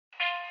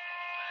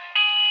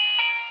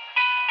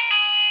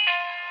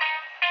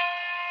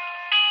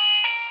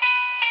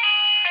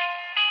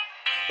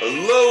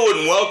Hello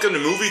and welcome to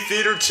Movie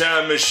Theater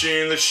Time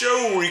Machine, the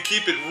show where we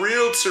keep it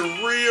real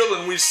to real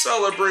and we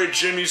celebrate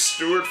Jimmy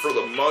Stewart for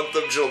the month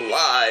of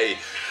July.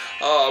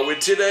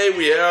 Today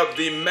we have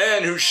the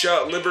man who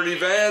shot Liberty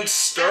Valance,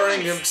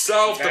 starring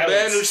himself, the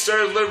man who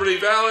started Liberty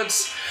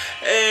Valance,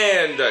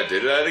 and I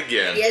did that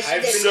again. Yes,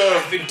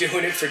 I've been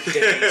doing it for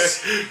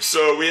days.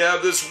 So we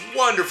have this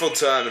wonderful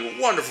time and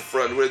wonderful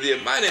friend with you.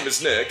 My name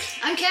is Nick.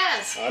 I'm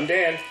Kaz. I'm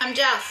Dan. I'm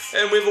Jeff.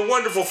 And we have a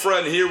wonderful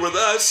friend here with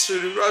us.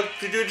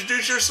 Could you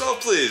introduce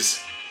yourself, please?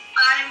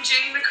 I'm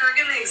Janie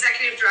McCurgan, the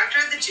Executive Director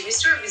of the Jimmy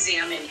Stewart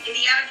Museum in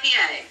Indiana,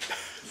 PA.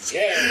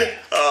 Yeah.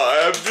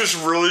 I'm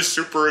just really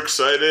super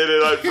excited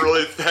and I'm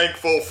really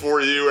thankful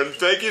for you and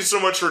thank you so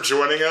much for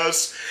joining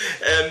us.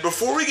 And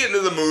before we get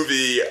into the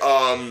movie,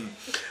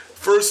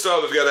 first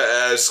off I've got to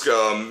ask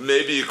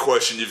maybe a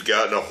question you've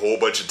gotten a whole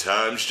bunch of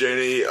times,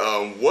 Janie.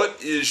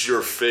 What is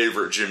your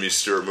favorite Jimmy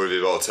Stewart movie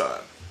of all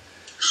time?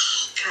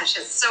 Gosh,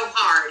 it's so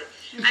hard.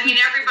 I mean,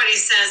 everybody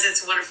says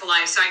It's a Wonderful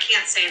Life, so I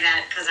can't say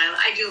that because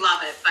I do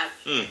love it. But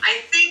I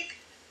think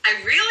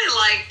I really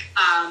like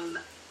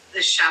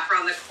The Shop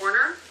Around the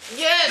Corner.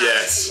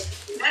 Yes.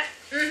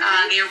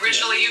 The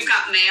original You've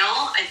Got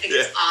Mail, I think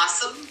is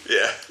awesome.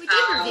 Yeah. We did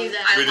review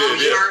that. I love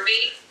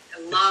Harvey. I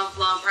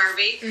love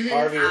Harvey. Mm-hmm.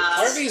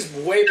 Harvey's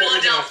way better than I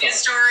Philadelphia thought.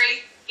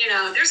 Story. You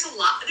know, there's a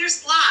lot.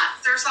 There's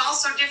lots. There's all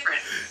so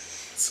different.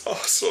 It's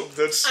awesome.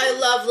 That's I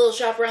love Little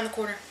Shop Around the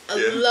Corner. I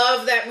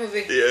love that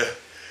movie. Yeah.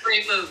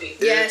 Great movie.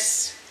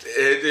 Yes.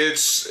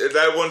 It's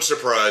that one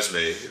surprised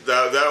me.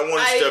 That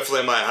one's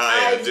definitely my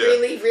high end.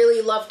 I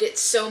really loved it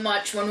so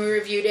much when we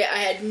reviewed it. I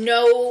had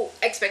no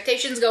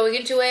expectations going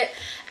into it,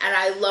 and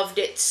I loved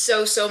it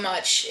so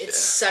much. It's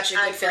such a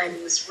good film.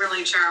 It was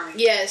really charming.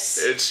 Yes.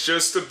 It's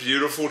just a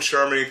beautiful,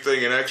 charming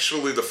thing. And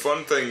actually, the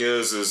fun thing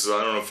is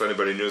I don't know if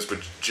anybody knows, but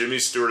Jimmy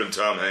Stewart and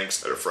Tom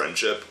Hanks had a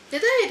friendship.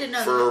 Did they? I didn't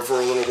know that. For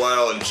a little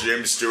while, and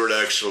Jimmy Stewart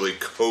actually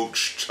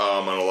coached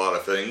Tom on a lot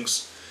of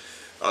things.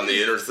 On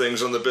the inner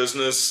things on the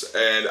business,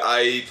 and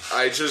I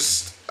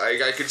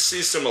could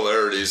see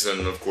similarities,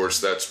 and of course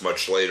that's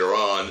much later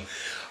on.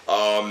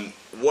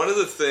 One of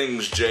the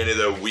things, Janie,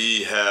 that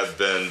we have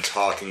been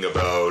talking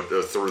about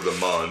through the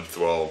month,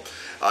 well,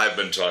 I've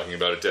been talking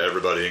about it to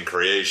everybody in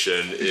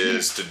creation,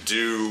 is to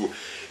do,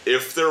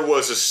 if there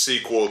was a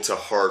sequel to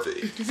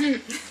Harvey.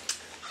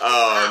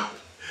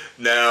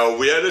 Now,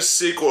 we had a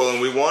sequel,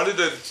 and we wanted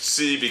to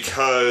see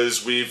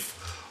because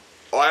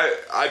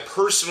I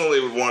personally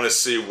would want to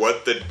see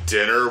what the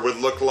dinner would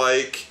look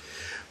like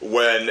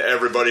when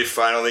everybody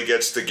finally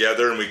gets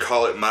together, and we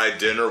call it My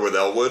Dinner with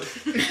Elwood.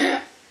 Okay.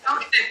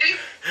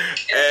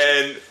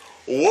 And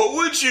what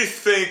would you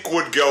think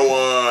would go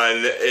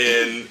on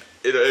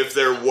if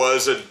there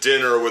was a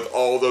dinner with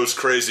all those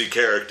crazy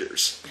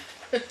characters?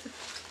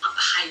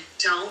 I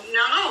don't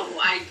know.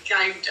 I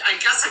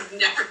guess I've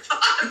never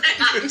thought of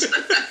that.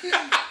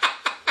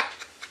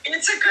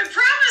 It's a good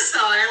premise,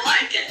 though. I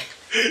like it.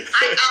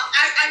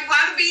 I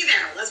want to be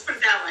there. Let's put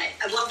it that way.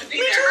 I'd love to be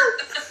there.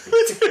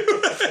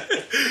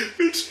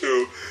 Me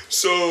too.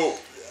 So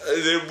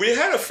we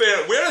had a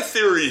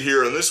theory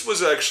here, and this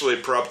was actually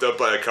propped up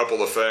by a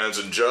couple of fans,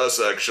 and Joss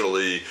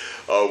actually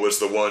was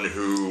the one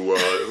who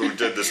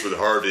did this with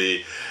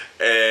Harvey,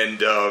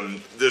 and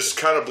this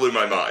kind of blew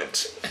my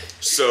mind.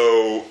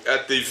 So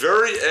at the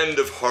very end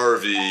of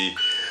Harvey,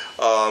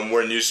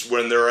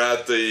 when they're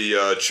at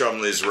the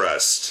Chumley's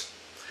Rest.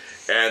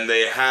 And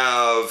they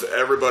have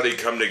everybody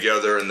come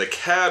together, and the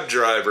cab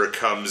driver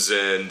comes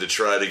in to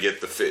try to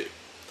get the fee.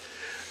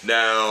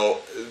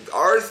 Now,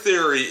 our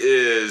theory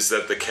is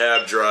that the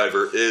cab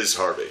driver is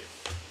Harvey.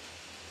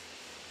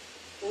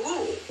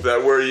 Ooh.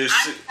 That where you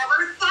see. I've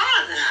never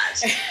thought of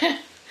that. I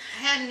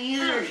hadn't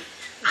either.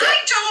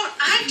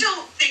 I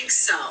don't think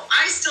so.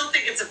 I still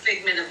think it's a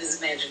figment of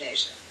his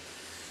imagination.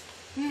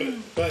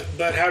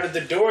 But how did the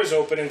doors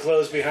open and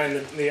close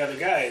behind the other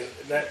guys?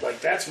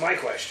 That's my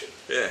question.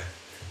 Yeah.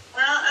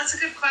 Well, that's a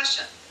good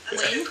question.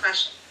 That's a good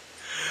question.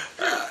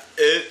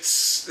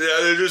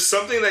 There's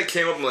something that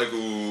came up, I'm like,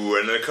 ooh,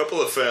 and a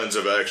couple of fans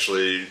have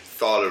actually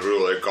thought of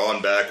it, like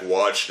gone back,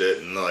 watched it,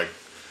 and like,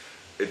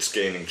 it's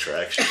gaining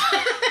traction.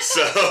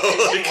 So,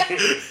 like,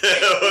 it's good.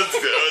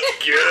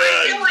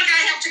 I feel like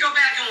I have to go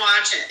back and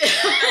watch it.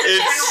 It's been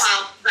a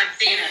while since I've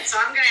seen it, so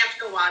I'm going to have to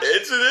go watch it.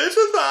 It's a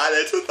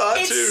thought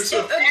too.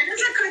 So. It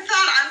is a good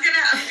thought. I'm gonna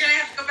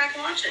have to go back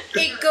and watch it.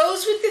 It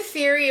goes with the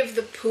theory of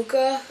the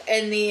puka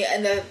and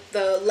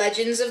the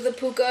legends of the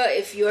puka.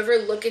 If you ever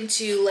look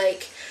into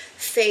like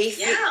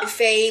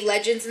fae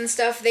legends and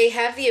stuff, they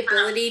have the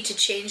ability to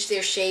change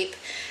their shape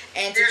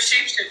and they're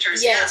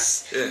shapeshifters.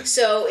 Yes. Yeah.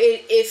 So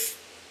if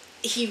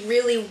he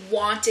really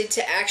wanted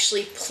to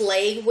actually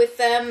play with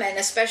them, and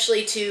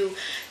especially to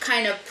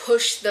kind of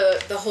push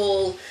the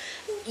whole,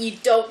 you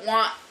don't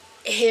want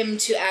him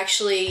to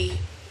actually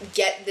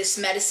get this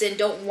medicine,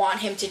 don't want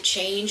him to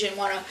change, and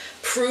want to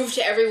prove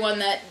to everyone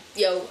that,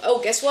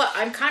 oh, guess what,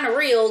 I'm kind of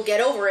real, get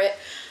over it.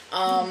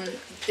 That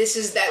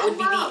would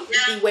be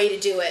the way to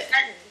do it.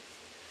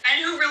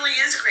 And who really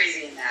is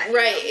crazy in that?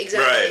 Right,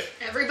 exactly. Right.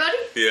 Everybody?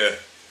 Yeah.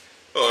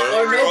 Or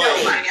nobody.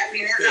 I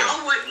mean,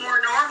 Elwood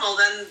more normal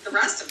than the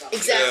rest of them.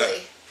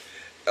 Exactly.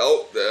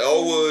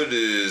 Elwood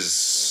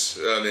is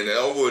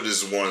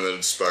one that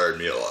inspired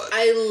me a lot.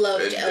 I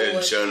loved in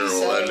Elwood. general.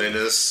 So. I mean,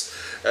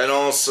 and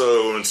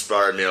also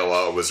inspired me a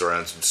lot was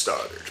Ransom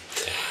Stoddard.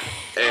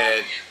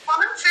 And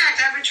fun fact,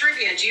 I have a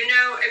trivia. Have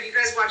you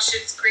guys watched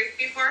Schitt's Creek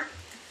before?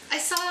 I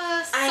saw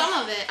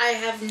some of it. I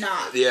have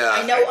not. Yeah.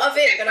 I know of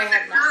it, but I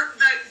have not.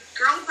 The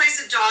girl who plays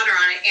the daughter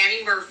on it,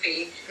 Annie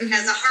Murphy,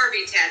 has a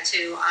Harvey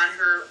tattoo on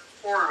her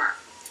forearm.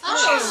 Oh.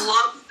 She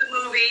loves the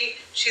movie.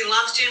 She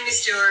loves Jimmy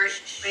Stewart.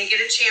 When you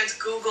get a chance,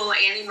 Google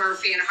Annie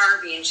Murphy and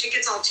Harvey, and she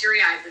gets all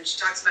teary-eyed when she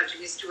talks about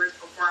Jimmy Stewart's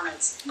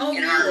performance Oh,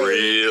 in really? Harvey.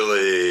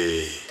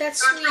 really,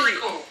 That's So sweet. it's really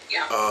cool.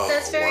 Yeah. oh,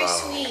 That's very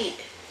wow. sweet.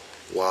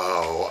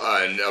 Wow,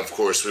 and of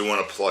course we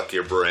want to pluck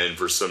your brain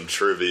for some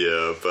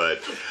trivia,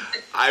 but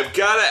I've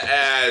got to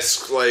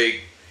ask,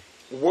 like,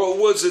 what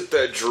was it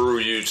that drew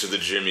you to the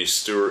Jimmy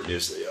Stewart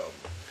Museum?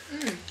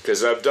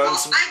 Because I've done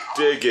some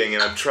digging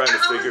and I'm trying to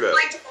figure it out. I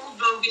like old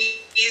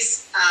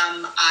movies.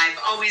 I've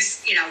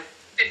always,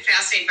 been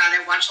fascinated by it.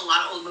 I watched a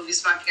lot of old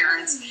movies about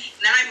parents.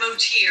 And then I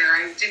moved here.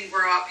 I didn't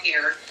grow up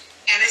here.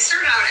 And I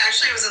started out,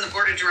 actually I was on the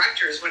board of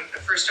directors when it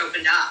first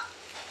opened up.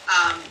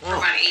 For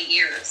about 8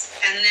 years.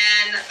 And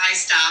then I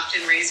stopped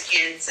and raised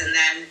kids. And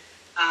then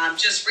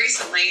just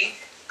recently,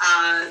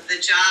 the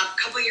job,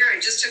 I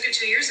just took it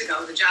 2 years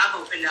ago, the job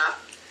opened up.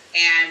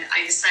 And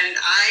I decided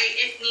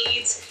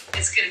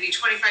it's going to be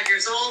 25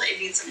 years old. It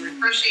needs some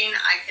refreshing.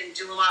 I can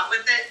do a lot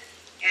with it.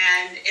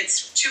 And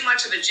it's too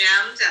much of a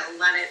gem to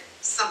let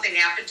something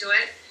happen to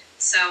it.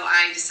 So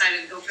I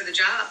decided to go for the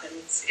job. And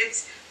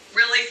it's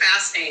really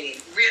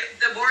fascinating.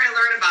 The more I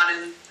learn about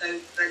him,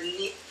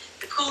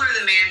 the cooler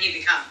the man he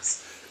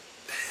becomes.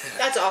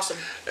 That's awesome.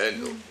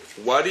 And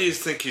why do you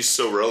think he's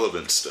so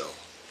relevant still?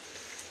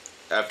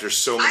 After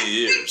so many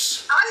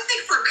years. I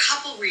think for a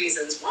couple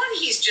reasons. One,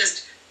 he's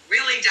just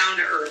really down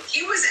to earth.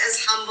 He was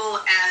as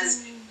humble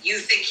as you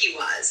think he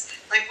was.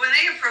 Like when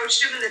they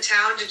approached him in the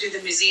town to do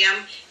the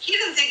museum, he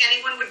didn't think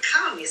anyone would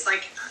come. He's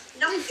like,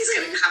 nobody's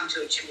going to come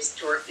to a Jimmy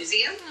Stewart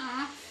museum.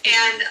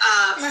 And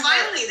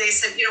finally they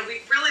said,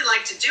 we'd really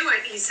like to do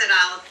it. He said,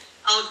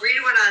 I'll agree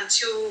to it on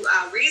two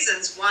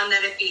reasons. One,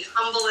 that it be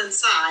humble in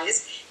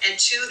size, and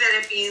two, that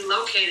it be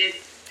located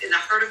in the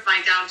heart of my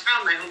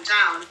downtown, my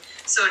hometown,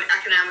 so it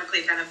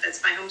economically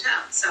benefits my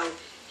hometown. So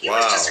he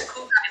was just a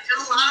cool guy. He did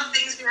a lot of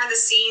things behind the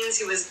scenes.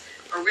 He was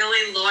a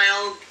really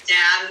loyal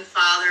dad and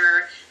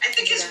father. I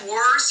think his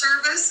war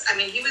service,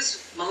 he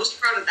was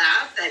most proud of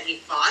that he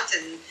fought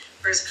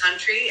for his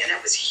country, and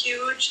that was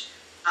huge.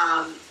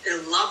 He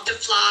loved to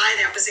fly.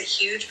 That was a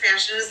huge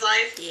passion in his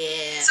life.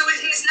 Yeah. So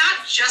he's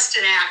not just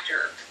an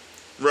actor.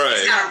 Right.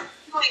 He's got a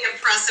really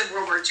impressive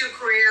World War II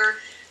career.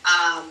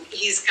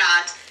 He's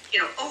got,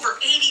 over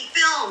 80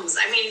 films.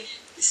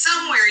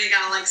 Somewhere you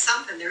gotta like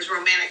something. There's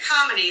romantic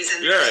comedies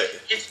and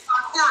it's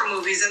horror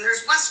movies and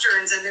there's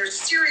westerns and there's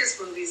serious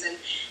movies and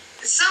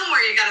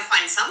somewhere you gotta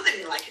find something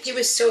you like. He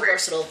was so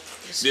versatile.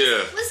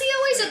 Yeah. Was he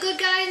always a good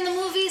guy in the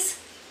movies?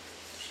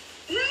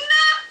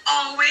 Not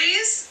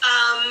always.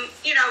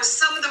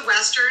 Some of the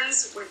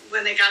westerns,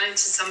 when they got into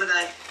some of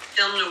the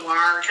film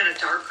noir, kind of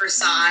darker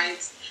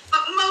sides. But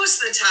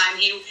most of the time,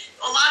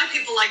 a lot of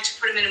people like to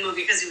put him in a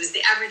movie because he was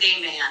the everyday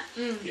man.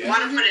 You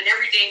want to put an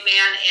everyday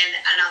man in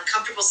an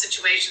uncomfortable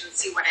situation and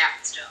see what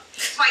happens to him.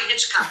 That's why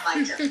Hitchcock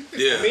liked him.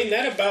 Yeah.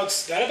 That about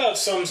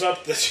sums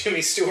up the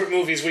Jimmy Stewart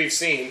movies we've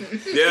seen.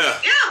 Yeah.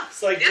 Yeah.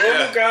 It's like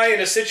a guy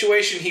in a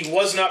situation he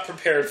was not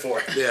prepared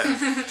for. Yeah.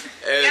 And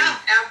yeah,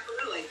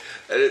 absolutely.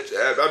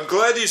 I'm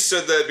glad you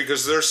said that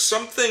because there's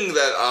something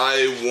that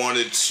I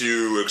wanted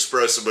to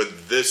express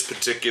with this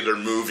particular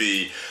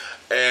movie.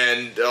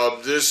 And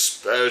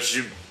this, as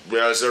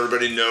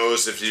everybody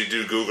knows, if you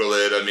do Google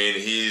it,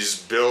 he's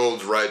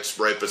billed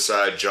right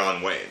beside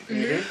John Wayne.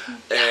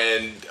 Mm-hmm.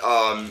 And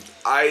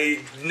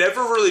I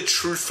never really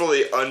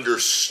truthfully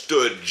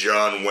understood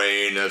John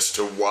Wayne as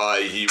to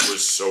why he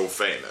was so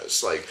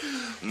famous. Like,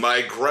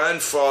 my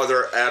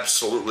grandfather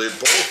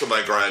both of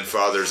my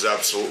grandfathers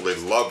absolutely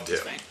loved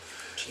him.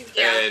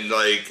 Yeah. And,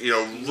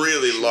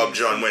 really loved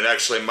John Wayne.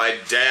 Actually, my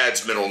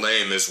dad's middle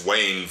name is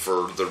Wayne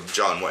for the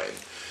John Wayne.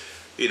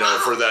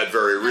 For that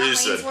very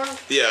reason.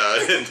 Yeah.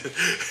 And,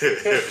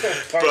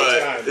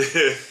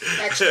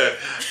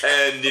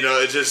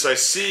 I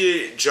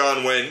see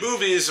John Wayne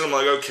movies, and I'm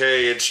like,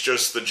 okay, it's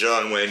just the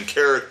John Wayne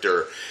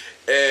character.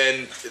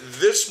 And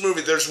this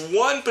movie, there's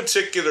one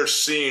particular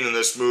scene in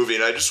this movie,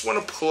 and I just want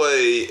to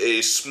play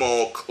a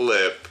small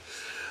clip.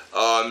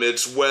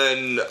 It's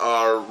when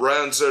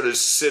Ranzat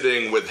is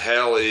sitting with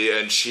Hallie,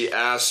 and she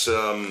asks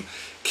him,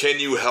 can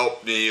you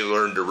help me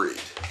learn to read?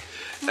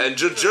 And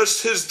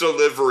just his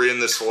delivery in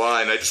this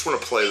line, I just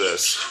want to play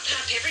this.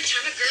 Every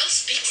time a girl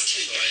speaks to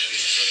you.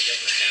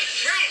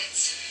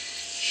 Rance,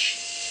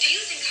 do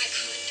you think I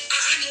could?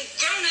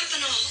 Grown up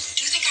and all,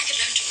 do you think I could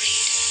learn to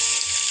read?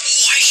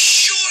 Why,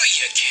 sure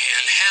you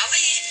can,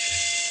 Hallie.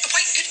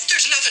 Why,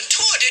 there's nothing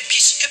to it. It'd be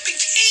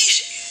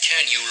easy.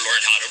 Can you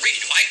learn how to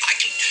read?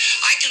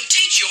 I can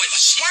teach you. A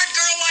smart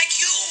girl like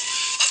you?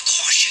 Of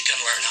course you can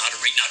learn how to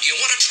read. Now, do you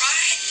want to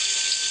try?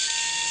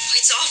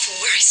 It's awful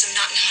worrisome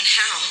not knowing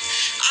how.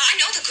 I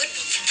know the good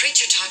book from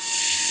Preacher Talk,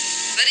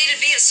 but it'd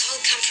be a soul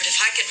comfort if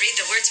I could read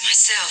the words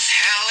myself.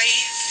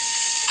 Hallie,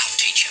 I'll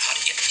teach you how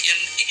to.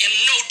 In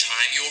no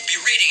time, you'll be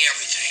reading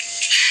everything.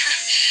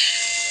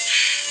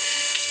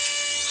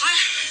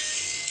 What?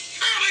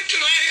 Hallie, can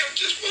I have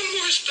just one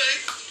more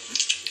steak?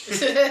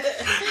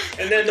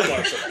 And then the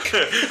Marshal.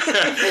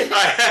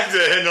 I had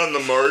to end on the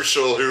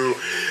Marshal, who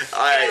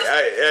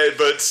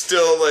but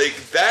still, like,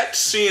 that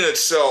scene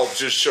itself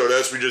just showed,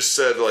 as we just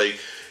said, like,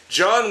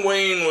 John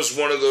Wayne was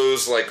one of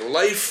those, like,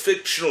 life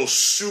fictional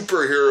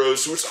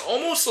superheroes who was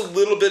almost a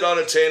little bit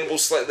unattainable,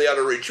 slightly out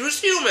of reach. He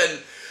was human,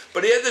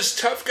 but he had this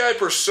tough guy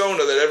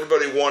persona that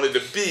everybody wanted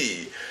to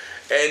be.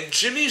 And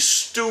Jimmy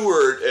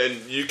Stewart,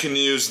 and you can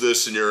use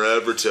this in your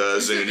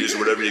advertising and use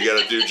whatever you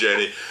gotta do,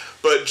 Jenny.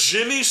 But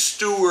Jimmy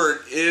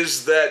Stewart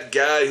is that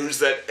guy who's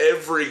that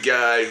every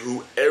guy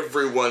who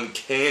everyone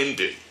can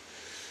be.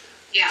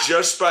 Yeah.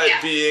 Just by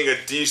Yeah. being a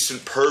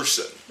decent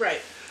person.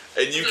 Right.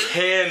 And you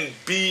can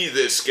be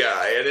this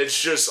guy. And it's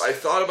just, I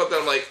thought about that,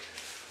 I'm like,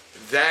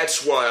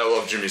 that's why I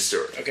love Jimmy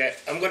Stewart. Okay,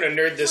 I'm going to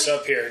nerd this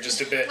up here just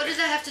a bit. What does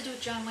that have to do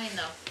with John Wayne,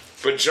 though?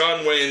 But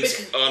John Wayne's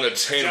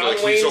unattainable. John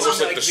Like, Wayne's he's almost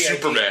like like the the idea.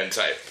 Superman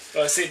type.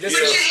 See, this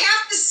But is... you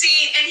have to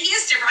see, and he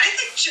is different. I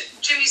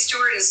think Jimmy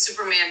Stewart is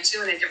Superman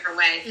too in a different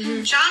way.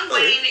 John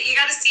Wayne, you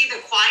got to see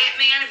The Quiet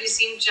Man. Have you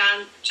seen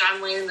John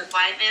Wayne in The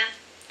Quiet Man?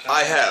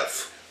 I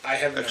have, I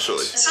have not.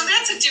 actually. So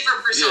that's a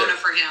different persona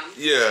Yeah. for him.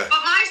 Yeah.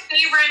 But my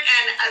favorite,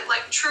 and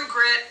like True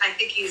Grit, I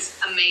think he's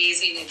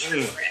amazing in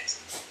True Grit.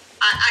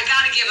 I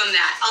got to give him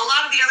that. A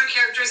lot of the other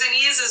characters, and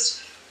he is this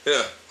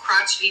Yeah.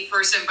 crotchety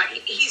person, but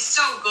he's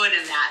so good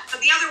in that.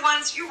 But the other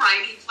ones, you're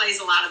right, he plays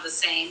a lot of the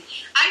same.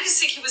 I just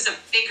think he was a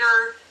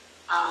bigger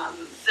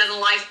than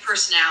life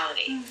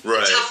personality.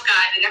 Right. A tough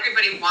guy that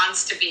everybody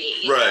wants to be.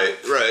 you know?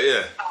 Right,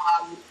 yeah.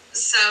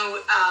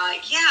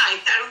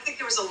 I don't think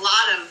there was a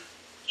lot of...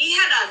 He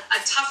had a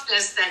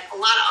toughness that a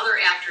lot of other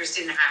actors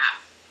didn't have.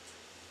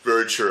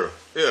 Very true.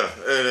 Yeah,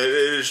 and it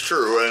is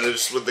true. And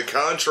it's with the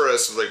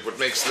contrast of, like, what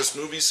makes this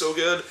movie so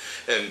good.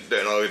 And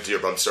I'll get to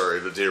you, I'm sorry,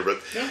 but you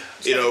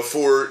know,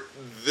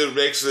 that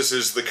makes this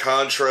is the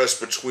contrast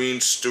between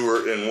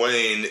Stewart and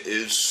Wayne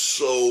is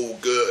so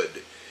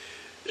good.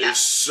 Yeah. It's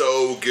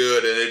so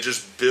good, and it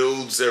just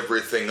builds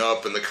everything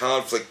up, and the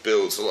conflict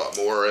builds a lot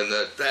more, and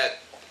that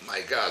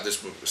my God,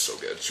 this movie was so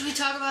good. Should we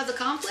talk about the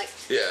conflict?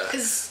 Yeah.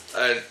 Because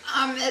And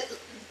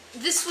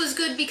this was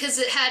good because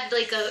it had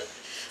like a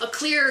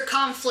clear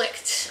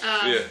conflict.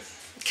 yeah.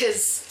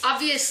 Because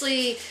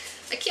obviously,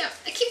 I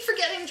keep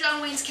forgetting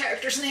John Wayne's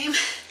character's name.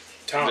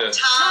 Tom. Yeah.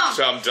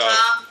 Tom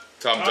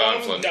Tom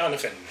Donflin.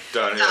 Donovan.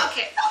 Done, yeah.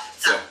 Okay.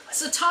 Yeah.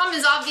 So Tom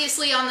is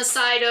obviously on the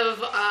side of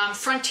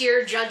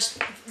frontier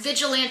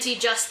vigilante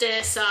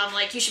justice.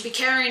 Like, you should be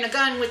carrying a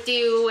gun with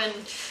you, and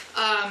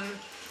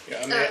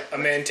A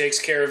man takes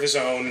care of his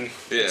own,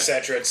 Yeah.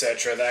 etc.,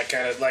 etc. That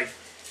kind of, like,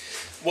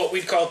 what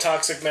we'd call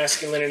toxic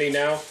masculinity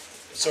now,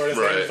 sort of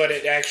thing. Right. But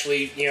it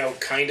actually,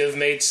 kind of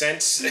made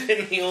sense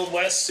in the Old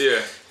West.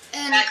 Yeah.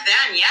 and Back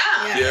then,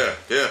 yeah.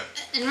 Yeah.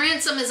 and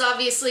Ransom is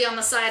obviously on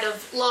the side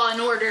of law and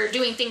order,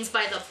 doing things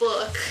by the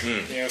book.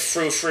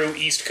 Frou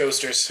East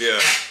Coasters. Yeah.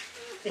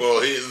 Well,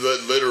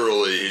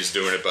 literally, he's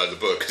doing it by the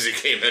book because he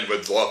came in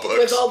with law books.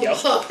 With all the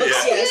Yep. books,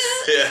 Yeah. yes.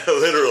 Yeah,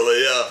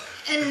 literally, yeah.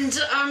 And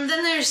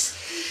then there's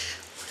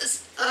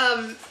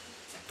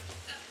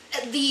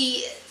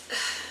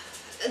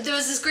there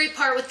was this great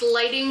part with the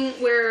lighting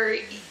where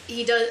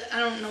he does. I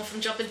don't know if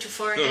I'm jumping too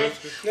far ahead.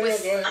 No, go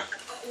ahead.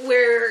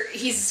 Where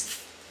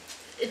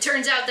it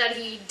turns out that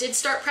he did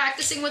start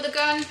practicing with a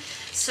gun,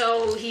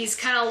 so he's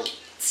kind of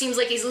seems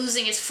like he's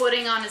losing his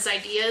footing on his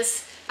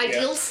ideals,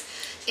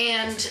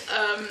 and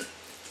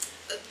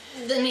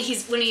then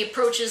when he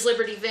approaches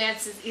Liberty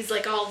Vance, he's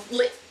like all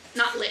lit,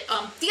 not lit,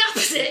 the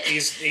opposite.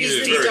 He's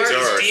very deep,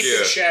 dark, deep yeah.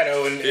 in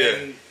shadow, and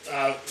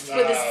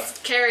with his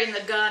carrying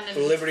the gun,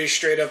 and Liberty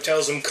straight up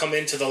tells him, "Come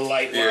into the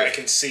light where Yeah. I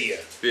can see you."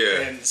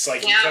 Yeah. And it's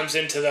like he Yeah. comes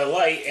into the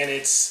light, and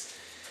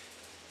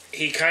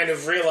he kind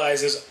of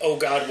realizes, "Oh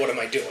God, what am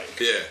I doing?"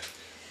 Yeah.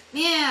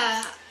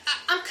 yeah,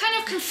 I'm kind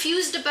of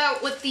confused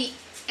about what the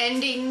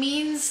ending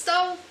means,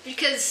 though,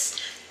 because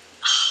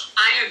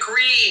I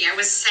agree. I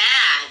was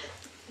sad.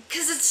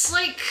 it's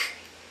like,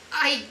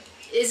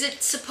 is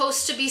it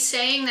supposed to be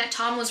saying that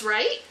Tom was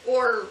right,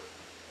 or,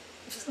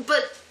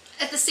 but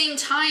at the same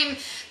time,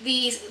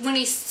 when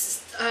he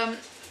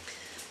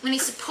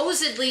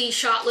supposedly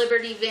shot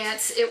Liberty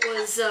Vance, it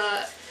was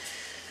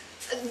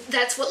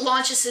that's what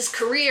launches his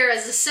career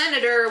as a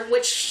senator,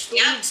 which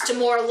Yeah. leads to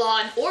more law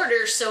and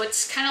order. So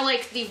it's kind of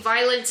like the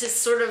violence is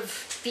sort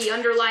of the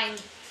underlying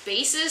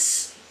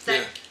basis.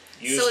 That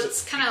Yeah. so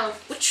it's kind of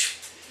which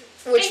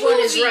Which hey, one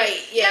is movie. right?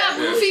 Yeah.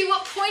 movie.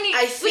 What point?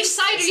 Which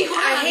side are you on?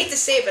 I hate to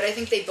say it, but I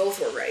think they both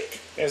were right.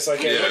 It's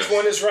like, Yeah. which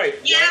one is right?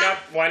 Yeah.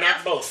 Why not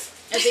Yeah. both?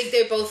 I think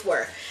they both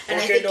were. And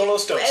I Okay, think, no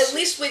los dos. at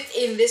least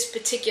within this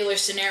particular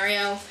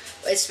scenario,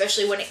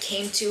 especially when it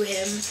came to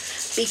him,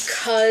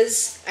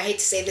 because I hate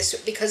to say this,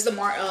 because the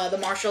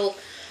Marshal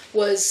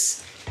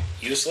was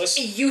Useless.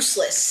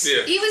 useless.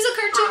 Yeah. He was a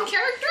cartoon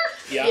character?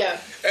 Yeah. Yeah.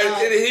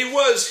 And he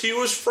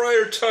was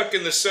Friar Tuck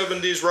in the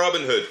 70s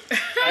Robin Hood.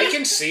 I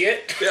can see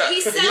it. Yeah.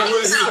 He sounds-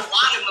 He's in a lot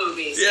of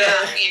movies.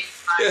 Yeah.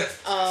 Yeah.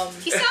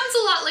 He sounds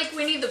a lot like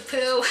Winnie the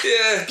Pooh.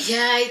 Yeah.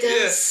 Yeah, he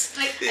does.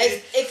 Like,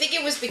 I think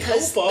it was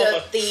because Oh,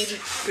 Baba.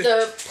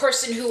 the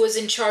person who was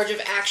in charge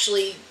of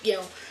actually,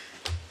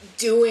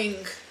 doing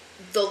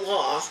the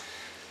law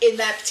in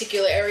that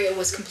particular area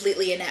was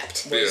completely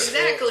inept. Yeah.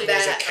 exactly.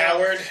 That- He's a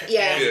coward.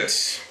 yeah.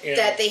 And,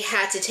 That they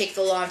had to take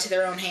the law into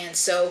their own hands.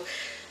 So,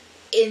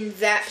 in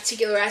that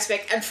particular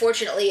aspect,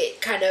 unfortunately,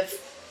 it kind of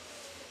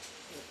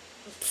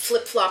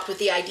flip flopped with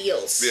the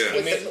ideals, Yeah.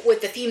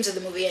 with the themes of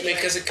the movie. Anyway.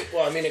 Because it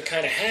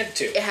kind of had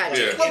to. It had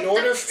to. Yeah. Well,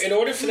 In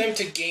order for them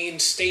to gain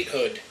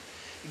statehood,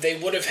 they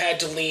would have had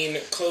to lean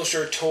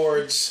closer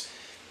towards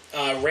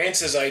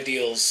Rance's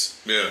ideals.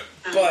 Yeah.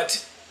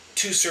 But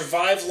to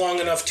survive long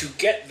enough to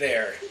get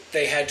there,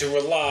 they had to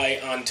rely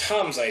on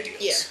Tom's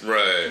ideals. Yeah.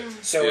 Right.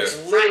 So Yeah.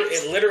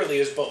 it literally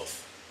is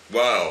both.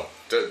 Wow.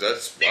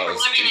 That's They were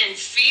living in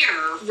fear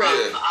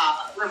from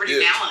Liberty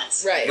Yeah.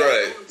 Balance. Right.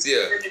 Right.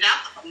 Yeah. Figured it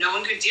out. No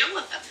one could deal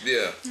with them.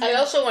 Yeah. I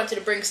also wanted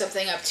to bring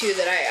something up too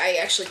that I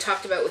actually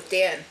talked about with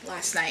Dan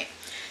last night,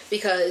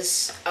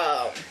 because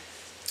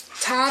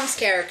Tom's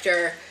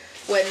character,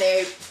 when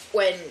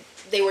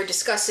they were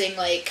discussing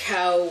like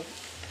how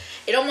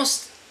it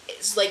almost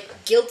is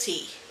like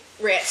guilty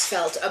Rance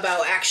felt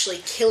about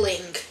actually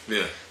killing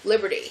Yeah.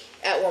 Liberty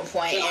at one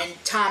point,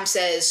 and Tom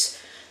says,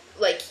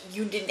 like,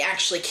 you didn't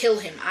actually kill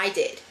him, I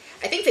did.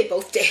 I think they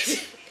both did.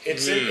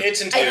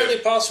 It's entirely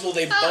possible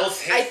they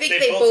both hit. I think they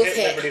they both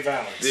hit. Liberty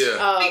Valance.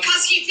 Yeah.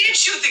 Because he did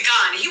shoot the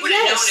gun. He would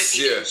have Yes. known if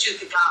he didn't shoot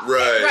the gun.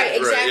 Right. Right,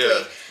 exactly.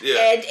 Yeah.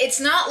 Yeah. And it's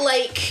not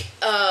like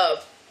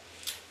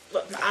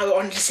I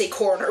wanted to say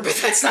coroner, but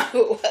that's not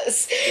who it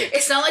was.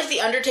 It's not like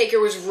the Undertaker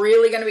was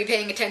really going to be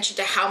paying attention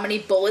to how many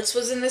bullets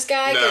was in this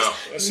guy, No.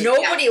 because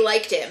nobody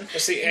liked him.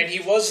 See, and he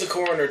was the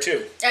coroner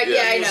too.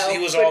 Yeah, I know. He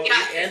was but- all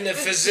and the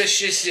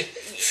physician.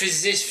 Or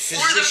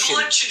the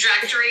bullet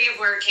trajectory of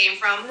where it came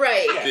from.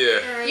 right.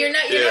 Yeah. You're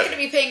not Yeah. going to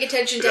be paying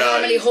attention to Yeah. how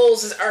many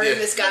holes are Yeah. in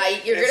this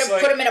guy. You're It's going to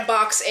like- put him in a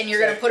box and you're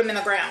going to like- put him in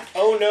the ground.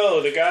 Oh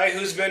no, the guy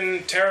who's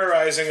been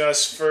terrorizing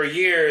us for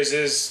years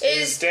is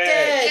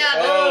dead.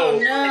 Yeah, Oh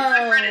Good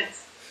no. riddance.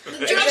 Don't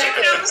you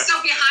know,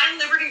 so behind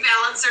Liberty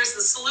Valance, there's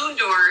the saloon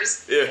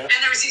doors, Yeah. and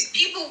there's these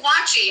people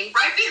watching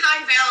right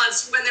behind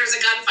Valance when there's a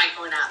gunfight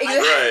going on. Like,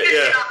 Exactly. Right, get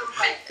yeah. out of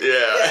the way.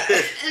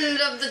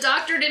 Yeah. And the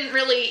doctor didn't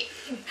really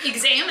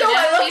examine No,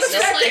 I him. love He's the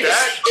just fact like,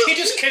 That He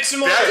just kicks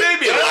him over. that made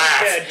me Dead.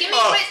 laugh. give me,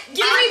 Oh. give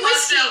me I was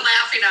whiskey. still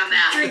laughing on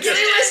that. Give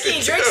me whiskey,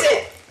 he drinks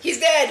it. He's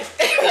dead.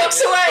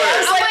 Walks away. I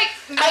was I'm like,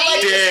 like, I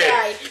like this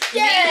guy.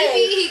 maybe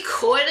Yay. he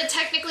could have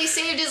technically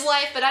saved his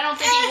life, but I don't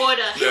think he would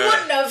have. He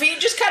wouldn't have. He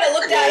just kind of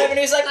looked at him and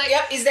he was like,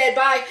 "Yep, he's dead.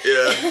 Bye."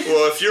 Yeah.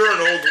 Well, if you're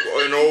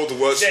an old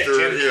Western,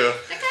 Jim. yeah.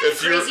 That guy's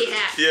If you're crazy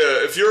hat.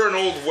 if you're an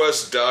old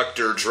West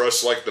doctor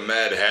dressed like the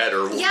Mad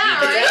Hatter, Yeah,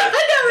 I right?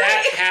 know,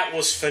 That right? hat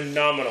was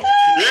phenomenal.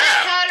 Yeah.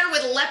 Hatter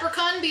with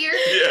leprechaun beard.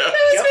 Yeah. That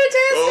was Yep.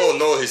 fantastic. Oh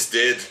no, he's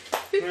dead.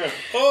 Yeah.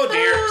 Oh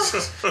dear.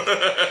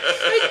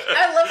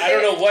 I love it. I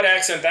don't know what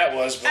accent that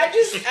was, but I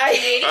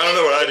hate it. I don't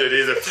know what I did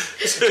either.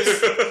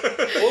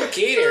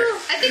 okay there.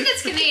 I think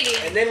it's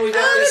Canadian. And then we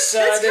got this.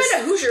 That's this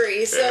kind of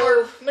Hoosiery.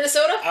 So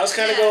Minnesota. I was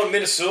kind of Yeah. going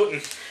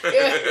Minnesotan.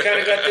 Yeah. Kind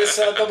of got this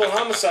double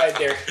homicide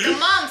there. The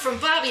mom from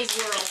Bobby's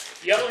World.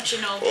 Yep. Don't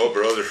you know? Oh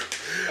brother.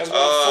 I'm going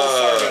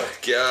full Fargo.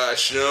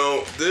 Gosh,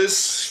 no.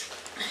 There's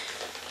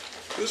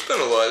been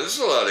a lot. There's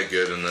a lot of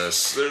good in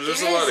this.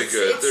 There's a lot of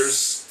good.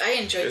 There's I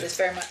enjoyed this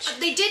very much.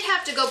 They did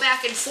have to go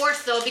back and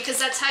forth though, because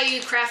that's how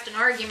you craft an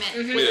argument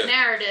with Yeah. a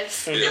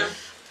narrative. yeah.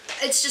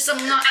 It's just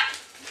I'm not.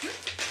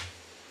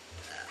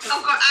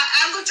 Oh, God.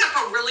 I looked up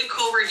a really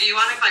cool review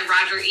on it by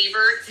Roger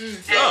Ebert, and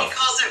Oh. he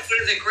calls it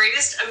one of the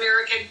greatest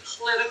American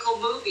political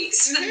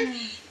movies.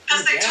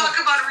 Because they Yeah. talk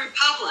about a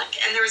republic,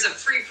 and there's a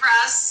free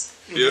press,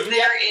 Yep.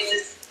 there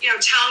is,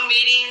 town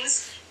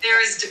meetings, there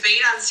is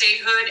debate on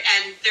statehood,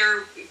 and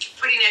they're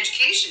putting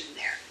education in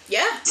there.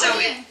 Yeah. So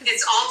yeah.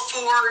 it's all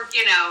for,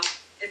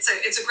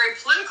 it's a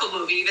great political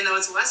movie, even though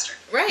it's a Western.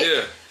 Right.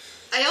 Yeah.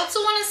 I also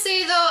want to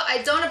say though, I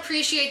don't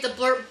appreciate the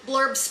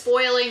blurb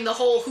spoiling the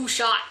whole who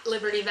shot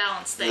Liberty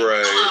Valance thing.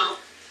 Right. Oh,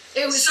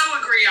 It was. so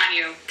agree on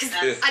you.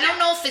 That's- I don't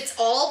know if it's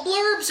all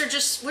blurbs or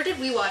just where did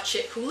we watch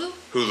it? Hulu.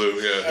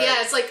 Hulu. Yeah.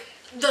 Yeah, it's like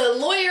the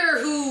lawyer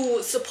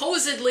who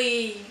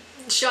supposedly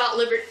shot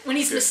Liberty when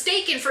he's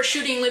mistaken for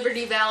shooting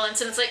Liberty Valance,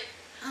 and it's like,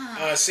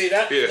 See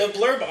that Yeah. the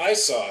blurb I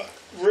saw,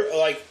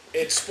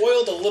 it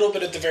spoiled a little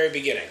bit at the very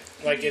beginning.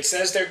 Like it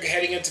says they're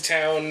heading into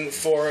town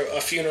for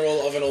a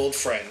funeral of an old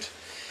friend,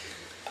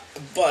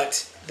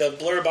 but the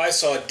blurb I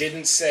saw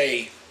didn't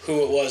say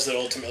who it was that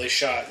ultimately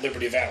shot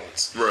Liberty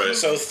Valance. Right.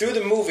 So through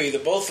the movie, the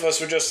both of us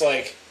were just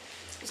like,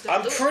 who's gonna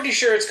I'm do it? pretty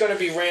sure it's going to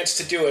be Rance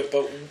to do it,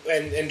 but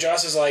and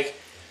Joss is like,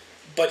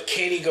 but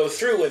can he go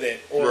through with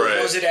it, or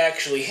Right. was it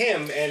actually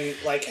him? And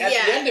like at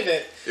Yeah. the end of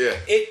it, Yeah.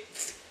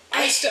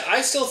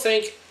 I still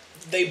think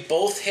they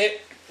both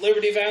hit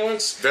Liberty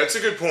Valance, That's a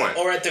good point.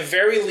 or at the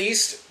very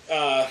least,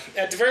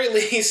 at the very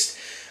least,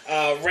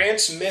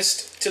 Rance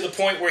missed to the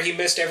point where he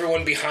missed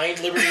everyone behind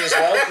Liberty as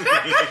well.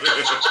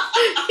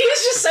 He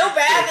was just so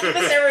bad that he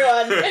missed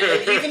everyone.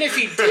 Even if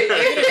he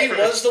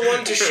was the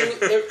one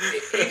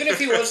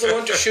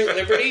to shoot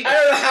Liberty, I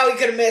don't know how he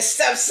could have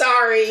missed. I'm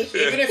sorry.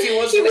 even if he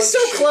was, He the was one so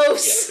to shoot-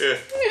 close.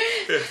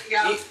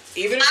 Yeah.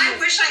 Even if I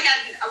wish I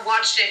had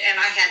watched it and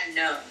I had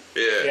known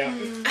yeah.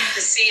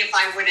 to see if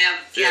I would have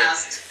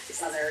guessed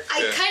other. I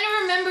kind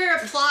of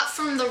remember a plot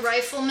from The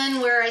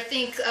Rifleman where I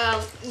think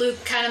Luke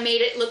kind of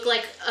made it look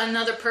like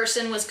another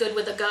person was good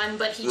with a gun,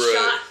 but he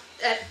shot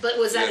but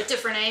was at a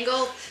different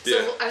angle.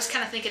 So I was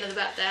kind of thinking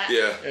about that.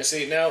 Yeah. And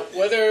see now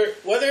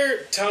whether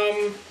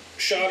Tom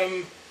shot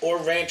him or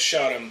Rance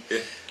shot him,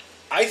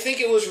 I think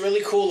it was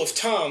really cool of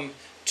Tom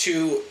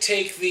to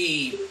take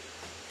the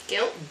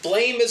Guilt?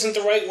 blame isn't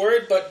the right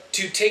word, but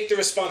to take the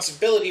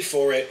responsibility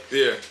for it.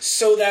 Yeah.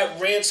 So that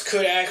Rance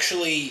could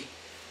actually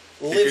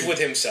live with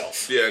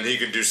himself. Yeah, and he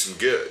could do some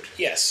good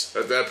Yes.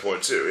 at that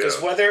point too. Because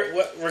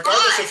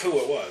regardless of who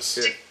it was.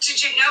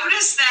 Did you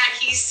notice that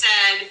he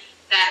said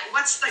that,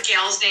 what's the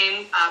gal's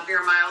name?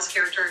 Vera Miles'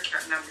 character? I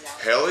can't remember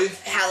now. Hallie?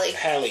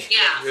 Hallie.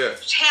 Yeah. Yeah.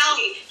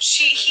 Hallie.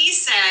 He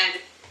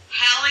said,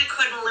 Hallie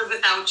couldn't live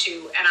without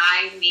you, and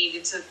I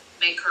needed to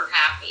make her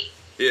happy.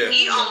 Yeah.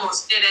 He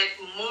almost did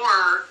it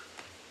more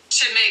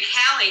to make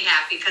Hallie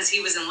happy because he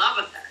was in love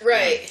with her.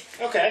 Right.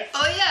 Okay.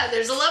 Oh yeah,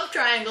 there's a love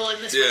triangle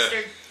in this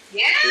western.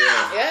 Yeah.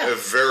 Yeah. A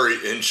very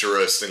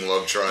interesting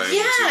love triangle.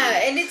 Yeah, too.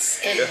 and it's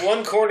And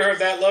one corner of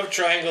that love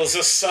triangle is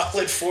a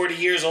solid 40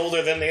 years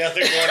older than the other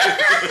corner.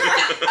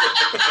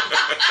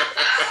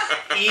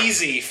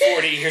 Easy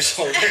 40 years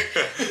older. no.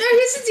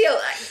 Here's the deal.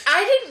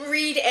 I didn't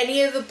read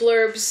any of the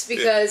blurbs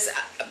because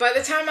by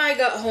the time I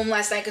got home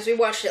last night, because we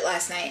watched it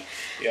last night,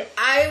 Yep.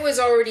 I was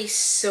already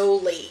so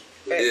late.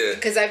 Yeah.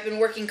 Because I've been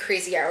working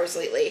crazy hours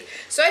lately,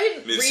 so I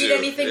didn't Me read too,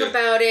 anything yeah.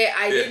 about it.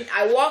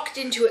 I walked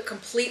into it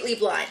completely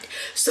blind.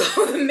 So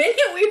the minute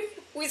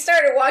we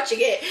started watching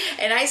it,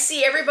 and I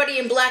see everybody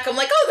in black, I'm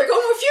like, oh, they're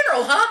going to a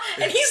funeral, huh?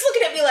 And he's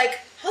looking at me like,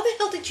 how the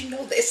hell did you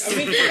know this? I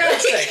mean, for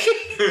God's sake.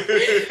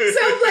 So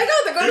I'm like,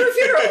 oh, they're going to a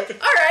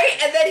funeral. All right.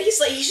 And then he's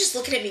just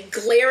looking at me,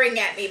 glaring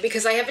at me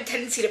because I have a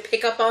tendency to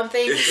pick up on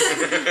things.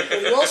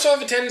 You also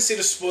have a tendency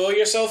to spoil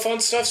yourself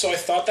on stuff, so I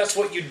thought that's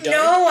what you'd done.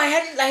 No, I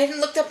hadn't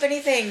looked up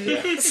anything.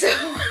 So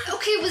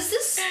Okay, was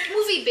this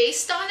movie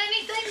based on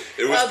anything?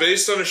 It was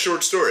based on a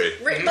short story.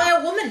 written by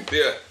a woman,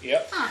 Yeah.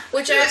 Yep.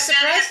 which I was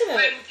surprised That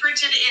about. had been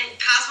printed in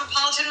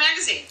Cosmopolitan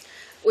magazine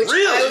Which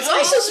Really? I was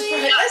also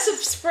surprised. Yeah. That's a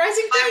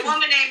surprising by a thing.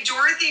 woman named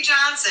Dorothy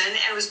Johnson,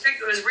 and it was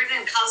written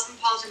in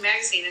Cosmopolitan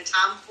magazine, and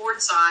Tom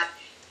Ford saw it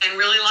and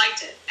really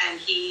liked it, and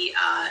he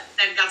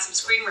then got some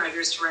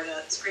screenwriters to write a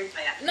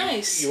screenplay at it.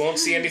 Nice. You won't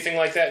see anything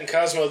like that in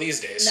Cosmo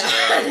these days.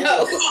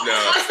 No.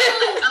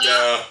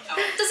 No.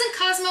 Doesn't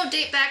Cosmo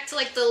date back to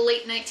like the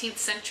late 19th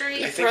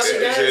century? I think so.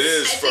 Probably does. It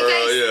is I for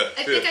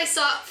think I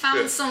found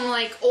Yeah. some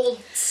like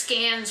old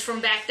scans from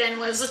back then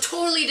where it was a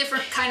totally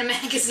different kind of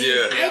magazine.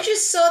 Yeah. I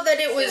just saw that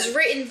it was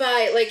written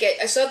by,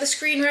 I saw the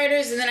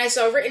screenwriters, and then I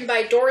saw written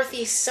by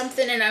Dorothy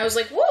something, and I was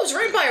like, whoa, it was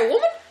written by a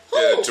woman?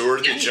 Yeah, Oh.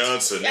 Dorothy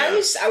Johnson. I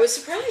was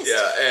surprised.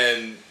 Yeah,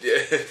 and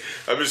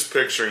I'm just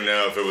picturing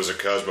now if it was a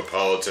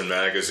Cosmopolitan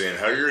magazine,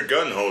 how your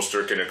gun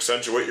holster can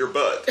accentuate your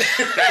butt,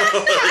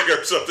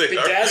 or something.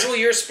 Bedazzle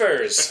your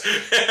spurs.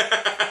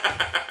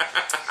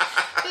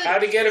 How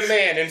to get a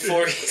man in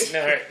 40.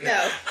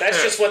 No.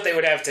 That's just what they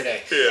would have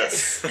today.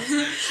 Yes.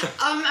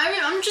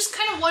 I'm just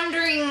kind of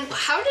wondering,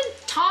 how did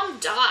Tom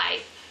die?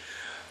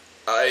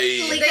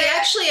 Did they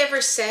actually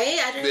ever say?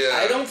 I don't know. Yeah.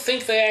 I don't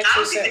think they I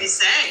actually don't think they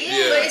said. say.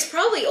 Yeah, but it's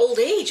probably old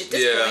age at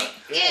this point.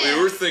 Yeah.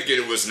 We were thinking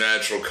it was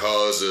natural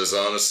causes,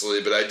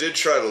 honestly, but I did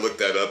try to look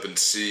that up and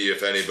see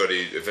if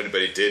anybody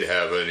did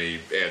have any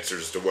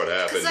answers to what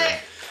happened. 'Cause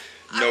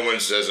and no one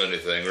says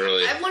anything,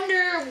 really. I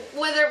wonder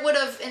whether it would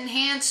have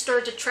enhanced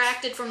or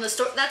detracted from the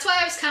story. That's why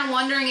I was kind of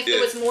wondering if there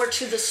Yeah. was more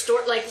to the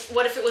story. Like,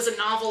 what if it was a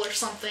novel or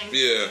something?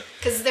 Yeah.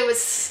 Because there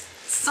was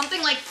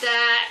something like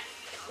that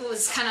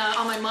was kind of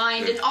on my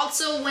mind. And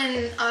also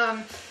when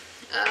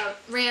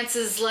Rance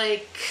is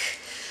like...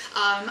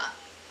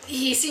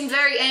 he seemed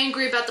very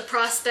angry about the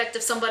prospect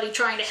of somebody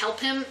trying to help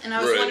him, and I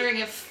was Right.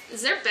 wondering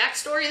is there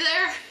backstory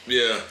there?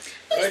 Yeah.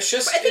 It's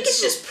just. I think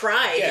it's just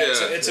pride. Yeah, Yeah,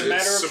 it's a it's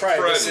matter of a pride.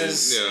 pride,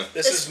 This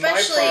is my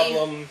Especially-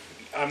 problem.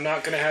 I'm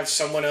not going to have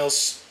someone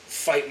else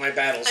fight my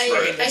battles for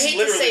me. I That's hate to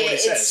literally say what it,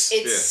 he says.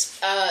 it's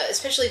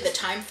especially the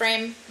time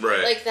frame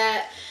Right. like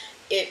that.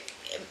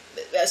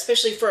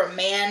 Especially for a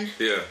man,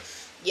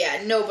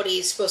 Yeah.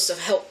 nobody's supposed to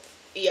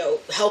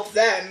help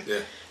them. Yeah.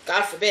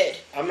 God forbid.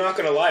 I'm not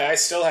going to lie. I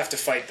still have to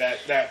fight that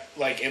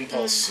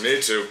impulse. Me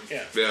too.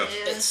 Yeah. Yeah.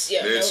 It's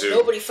Me too.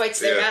 nobody fights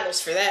their Yeah.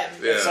 battles for them.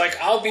 Yeah. It's like,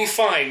 I'll be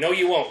fine. No,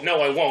 you won't.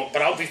 No, I won't.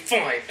 But I'll be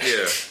fine.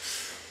 Yeah.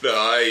 No,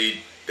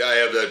 I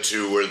have that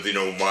too, where,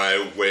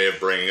 my way of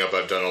bringing up,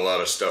 I've done a lot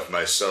of stuff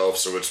myself,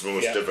 so it's the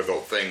most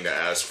difficult thing to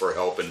ask for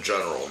help in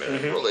general. I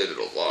mean, I related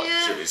a lot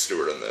to Jimmy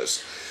Stewart on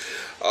this.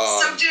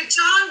 So did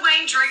John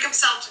Wayne drink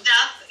himself to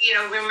death? You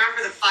know,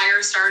 remember the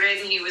fire started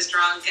and he was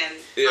drunk and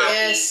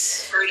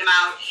Yes. he burned him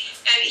out.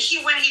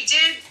 And when he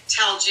did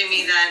tell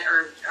Jimmy that,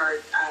 or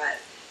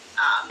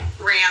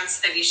Rance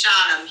that he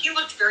shot him, he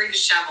looked very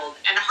disheveled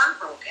and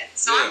heartbroken.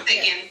 So I'm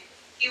thinking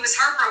he was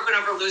heartbroken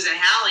over losing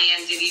Hallie,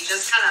 and did he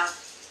just kind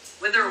of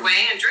wither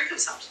away and drink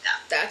himself to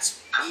death? That's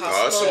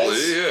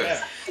Possibly,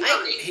 yeah.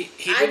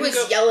 I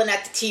was yelling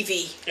at the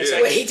TV It's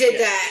when he did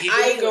that. He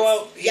I didn't go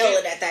was out.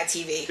 yelling at that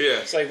TV. Yeah.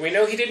 It's like, we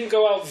know he didn't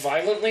go out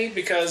violently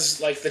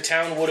because, like, the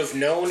town would have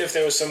known if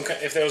there was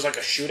like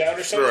a shootout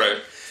or something.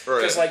 Right.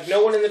 Because, like,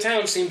 no one in the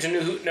town seemed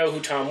to know who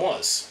Tom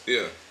was.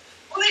 Yeah.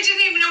 Well, they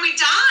didn't even know he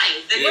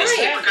died. The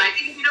newspaper guy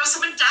didn't even know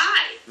someone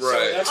died.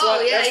 Right.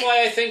 So that's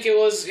why I think it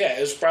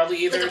was probably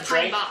either Like a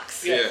pine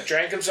box.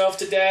 drank himself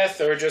to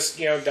death or just,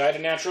 died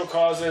of natural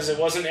causes. It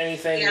wasn't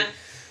anything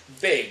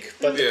big.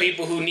 But the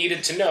people who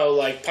needed to know,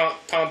 like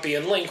Pompey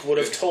and Link, would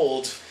have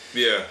told.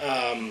 Yeah.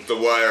 The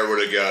wire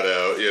would have got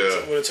out.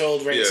 Yeah. Would have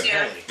told Rance and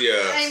Yeah. Hallie.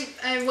 Yeah.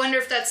 I wonder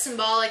if that's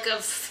symbolic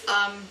of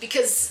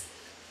because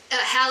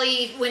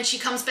Hallie, when she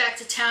comes back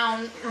to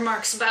town,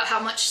 remarks about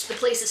how much the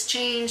place has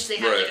changed. They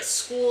have like a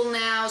school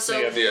now, so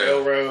They have the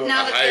railroad.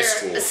 now that high they're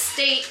school. a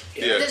state,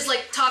 Yeah. there's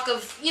like talk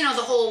of the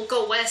whole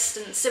go west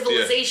and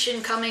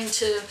civilization coming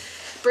to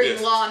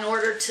bring law and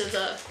order to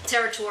the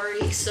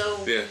territory.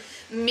 So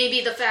maybe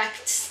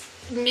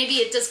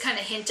it does kind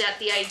of hint at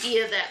the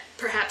idea that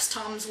perhaps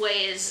Tom's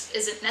way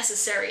isn't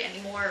necessary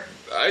anymore.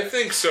 I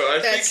think so. I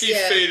think he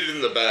yeah. faded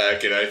in the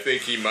back, and I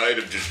think he might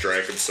have just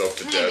drank himself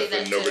to Maybe death, that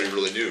and nobody too.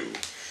 really knew.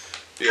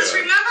 Because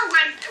remember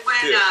when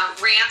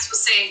Rance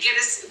was saying, get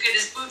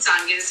his boots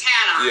on, get his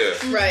hat on.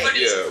 Yeah. Right. Put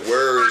his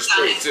Where are his boots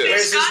on, boots? and Yeah.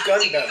 Where's his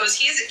gun He belt? goes,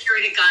 he hasn't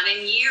carried a gun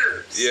in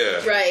years.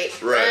 Yeah. Right.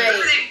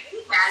 Remember they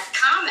made that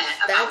comment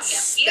about him.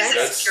 He hasn't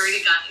That's- carried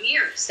a gun in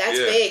years. That's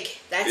Yeah. big.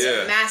 That's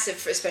Yeah.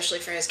 massive, especially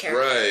for his character.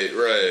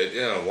 Right.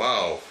 Yeah.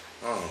 Wow.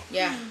 Oh.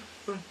 Yeah.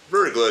 I'm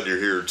very glad you're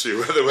here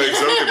too. By the way,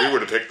 because I don't think we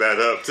would have picked that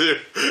up too.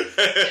 Well, no,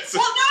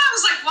 I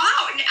was like,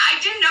 wow. And I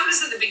didn't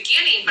notice at the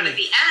beginning, but at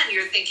the end,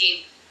 you're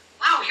thinking,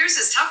 wow, here's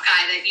this tough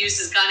guy that used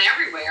his gun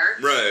everywhere.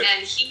 Right.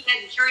 And he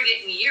hadn't carried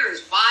it in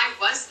years. Why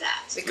was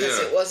that? Because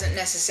it wasn't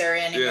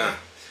necessary anymore. Yeah.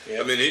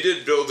 Yep. I mean, he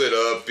did build it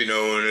up,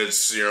 and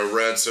it's,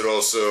 Rance had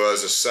also,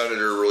 as a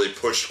senator, really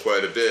pushed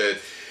quite a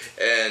bit.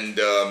 And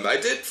I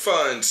did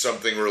find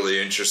something really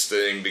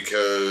interesting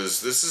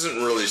because this isn't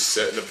really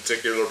set in a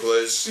particular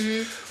place,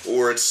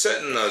 or it's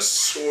set in a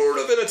sort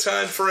of in a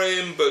time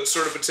frame, but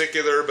sort of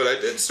particular. But I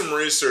did some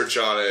research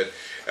on it,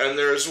 and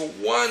there's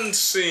one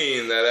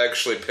scene that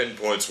actually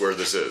pinpoints where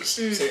this is.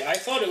 See, I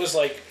thought it was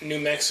like New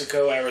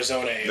Mexico,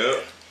 Arizona area.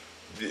 No,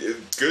 good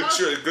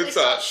It's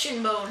thought. called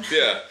Shinbone.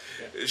 Yeah,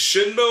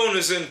 Shinbone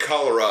is in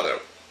Colorado.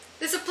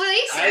 There's a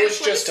place. I was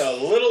just a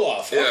little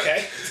off. Yeah.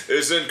 Okay.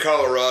 Is in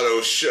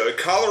Colorado.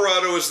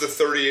 Colorado is the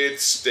 38th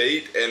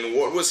state, and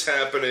what was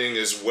happening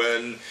is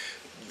when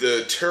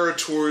the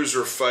territories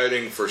were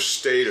fighting for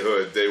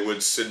statehood, they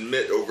would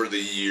submit over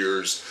the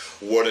years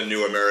what a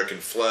new American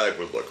flag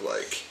would look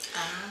like.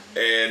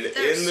 And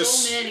There's in the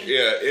so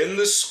many. in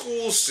the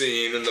school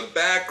scene in the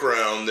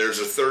background, there's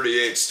a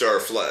 38 star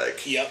flag.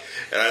 Yep.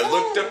 And I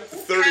looked up the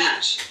 30.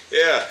 Gosh.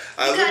 Yeah,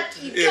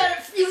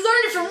 You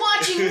learned it from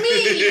watching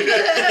me.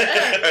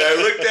 And I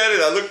looked at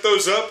it, I looked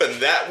those up, and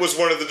that was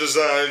one of the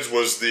designs,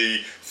 was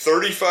the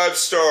 35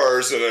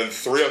 stars and then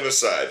 3 on the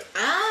side.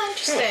 Ah,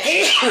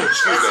 interesting.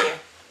 Excuse me.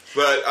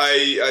 But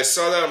I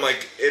saw that, I'm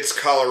like, it's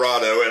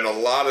Colorado, and a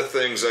lot of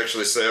things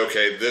actually say,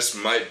 okay, this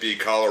might be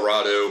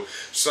Colorado.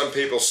 Some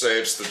people say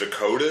it's the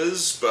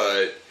Dakotas,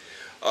 but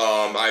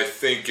I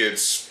think it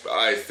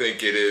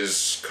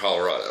is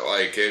Colorado.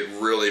 Like, it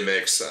really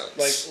makes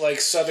sense. Like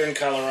southern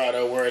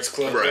Colorado, where it's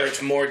where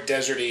it's more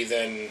deserty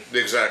than.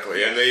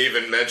 Exactly, and they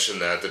even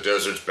mentioned that the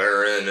desert's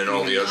barren and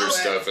all the other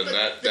stuff, and the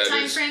that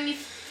time is frame you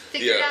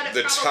figured out.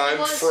 the Probably time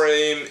was.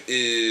 frame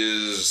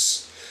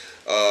is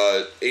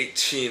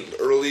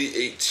early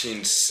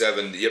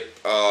 1870. Yep.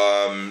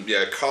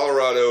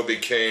 Colorado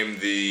became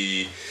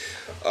the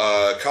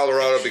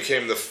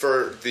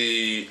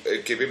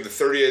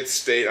 38th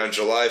state on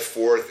July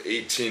 4th,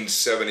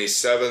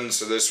 1877.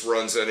 So this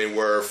runs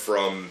anywhere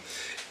from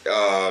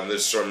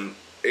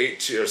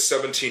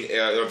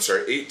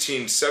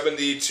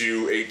 1870 to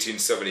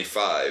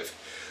 1875.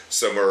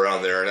 Somewhere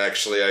around there, and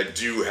actually I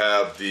do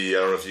have I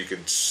don't know if you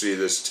can see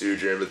this too,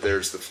 Jen, but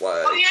there's the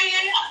flag Oh,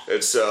 yeah.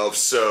 itself.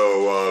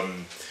 So,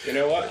 You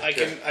know what? I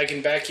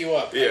can back you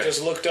up. Yeah. I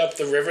just looked up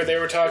the river they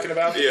were talking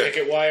about, the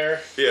picket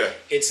wire. yeah.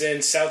 It's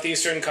in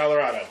southeastern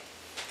Colorado.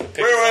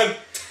 Where on?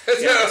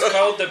 Yeah, it's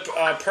called the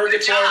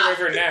Purgatory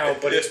River now,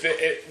 but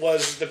it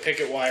was the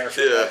picket wire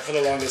for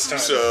the longest time.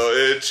 So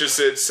it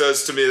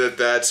says to me that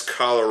that's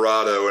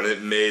Colorado, and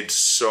it made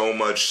so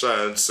much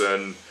sense,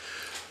 and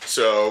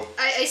so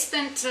I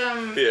spent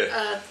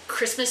a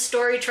Christmas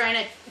story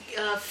trying to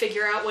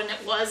figure out when it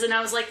was, and I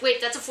was like, wait,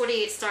 that's a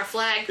 48 star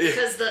flag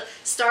because the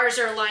stars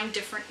are aligned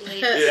differently.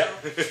 yeah,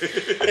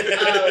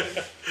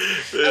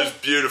 it's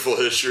beautiful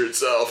history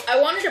itself. I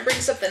wanted to bring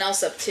something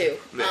else up too.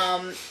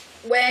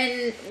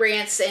 when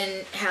Rance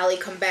and Hallie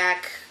come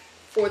back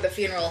for the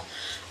funeral,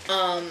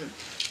 and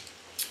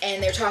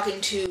they're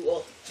talking to,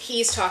 well,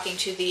 he's talking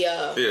to the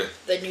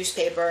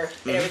newspaper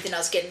and everything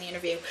else, getting the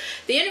interview.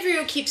 The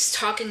interviewer keeps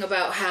talking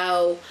about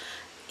how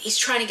he's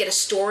trying to get a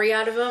story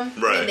out of him.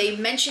 Right. And they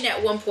mention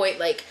at one point,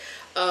 like,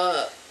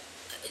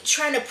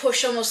 trying to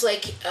push almost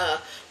like,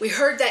 we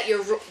heard that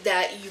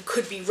you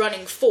could be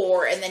running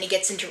for, and then he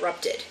gets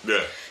interrupted.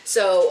 Yeah.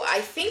 So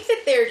I think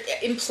that they're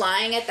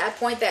implying at that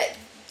point that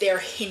they're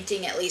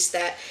hinting at least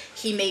that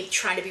he may be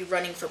trying to be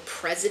running for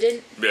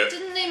president. Yeah.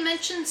 Didn't they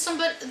mention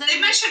somebody? They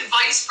mentioned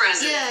vice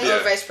president. Yeah.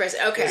 Or vice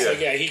president. Okay. So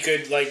yeah, he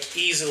could like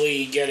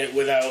easily get it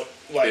without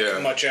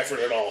much effort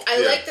at all.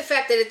 I like the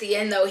fact that at the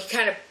end though he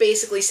kind of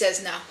basically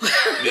says no.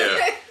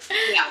 Yeah.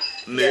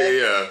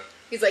 Yeah.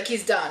 He's like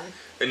he's done.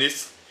 And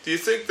do you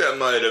think that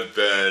might have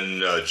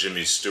been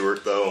Jimmy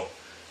Stewart though?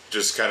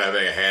 Just kind of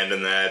having a hand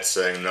in that,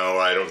 saying no,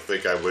 I don't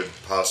think I would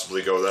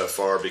possibly go that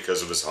far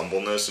because of his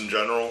humbleness in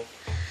general.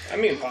 I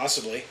mean,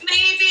 possibly.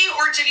 Maybe,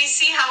 or did he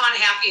see how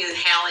unhappy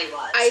Hallie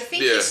was? I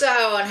think he saw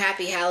how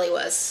unhappy Hallie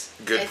was.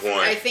 Good point.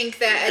 I think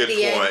that at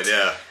the end,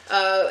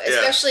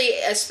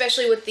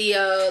 especially with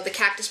the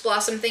cactus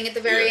blossom thing at the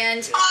very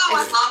end. Oh, I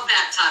love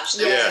that touch.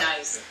 That was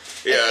nice.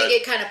 Yeah. I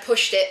think it kind of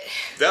pushed it.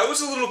 That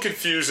was a little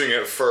confusing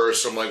at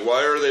first. I'm like,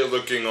 why are they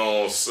looking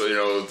all,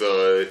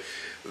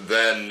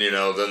 then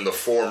the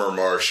former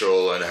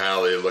Marshall and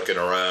Hallie looking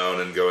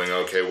around and going,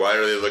 okay, why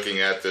are they looking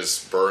at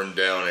this burned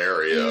down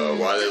area?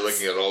 Why are they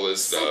looking at all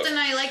this stuff? Something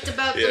I liked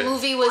about the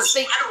movie was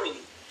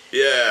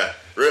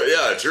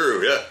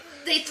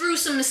they threw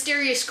some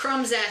mysterious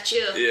crumbs at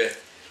you. Yeah.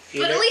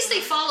 But at least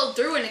they followed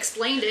through and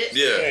explained it.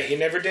 Yeah, he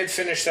never did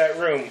finish that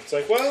room. It's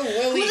like, well,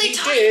 who are they he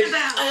talking did.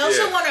 about? I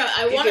also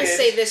want to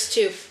say this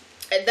too.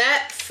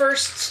 That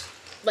first,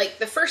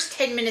 the first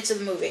 10 minutes of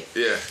the movie.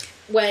 Yeah.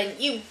 When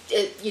you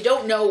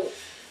don't know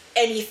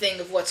anything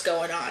of what's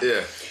going on.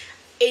 Yeah.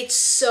 It's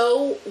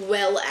so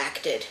well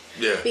acted.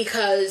 Yeah.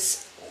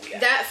 Because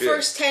that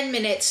first 10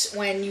 minutes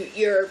when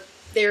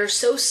they're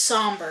so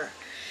somber,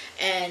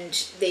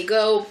 and they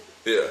go.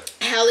 Yeah.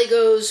 Hallie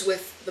goes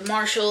with the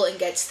marshal and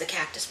gets the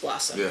cactus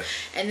blossom. Yeah.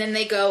 And then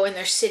they go and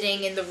they're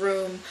sitting in the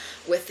room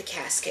with the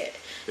casket.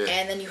 Yeah.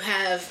 And then you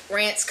have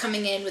Rance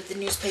coming in with the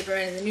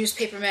newspapermen, and the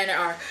newspapermen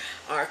are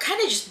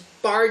kind of just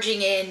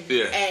barging in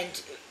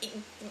and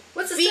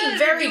being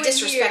very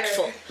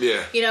disrespectful.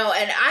 Here? Yeah.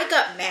 And I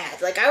got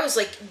mad. Like, I was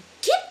like,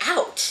 get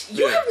out.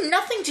 You have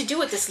nothing to do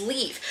with this.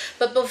 Leave.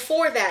 But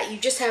before that, you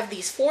just have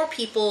these 4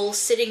 people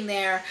sitting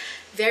there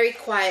very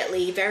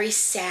quietly, very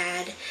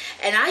sad,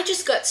 and I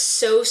just got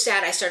so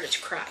sad I started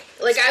to cry.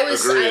 Like I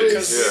was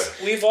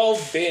we've all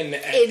been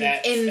at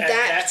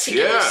that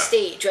particular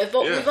stage.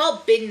 We've all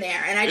been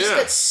there, and I just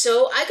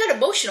I got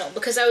emotional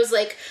because I was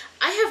like,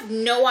 I have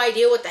no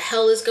idea what the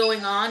hell is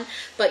going on,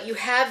 but you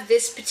have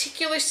this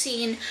particular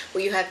scene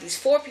where you have these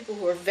 4 people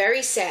who are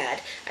very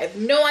sad. I have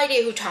no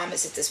idea who Tom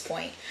is at this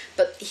point,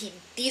 but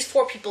these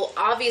 4 people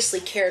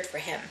obviously cared for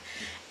him,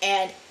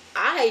 and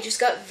I just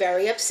got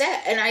very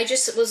upset, and I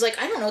just was like,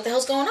 I don't know what the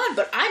hell's going on,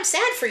 but I'm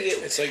sad for you.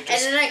 It's like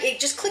and then it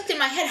just clicked in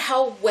my head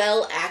how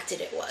well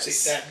acted it was.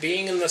 See, that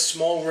being in the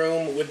small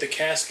room with the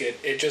casket,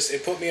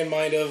 it put me in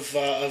mind of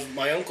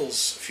my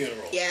uncle's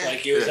funeral. Yeah.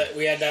 Like it was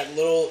we had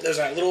there's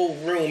that little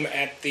room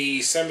at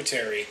the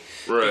cemetery,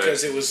 right?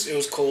 Because it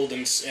was cold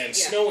and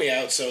snowy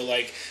out, so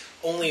like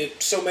only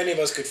so many of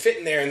us could fit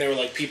in there, and there were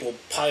like people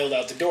piled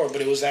out the door,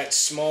 but it was that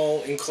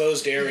small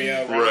enclosed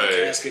area around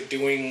the casket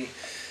doing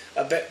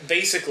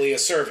basically a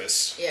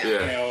service. Yeah.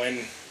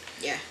 And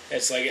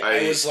it's like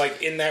I was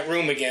like in that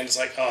room again. It's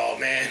like, oh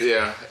man.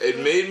 Yeah, it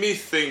made me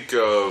think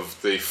of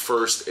the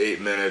first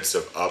 8 minutes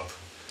of Up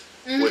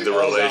with the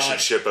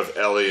relationship of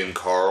Ellie and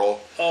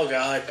Carl. Oh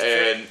god.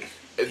 And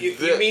you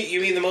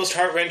mean the most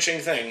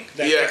heart-wrenching thing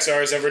that Pixar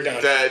has ever done.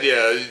 That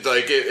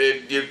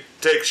it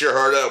takes your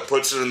heart out,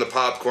 puts it in the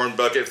popcorn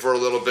bucket for a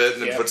little bit,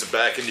 and then puts it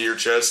back into your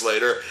chest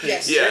later.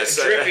 Yes.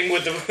 Dripping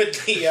with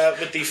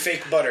the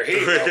fake butter. Here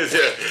you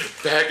go.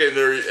 Back in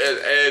there,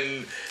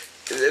 and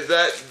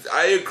that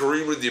I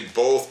agree with you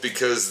both,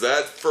 because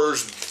that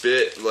first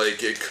bit,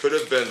 it could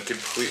have been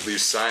completely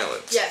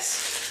silent.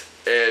 Yes.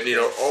 And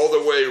all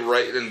the way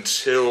right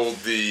until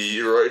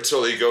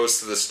he goes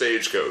to the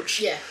stagecoach.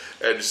 Yeah.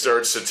 And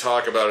starts to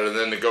talk about it, and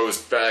then it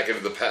goes back into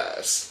the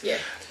past. Yeah.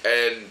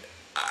 And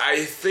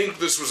I think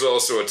this was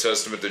also a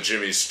testament to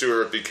Jimmy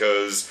Stewart,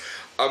 because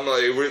I'm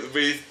like,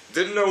 we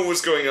didn't know what was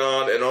going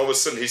on, and all of a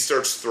sudden he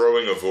starts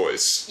throwing a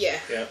voice. Yeah.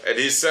 And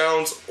he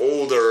sounds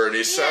older, and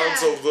he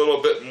sounds a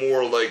little bit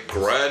more like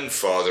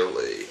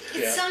grandfatherly.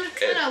 It sounded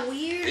kind of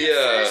weird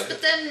at first,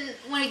 but then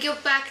when he goes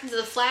back into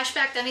the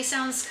flashback, then he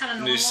sounds kind of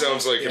normal. And he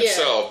sounds like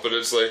himself, but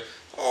it's like,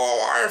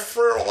 oh, I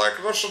feel like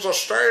this is a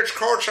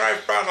stagecoach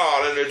I've been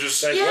on, and it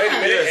just... Wait a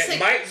minute, it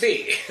might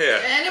be.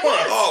 Yeah. And it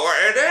was.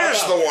 Oh, it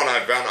is the one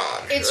I've been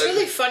on. It's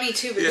really funny,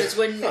 too, because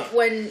when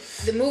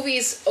the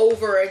movie's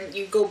over and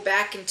you go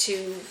back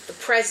into the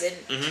present,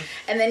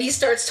 and then he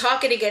starts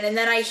talking again, and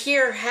then I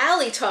hear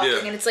Hallie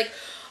talking, and it's like,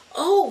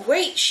 oh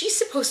wait, she's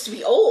supposed to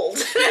be old.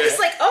 And I was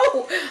like,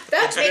 oh,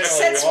 that It's makes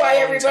been a sense why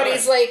long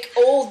everybody's time. like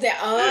old now.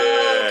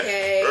 Oh,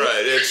 okay.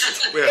 Right.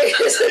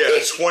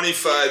 It's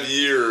 25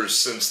 years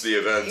since the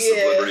events of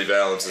Yeah. Liberty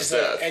Valence's So-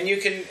 death. and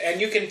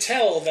you can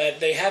tell that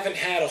they haven't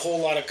had a whole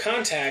lot of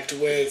contact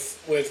with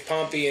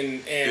Pompey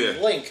and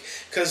Yeah. Link,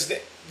 because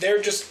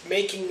they're just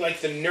making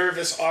like the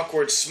nervous,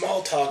 awkward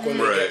small talk when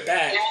they Right. get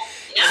back,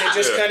 Yeah. and they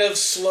just Yeah. kind of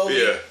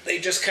slowly Yeah. they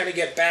just kind of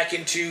get back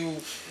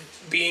into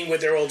being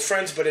with their old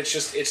friends, but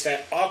it's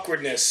that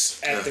awkwardness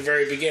at the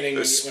very beginning,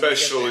 when they get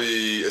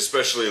there.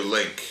 Especially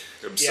Link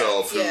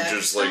himself, Yeah. who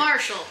just The like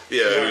Marshal. he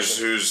has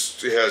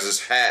his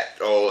hat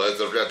all at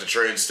the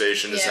train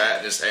station, his Yeah. hat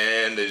in his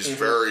hand, and he's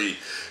very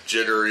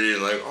jittery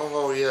and like,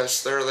 oh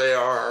yes, there they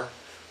are.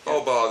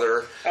 Oh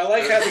bother. I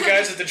like how the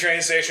guys at the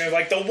train station are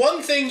like, the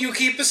one thing you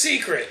keep a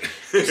secret.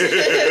 Yeah.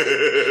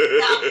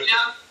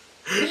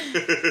 And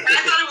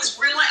I thought it was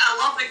really, I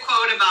love the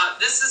quote about,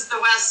 this is the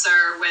West,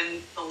 sir.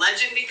 When the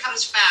legend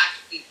becomes fact,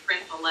 we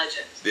print the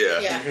legend. Yeah.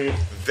 Yeah.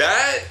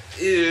 That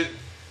is.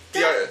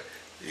 That-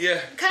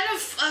 Yeah. Kind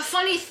of a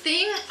funny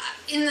thing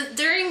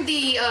during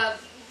the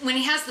when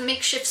he has the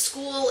makeshift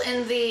school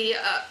in the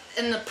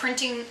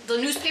printing the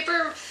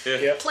newspaper Yeah.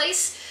 Yep.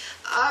 place.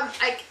 I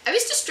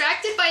was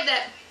distracted by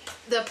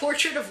the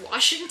portrait of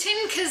Washington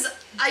because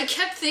I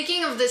kept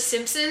thinking of The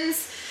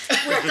Simpsons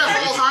with the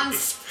whole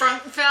Hans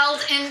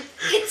Sprungfeld, and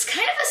it's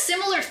kind of a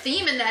similar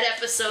theme in that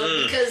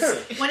episode because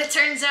when it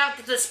turns out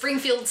that the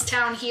Springfield's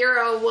town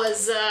hero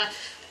was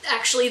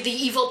actually the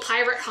evil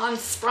pirate Hans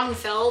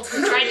Sprungfeld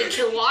who tried to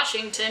kill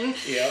Washington.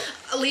 Yeah.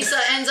 Lisa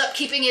ends up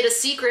keeping it a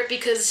secret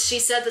because she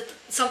said that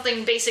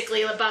something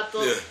basically about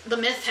the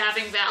myth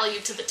having value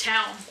to the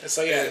town. It's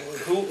like,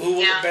 who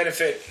will Yeah.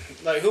 benefit?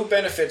 Like, who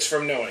benefits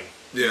from knowing?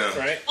 Yeah.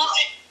 Right. Well,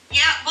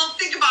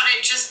 think about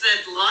it, just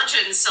that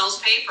legend sells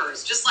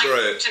papers, just like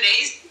Right.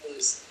 today's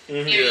news.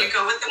 Mm-hmm. You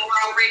go with the more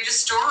outrageous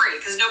story,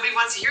 because nobody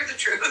wants to hear the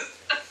truth.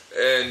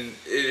 And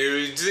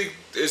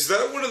is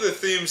that one of the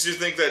themes you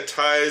think that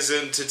ties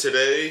into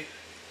today?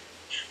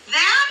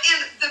 That,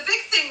 and the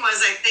big thing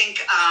was, I think,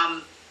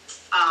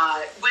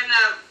 when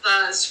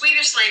the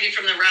Swedish lady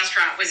from the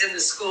restaurant was in the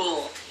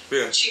school,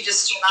 Yeah. she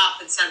just stood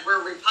up and said,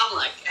 we're a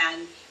republic,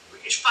 and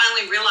she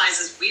finally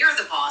realizes we are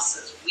the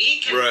bosses. We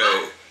can Right.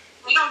 vote.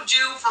 They don't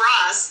do for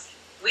us.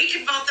 We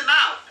can vote them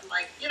out. I'm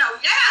like, yeah.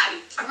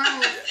 It's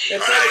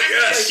I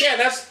guess. like, yeah,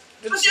 that's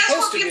But that's supposed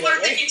what to be people are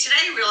that way. thinking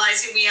today,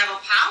 realizing we have a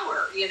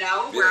power,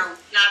 where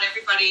not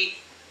everybody,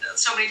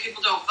 so many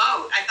people don't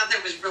vote. I thought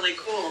that was really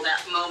cool,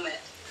 that moment,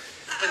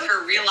 with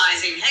her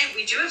realizing, hey,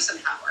 we do have some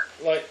power.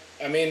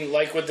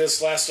 Like with this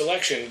last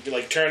election,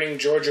 like turning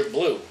Georgia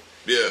blue,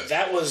 Yeah.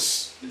 that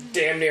was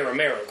damn near a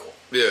miracle.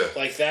 Yeah.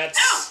 Like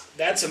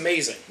that's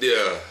amazing.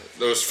 Yeah.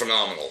 That was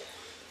phenomenal.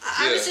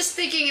 I was Yeah. just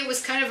thinking it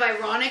was kind of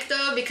ironic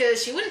though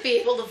because she wouldn't be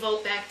able to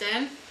vote back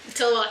then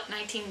until what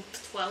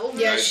 1912.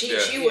 Yeah, Right, she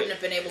yeah. wouldn't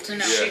have been able to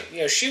know.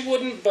 Yeah. She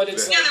wouldn't, but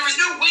it's Yeah. Yeah, there was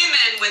no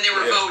women when they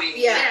were Yeah. voting.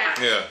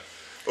 Yeah. Yeah.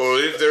 Well,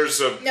 if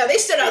there's a No, they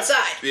stood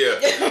outside. yeah,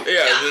 and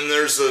then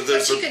there's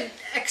But she could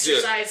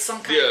exercise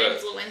some kind of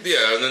influence.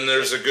 Yeah, and then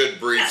there's a good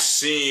brief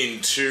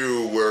scene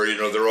too where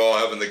they're all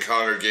having the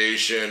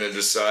congregation and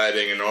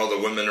deciding, and all the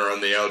women are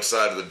on the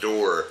outside of the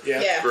door.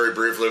 yeah. Yeah. Very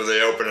briefly, they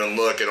open and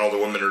look, and all the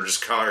women are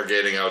just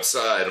congregating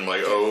outside. I'm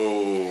like,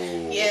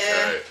 oh, Yeah.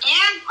 okay.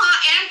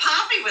 And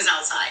Poppy was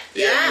outside.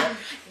 Yeah.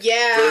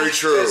 Yeah. Very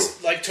true.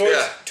 It's like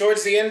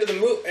towards the end of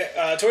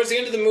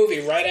the movie,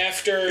 right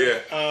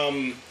after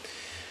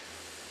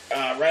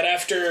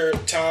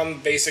Tom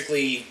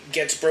basically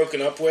gets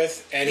broken up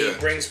with, and he Yeah.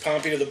 brings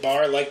Pompey to the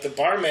bar, like the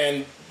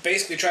barman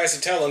basically tries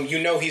to tell him,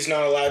 he's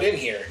not allowed in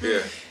here. Yeah.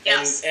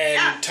 Yes. And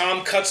Yeah.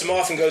 Tom cuts him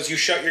off and goes, "You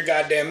shut your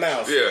goddamn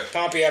mouth." Yeah.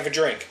 Pompey, have a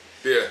drink.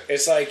 Yeah.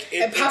 It's like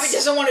And Poppy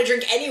doesn't want to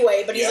drink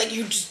anyway, but he's Yeah. like,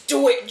 you just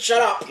do it,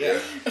 shut up. Yeah.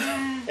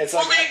 It's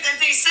Well, like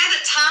they said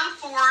that Tom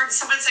Ford,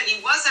 someone said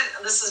he wasn't,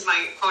 this is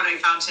my quote I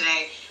found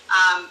today,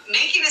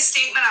 making a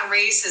statement on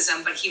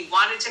racism, but he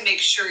wanted to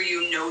make sure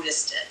you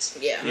noticed it.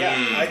 Yeah.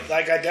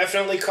 I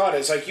definitely caught it.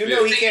 It's like he Yeah.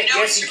 can't. But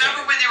Yes, he remember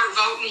can. when they were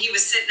voting, he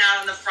was sitting out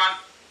on the front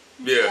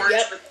Yeah. porch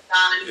Yep. with the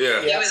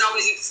gun. Yeah. He was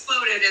always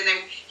excluded,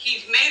 and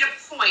he made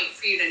a point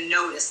for you to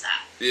notice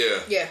that. Yeah.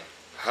 Yeah.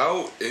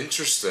 How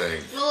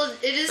interesting. Well,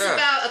 it is Yeah.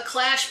 about a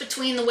clash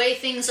between the way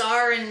things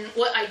are and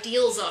what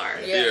ideals are.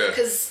 Yeah.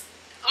 Because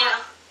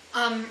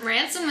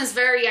Ransom is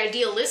very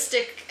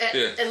idealistic,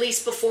 at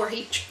least before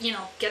he,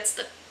 gets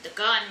the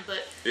gun.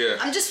 But Yeah.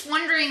 I'm just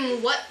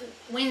wondering what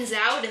wins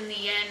out in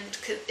the end.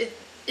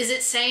 Is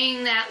it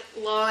saying that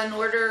law and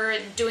order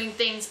and doing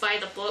things by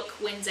the book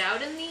wins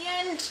out in the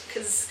end?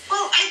 Because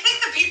Well, I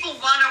think the people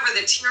won over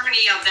the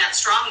tyranny of that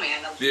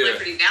strongman of Yeah.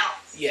 Liberty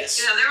Valance. Yes.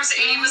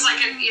 He was like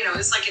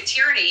it's like a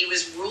tyranny. He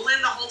was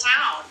ruling the whole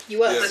town He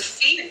was. with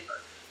fear,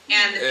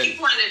 and And-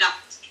 people ended up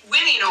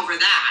winning over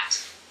that.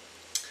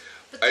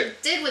 they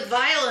did with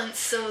violence,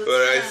 so.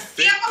 But I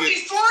think Yeah, but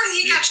before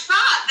he got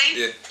shot, they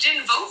Yeah.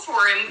 didn't vote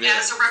for him Yeah.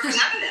 as a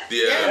representative.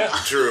 Yeah,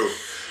 true.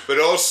 But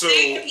also,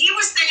 He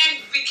was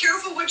saying, "Be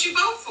careful what you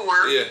vote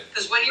for, Yeah.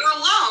 because when you're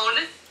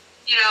alone,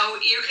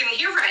 you can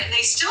hear it, and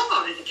they still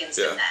voted against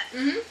it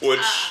then.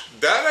 Which,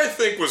 that I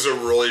think was a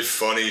really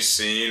funny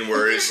scene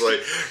where he's like,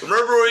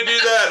 remember when we do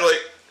that?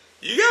 Like,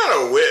 you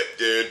got a whip,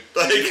 dude.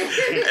 Like,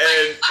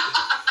 and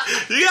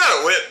you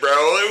got a whip, bro.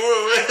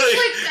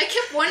 I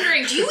kept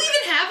wondering, do you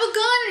even have a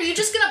gun, or are you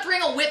just gonna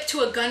bring a whip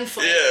to a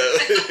gunfight?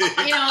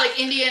 Yeah. Like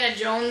Indiana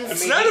Jones. I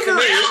mean, not a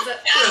very...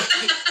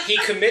 he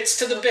commits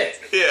to the bit.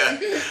 Yeah.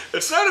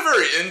 It's not a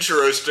very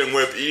interesting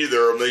whip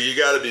either. I mean, you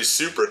got to be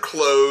super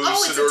close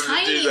in order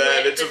to do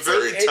that. Whip. It's a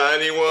very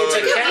tiny one. It's a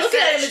cat. Look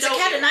at him. It's a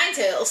cat of 9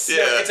 tails. Yeah.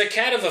 No, it's a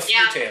cat of a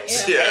few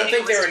tails. Yeah. I don't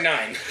think there are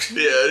 9.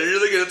 Yeah, you're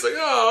looking, it's like,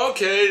 oh,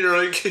 okay. You're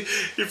like,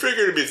 you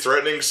figure to be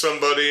threatening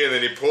somebody, and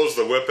then he pulls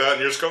the whip out,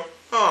 and you just go,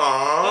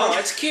 Oh, aww.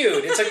 it's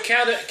cute. It's a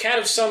cat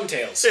of some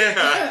tails.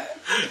 Yeah.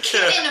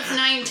 Kitten of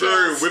 9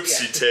 Very tails.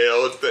 whipsy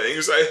tail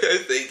things. I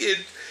think it.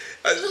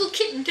 Little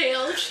kitten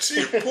tails. To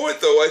your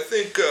point, though, I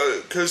think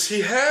because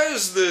he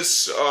has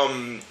this,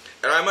 and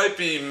I might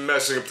be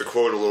messing up the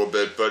quote a little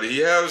bit, but he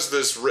has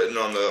this written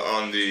on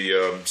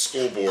the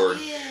school board.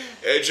 Oh,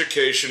 yeah.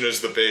 Education is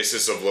the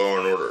basis of law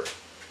and order.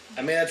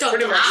 I mean, that's Dun,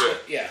 pretty dun. much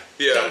it. Yeah.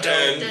 Yeah,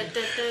 Dun, and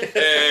dun.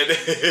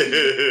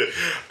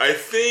 I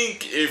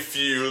think if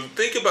you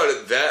think about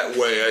it that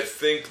way, I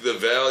think the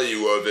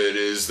value of it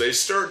is they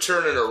start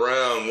turning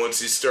around once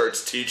he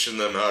starts teaching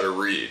them how to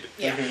read.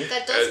 Yeah,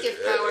 that does give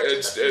power to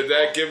the people.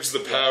 That gives the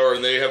power,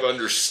 and they have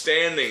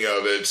understanding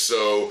of it.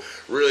 So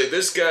really,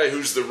 this guy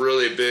who's the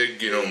really big,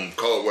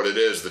 call it what it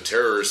is, the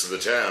terrorist of the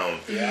town,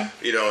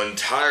 and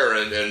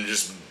tyrant, and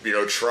just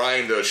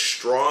trying to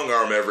strong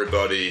arm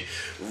everybody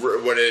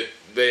when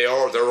they're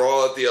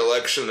all at the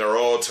election, they're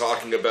all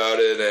talking about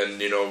it,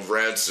 and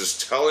Rance is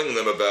telling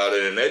them about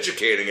it and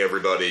educating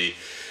everybody.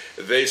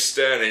 They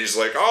stand, and he's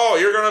like, "Oh,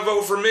 you're gonna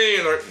vote for me?"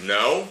 And they're like,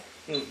 "No."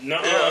 Nuh-uh.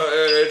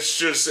 And it's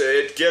just,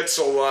 it gets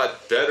a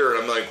lot better,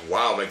 and I'm like,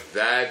 wow, like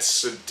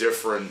that's a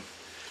difference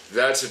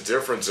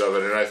of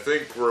it, and I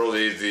think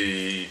really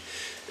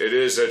it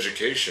is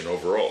education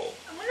overall.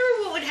 I wonder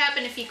what would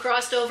happen if he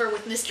crossed over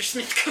with Mr.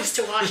 Smith Goes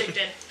to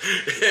Washington.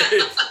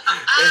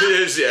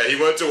 It is, yeah. He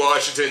went to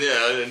Washington,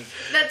 yeah, and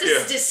That's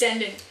his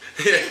descendant.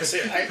 yeah.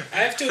 See, I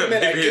have to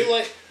admit,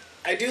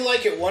 I do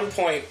like at one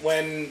point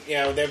when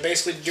they're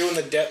basically doing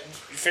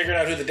figuring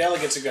out who the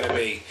delegates are going to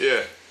be.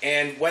 Yeah.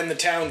 And when the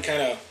town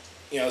kind of,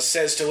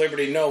 says to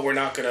Liberty, no, we're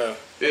not going to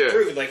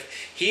approve it. Like,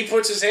 he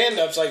puts his hand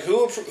up, it's like,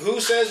 who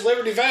says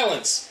Liberty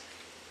violence?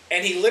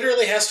 And he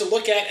literally has to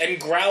look at and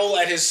growl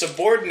at his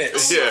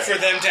subordinates for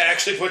them to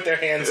actually put their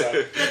hands up.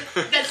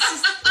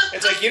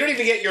 It's like, you don't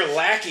even get your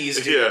lackeys,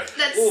 dude. Yeah.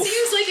 That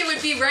seems like it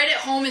would be right at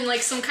home in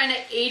like some kind of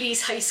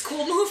 80s high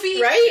school movie.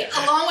 Right?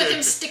 Along with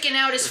him sticking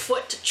out his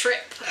foot to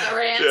trip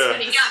Rance when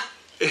he's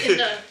in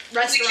the The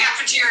restaurant.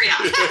 cafeteria.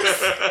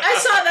 I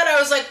saw that. I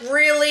was like,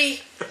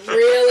 really?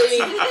 Really?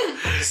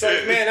 It's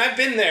like, man, I've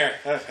been there.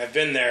 I've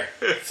been there.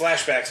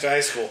 Flashbacks to high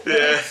school.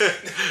 Yeah.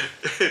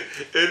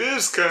 It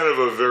is kind of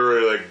a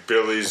very like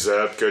Billy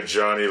Zabka,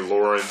 Johnny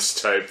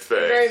Lawrence type thing.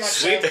 Very much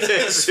so.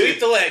 Sweep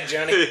the leg,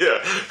 Johnny.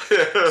 Yeah.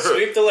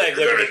 Sweep the leg,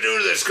 We're Liberty. gonna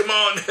do this. Come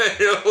on.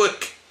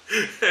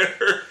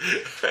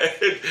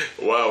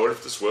 Wow, what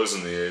if this was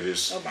in the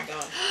 80s? Oh my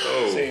god.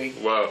 Oh, See.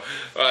 wow.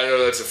 I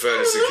know that's a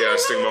fantasy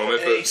casting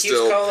moment, And he but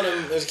still.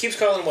 keeps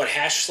calling him what,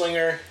 hash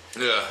slinger,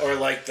 Yeah. or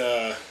like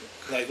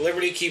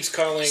Liberty keeps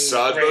calling Rance.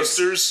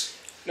 Sodbusters?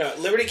 No,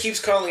 Liberty keeps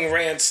calling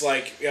Rance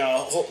like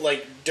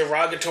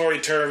derogatory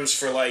terms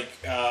for like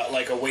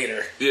a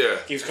waiter. Yeah.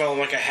 Keeps calling him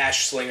like a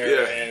hash slinger,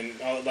 Yeah. and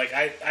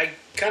I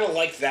kind of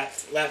like that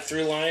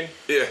through line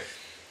Yeah.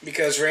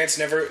 because Rance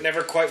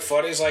never quite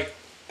fought. He's like,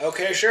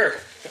 okay, sure,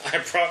 I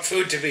brought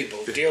food to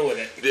people. Deal with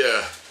it.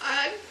 Yeah.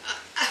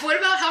 What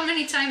about how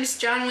many times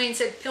John Wayne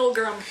said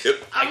pilgrim? Yep.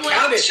 I'm I like, I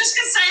counted. was just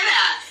gonna say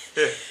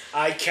that.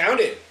 I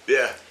counted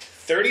Yeah.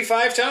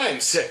 35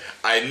 times.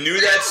 I knew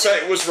that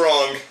site was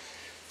wrong.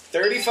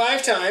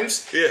 35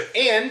 times. Yeah.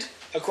 And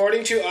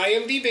according to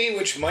IMDb,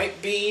 which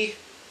might be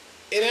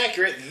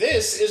inaccurate,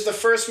 this is the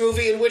first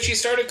movie in which he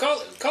started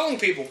calling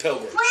people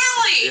pilgrims.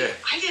 Really? Yeah.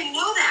 I didn't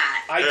know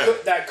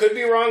that. That could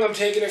be wrong. I'm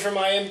taking it from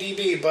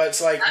IMDb, but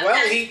it's like,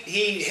 well,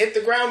 he hit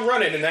the ground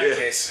running in that Yeah.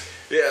 case.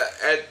 Yeah,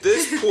 at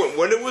this point,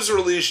 when it was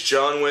released,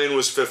 John Wayne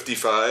was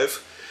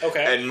 55.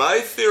 Okay. And my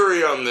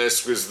theory on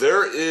this was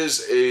there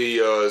is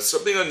a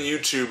something on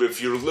YouTube.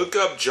 If you look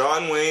up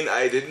John Wayne,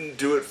 I didn't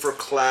do it for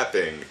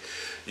clapping.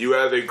 You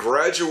have a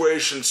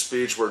graduation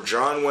speech where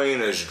John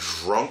Wayne is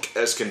drunk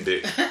as can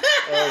be.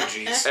 Oh,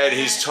 jeez. And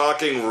he's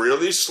talking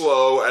really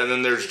slow. And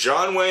then there's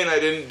John Wayne, I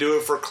didn't do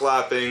it for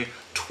clapping,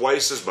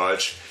 twice as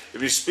much.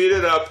 If you speed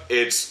it up,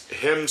 it's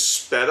him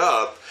sped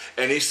up.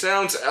 And he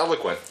sounds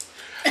eloquent.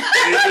 And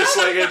he's just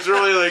like, it's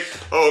really like,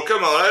 oh,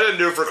 come on, I didn't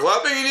do it for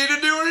clapping. You need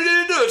to do what you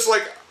need to do. It's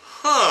like,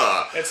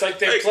 huh. It's like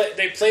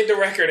they played the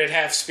record at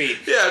half speed.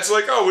 Yeah, it's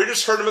like, oh, we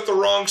just heard him at the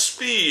wrong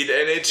speed.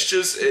 And it's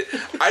just,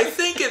 I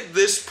think at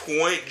this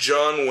point,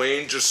 John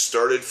Wayne just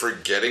started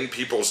forgetting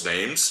people's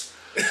names.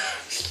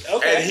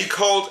 Okay. And he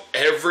called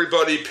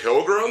everybody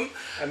Pilgrim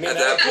I mean, at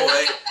that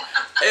point.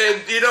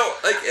 And,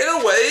 like, in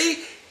a way,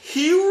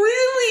 he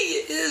really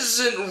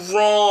isn't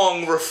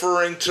wrong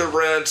referring to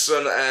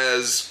Ransom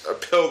as a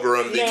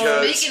pilgrim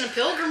because Making a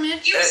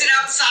pilgrimage. He was an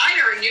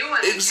outsider, a new one.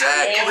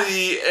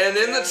 exactly, and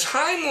in the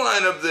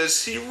timeline of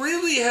this, he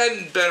really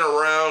hadn't been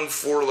around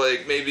for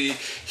like maybe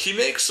he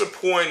makes a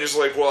point. He's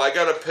like, well, I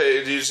gotta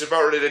pay. He's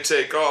about ready to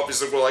take off.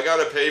 He's like, well, I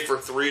gotta pay for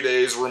 3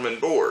 days room and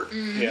board.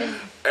 Yeah.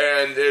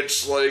 And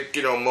it's like,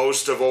 you know,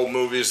 most of old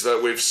movies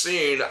that we've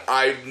seen,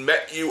 I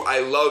met you, I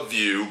love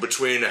you,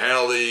 between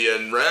Hallie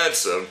and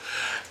Ransom.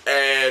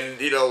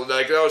 And, you know,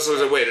 like, I was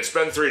like, wait, it's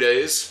been 3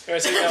 days? I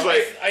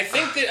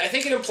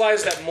think it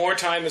implies that more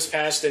time has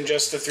passed than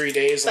just the 3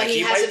 days. But Like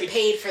he might hasn't be,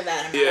 paid for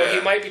that amount. Yeah.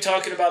 he might be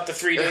talking about the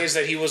 3 days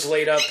that he was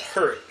laid up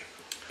hurt.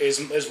 Is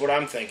what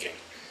I'm thinking.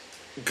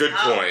 Good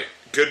point.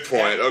 Good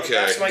point. Okay.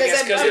 That's my Because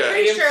guess. I'm Because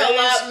pretty it sure a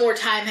implies, lot more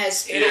time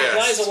has it Yes.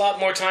 implies a lot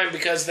more time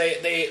because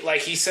they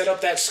like he set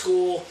up that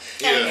school.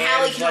 And Yeah.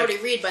 Hallie And, can like, already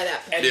read by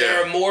that point. And Yeah.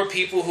 there are more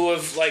people who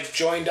have like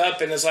joined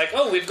up, and it's like,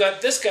 oh, we've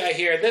got this guy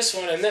here, this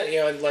one, and that.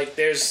 You know, and like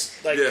there's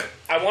like Yeah.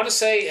 I want to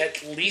say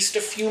at least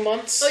a few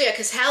months. Oh yeah,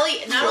 because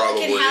Hallie, not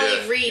only can Probably,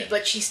 Hallie yeah. read,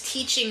 but she's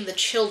teaching the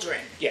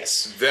children.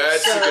 Yes.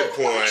 That's a So- good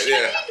point,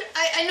 yeah.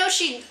 I know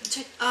she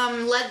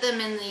led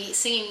them in the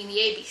singing the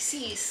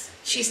ABCs.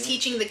 She's Mm-hmm.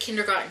 teaching the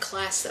kindergarten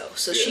class though,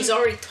 so she's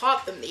already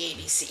taught them the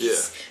ABCs.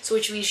 Yeah. So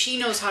which means she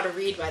knows how to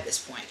read by this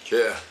point.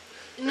 Yeah.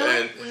 You know,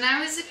 And- when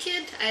I was a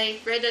kid, I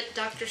read a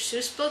Dr.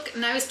 Seuss book,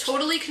 and I was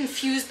totally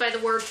confused by the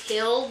word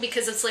hill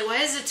because it's like,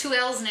 why is it 2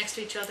 L's next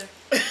to each other?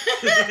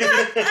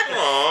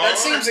 That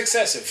seems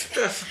excessive.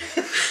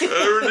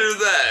 Never do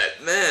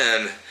that.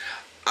 Man,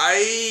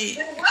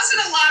 There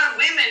wasn't a lot of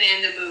women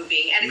in the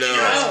movie, and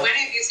No. when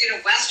have you seen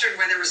a western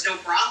where there was no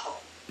brothel?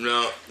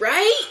 no.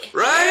 Right?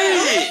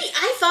 Right.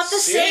 I thought the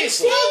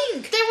Seriously.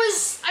 same thing. There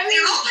was, I mean,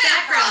 They all had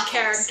background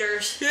problems.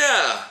 characters.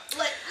 Yeah.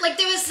 Like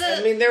there was the,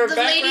 I mean, there were the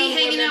background lady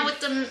hanging women. out with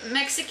the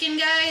Mexican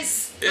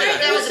guys. Yeah. Like,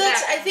 that Well, was a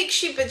that's, background. I think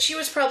she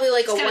was probably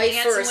like a kinda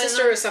wife or a dancing with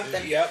sister them. or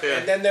something. Yep. Yeah.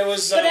 And then there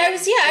was. But I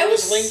was- yeah, there I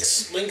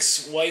was-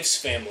 Link's wife's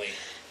family.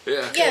 Yeah.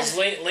 Yeah. Because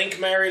Link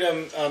married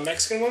a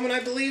Mexican woman,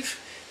 I believe,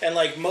 and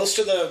like most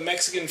of the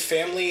Mexican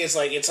family is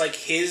like it's like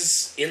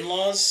his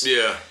in-laws.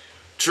 Yeah.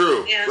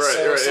 True. Yeah. Right. So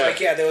right. it's Yeah. like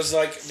there was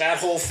like that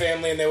whole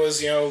family, and there was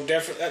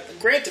different.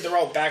 Granted, they're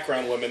all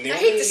background women. The I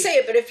only, hate to say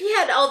it, but if he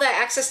had all that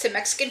access to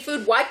Mexican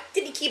food, why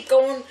did he keep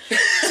going to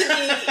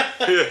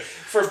the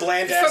for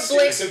bland ass For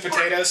bland- steaks and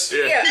potatoes.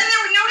 Yeah. yeah?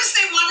 Then notice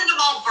they wanted them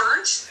all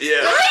burnt.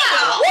 Yeah. What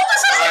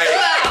was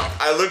that about?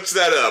 I looked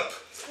that up.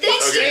 Okay.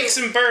 Steaks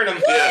and burn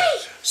them. Yeah.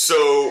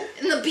 So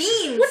And the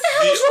beans. What the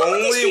hell is the wrong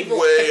with these only people?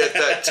 way at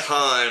that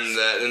time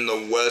that in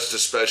the West,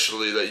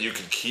 especially, that you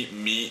could keep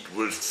meat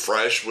with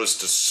fresh was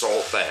to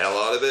salt the hell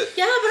out of it.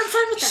 Yeah, but I'm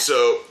fine with that.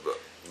 So,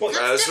 Well,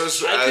 as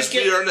I as could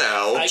we get- are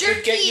now, I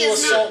could get Jerky you a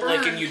is not salt lick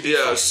burned. and you'd be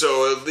yeah. fine.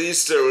 So at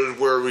least there was,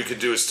 where we could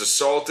do is to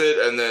salt it,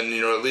 and then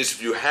at least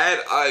if you had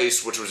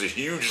ice, which was a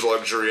huge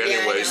luxury Yeah, I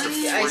anyways, know. to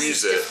The ice freeze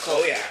is it.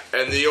 difficult. Oh yeah.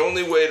 And the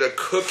only way to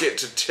cook it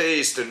to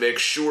taste and make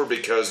sure,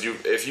 because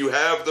if you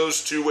have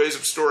those two ways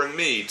of storing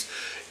meat,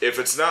 if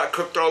it's not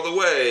cooked all the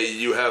way,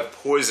 you have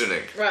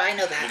poisoning. Right, I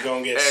know You that. go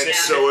and get And sick.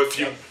 so if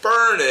you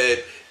burn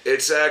it,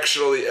 it's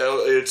actually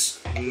it's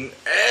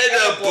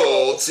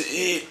edible to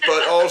eat,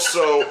 but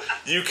also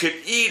you could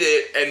eat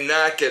it and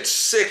not get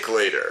sick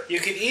later. You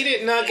could eat it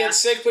and not get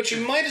sick, but you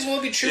might as well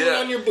be chewing Yeah.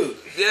 on your boot.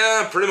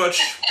 Yeah, pretty much.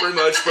 But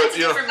That's a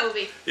you know, different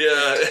movie.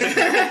 yeah,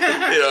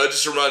 it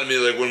just reminded me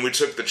like when we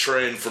took the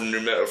train from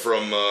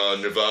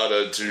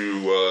Nevada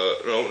to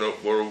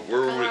where were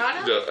we?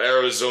 Colorado?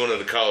 Arizona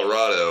to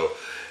Colorado.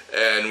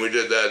 And we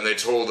did that, and they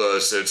told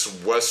us it's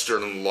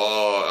Western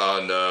law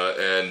and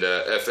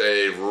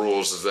FAA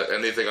rules is that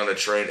anything on a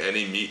train,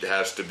 any meat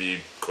has to be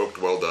cooked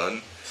well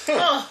done.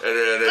 Oh, And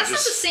it That's not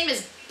the just same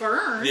as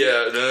burn.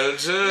 yeah,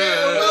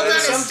 well done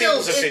is Some still.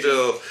 people's opinion.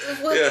 still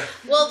Well, yeah.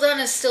 well done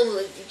is still.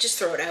 Just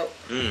throw it out.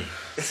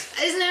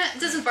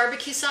 Doesn't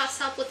barbecue sauce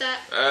help with that?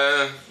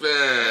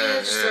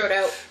 Just throw it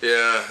out.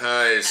 Yeah,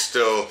 I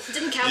still.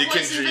 Didn't You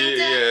cowboys can, invent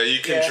that? yeah, you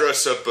can Yeah.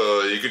 dress up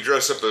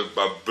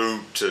a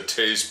boot to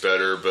taste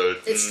better,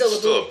 but It's still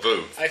a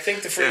boot. I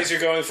think the phrase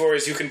you're going for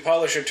is you can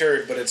polish a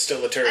turd, but it's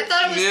still a turd. I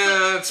thought it was Yeah,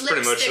 put that's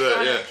pretty much lipstick that.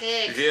 on Yeah, a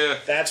pig. yeah,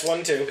 That's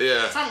one too.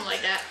 yeah. Something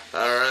like that.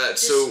 All right,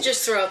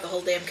 Just throw out the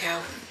whole damn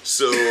cow.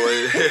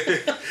 yeah,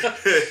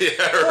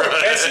 Poor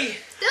right. Bessie.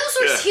 Those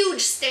were Yeah.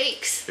 huge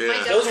steaks. Yeah. My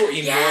God. Those were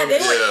Yeah, they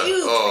enormous. were Yeah.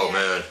 huge. Oh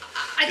man. man.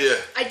 I, Yeah.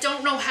 I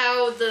don't know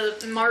how the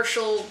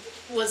marshal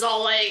was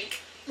all like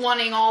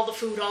wanting all the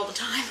food all the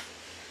time.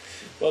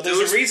 Well, there's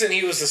It was- a reason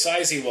he was the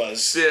size he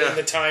was Yeah. in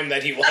the time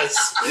that he was.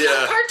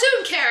 Yeah.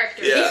 Cartoon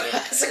character. Yeah,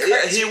 was a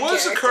yeah, he cartoon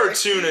was a character.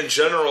 cartoon in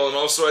general, and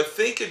also I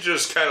think it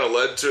just kind of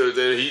led to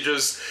that he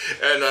just.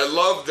 And I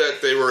love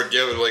that they were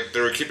giving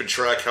they were keeping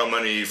track how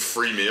many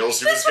free meals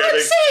he That's was what I'm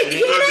getting. saying.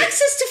 He had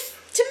access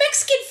to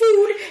Mexican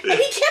food, and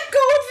he kept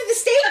going for the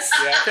steaks.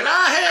 Yeah. Can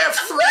I have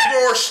 3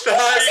 more What's steaks?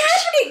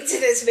 happening to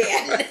this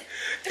man?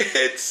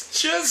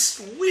 It's just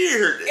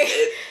weird.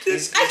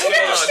 It's I can odd.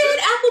 understand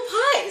apple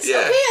pies. Yeah.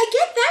 Okay, I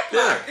get that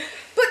part. Yeah.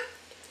 But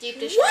Deep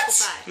dish What? apple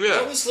pie. Yeah.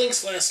 What was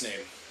Link's last name?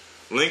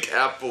 Link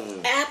Apple.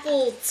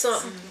 Apple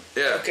something.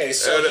 Yeah. Okay,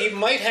 so And, he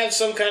might have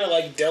some kind of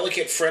like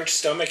delicate French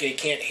stomach and he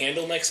can't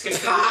handle Mexican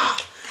food.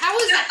 How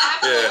is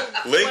Apple?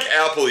 yeah. Link what-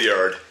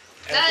 Appleyard.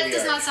 That does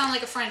Appleyard. not sound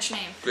like a French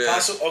name. Yeah.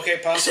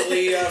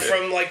 Possibly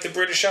from like the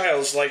British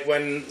Isles, like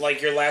when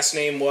like your last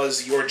name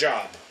was your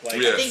job, like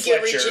Yeah. I think you're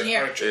Fletcher, reaching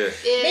here. Archer.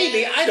 Yeah.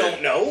 Maybe, I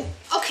don't know.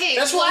 Okay.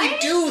 That's what we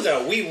do,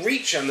 though. We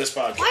reach on this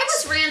podcast. Why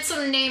was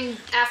Ransom named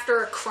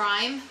after a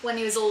crime when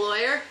he was a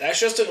lawyer? That's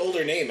just an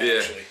older name, Yeah.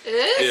 actually. It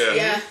is?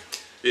 Yeah. Yeah,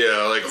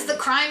 Yeah, like Is the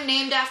crime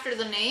named after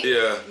the name?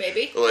 yeah,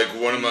 maybe. like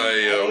one of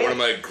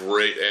my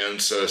great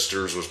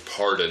ancestors was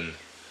Pardon.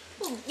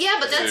 Well, yeah,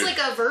 but that's Dude. like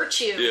a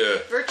virtue. Yeah.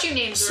 Virtue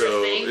names are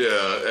So a thing.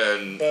 yeah,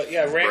 and But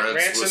yeah, Rance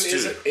Ransom was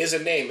too. is a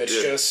name. It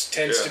Yeah. just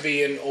tends Yeah. to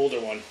be an older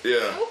one. yeah,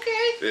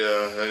 Okay.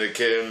 yeah, and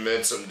it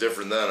meant something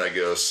different then, I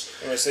guess.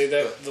 I would say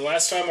that the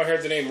last time I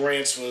heard the name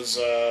Rance was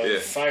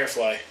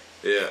Firefly.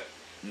 Yeah,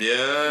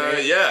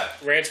 yeah.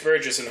 Rance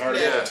Burgess in Heart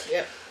of Yeah. Gold.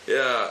 Yep.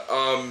 Yeah.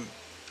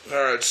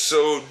 All right.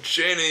 So,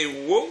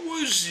 Janie, what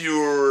was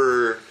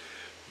your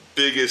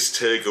biggest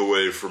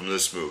takeaway from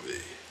this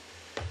movie?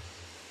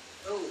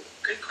 Oh,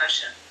 good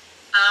question.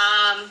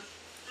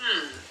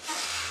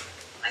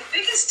 My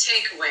biggest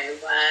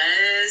takeaway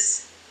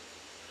was,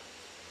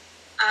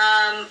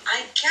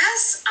 I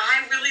guess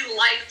I really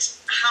liked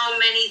how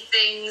many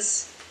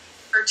things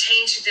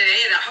pertain to today,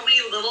 and how many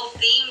little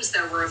themes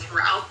there were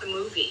throughout the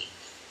movie.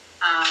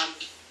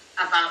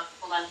 About,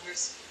 hold on,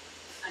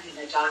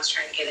 my dog's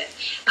trying to get it.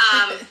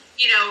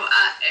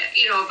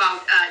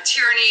 About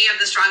tyranny of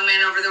the strong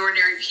man over the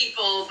ordinary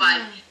people,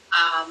 but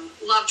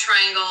love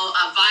triangle,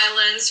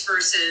 violence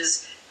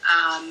versus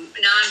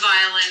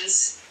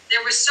non-violence.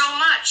 There was so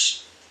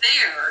much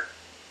there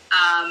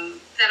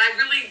that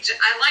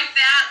I like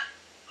that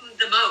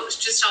the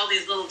most. Just all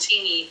these little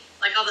teeny,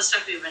 like all the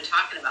stuff we've been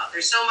talking about.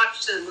 There's so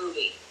much to the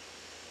movie.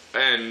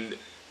 And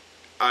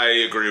I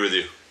agree with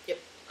you. Yep.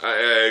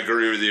 I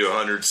agree with you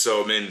 100.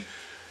 So, I mean,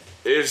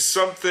 if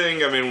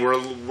something, I mean,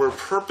 we're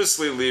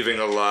purposely leaving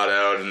a lot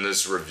out in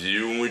this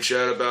review when we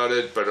chat about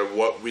it, but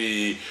what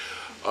we'd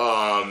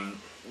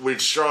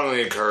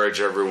strongly encourage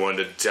everyone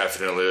to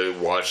definitely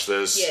watch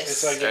this. Yes.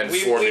 It's like And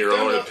we've form your done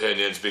own a-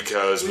 opinions,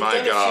 because, we've my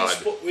done a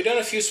few God. we've done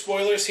a few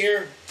spoilers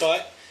here,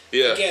 but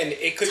Yeah. again,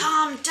 it could.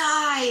 Tom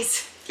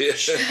dies. Yeah.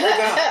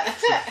 Oh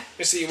God!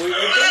 You see, we've But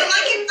I done,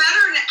 like it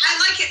better.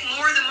 I like it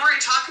more. The more I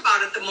talk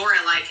about it, the more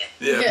I like it.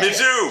 Yeah, Yeah. me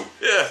too.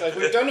 Yeah. like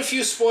we've done a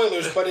few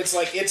spoilers, but it's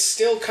like it's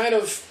still kind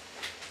of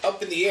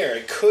up in the air.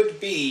 It could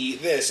be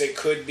this. It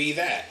could be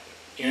that.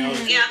 You know,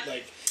 Yeah.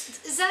 like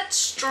Is that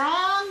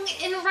strong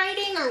in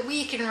writing or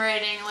weak in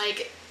writing?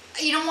 Like,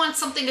 you don't want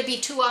something to be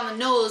too on the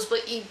nose,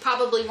 but you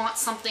probably want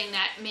something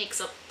that makes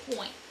a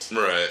point.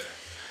 Right.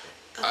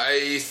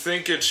 I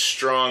think it's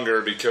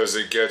stronger because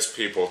it gets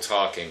people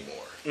talking more.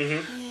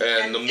 Mm-hmm.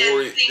 And the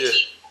more,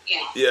 thinking,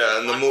 yeah,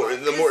 and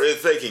the more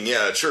thinking,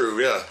 yeah,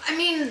 true, yeah. I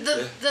mean,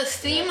 the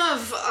theme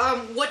of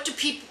what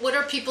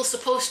are people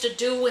supposed to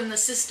do when the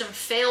system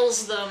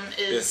fails them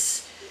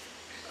is,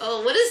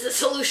 what is the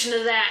solution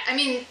to that? I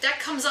mean, that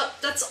comes up.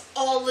 That's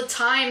all the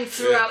time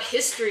throughout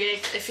history.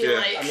 I feel Yeah.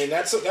 like. I mean,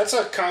 that's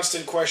a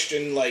constant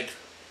question. Like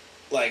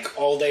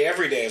all day,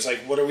 every day. It's like,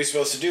 what are we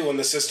supposed to do when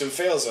the system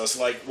fails us?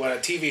 Like when a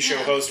TV show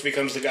host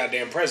becomes the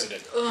goddamn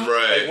president.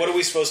 Right. Like, what are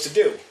we supposed to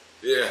do?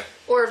 Yeah.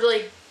 Or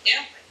like,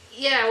 yeah.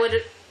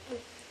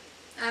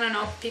 I don't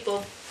know,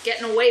 people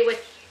getting away with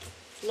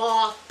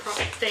law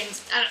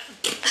things. I don't,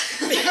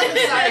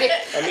 sorry.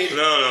 I mean,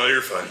 No,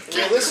 you're fine.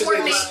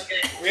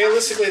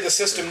 realistically, the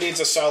system needs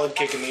a solid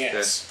kick in the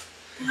ass.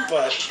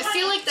 But I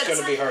feel like it's that's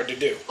going to be hard to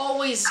do.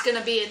 always going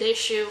to be an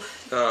issue,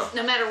 Oh.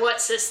 no matter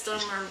what system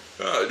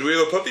or. Do we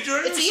have a puppy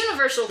joining It's a us?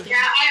 universal thing. Yeah,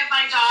 I have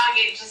my dog.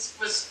 It just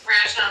was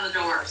scratched on the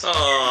door. So.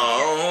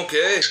 Oh,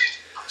 okay.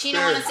 Gina,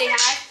 want to say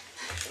hi?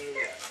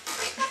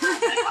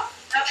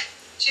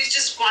 She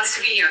just wants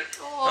to be here.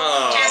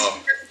 Oh,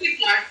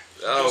 People are.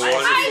 oh Hi,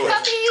 wonderful.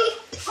 puppy.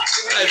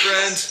 Hi,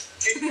 friend.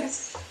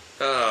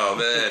 Oh,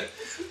 man.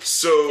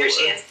 So, There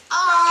she is.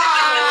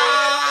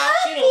 Aww.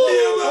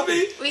 yeah,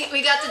 puppy.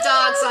 We got the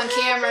dogs on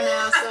camera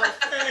now, so.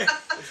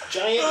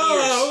 Giant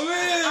Oh, ears.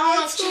 man. I don't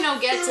know if Chino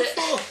gets it.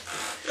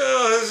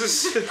 Oh, this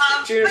is...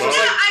 Gina's But just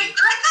yeah, like,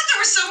 I thought there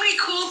were so many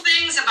cool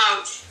things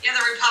about the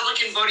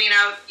Republican voting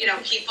out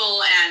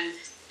people and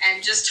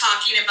just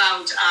talking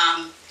about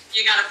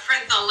you got to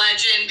print the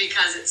legend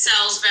because it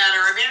sells better.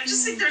 I mean, I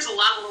just think there's a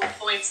lot of little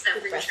points that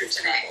ring true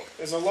today.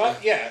 there's a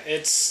lot. Yeah,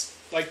 it's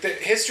like the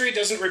history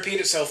doesn't repeat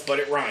itself, but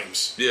it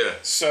rhymes. Yeah.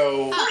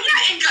 So Oh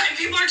yeah, and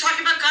people are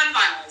talking about gun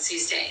violence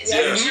these days.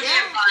 Yeah. Should we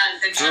have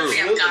guns and should we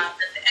have True. guns?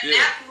 And Yeah.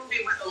 that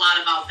movie was a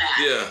lot about that.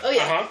 Yeah. Oh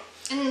yeah.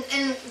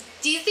 And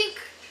do you think,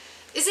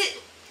 is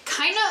it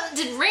kind of,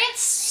 did Rance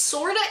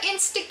sort of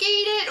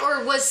instigate it,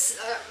 or was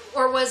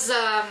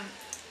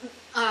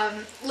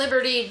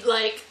Liberty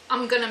like,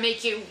 I'm gonna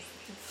make you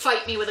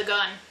fight me with a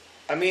gun?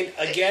 I mean,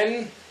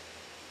 again,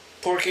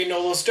 porque no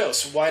los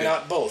dos? Why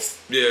not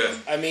both? Yeah.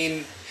 I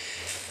mean,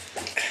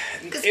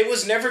 it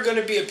was never going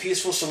to be a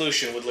peaceful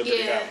solution with Liberty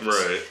Yeah. Valance.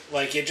 Right.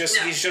 Like, No.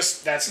 he's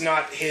just, that's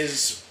not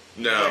his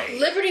No. Right.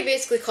 Liberty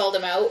basically called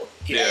him out,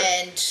 Yeah.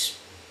 and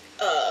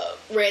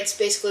Rance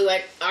basically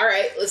went, "All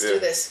right, let's do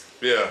this."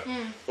 Yeah.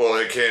 Well,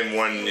 it came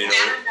when, you know...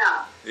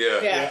 No.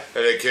 Yeah. Yeah.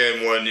 And it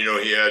came when, you know,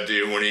 he had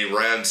to... When he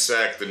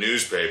ransacked the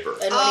newspaper.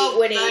 And Oh,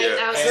 when he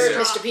that was hurt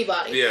rough. Mr.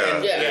 Peabody. Yeah.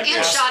 And- Yeah.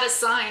 And shot a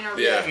sign or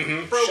Yeah.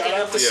 broke Shot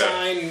out the Yeah.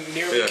 sign,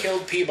 nearly Yeah.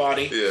 killed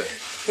Peabody. Yeah.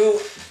 Who,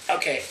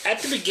 okay,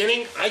 at the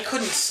beginning, I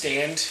couldn't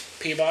stand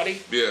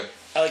Peabody. Yeah.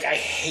 I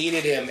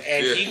hated him,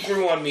 and Yeah. he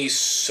grew on me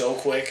so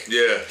quick.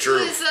 Yeah, He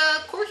true. was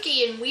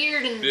quirky and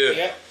weird and Yeah.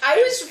 Yeah. I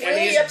was And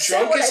really he's upset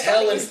drunk when I as thought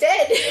hell he and- was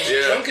dead.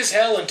 Yeah. Drunk as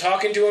hell and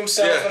talking to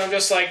himself, Yeah. and I'm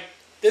just like,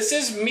 this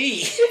is me.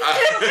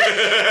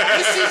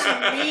 This is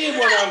me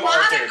when I'm A lot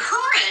altered. of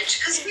courage,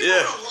 because we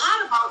Yeah. wrote a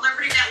lot about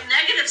Liberty, that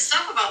negative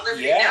stuff about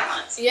Liberty Yeah.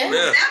 Balance. Yeah.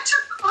 Yeah. That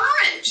took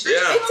courage.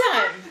 Yeah. Big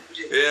time.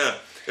 Yeah.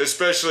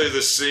 Especially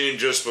the scene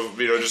just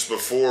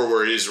before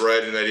where he's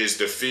writing that he's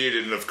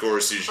defeated, and of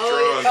course he's drunk.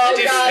 Oh,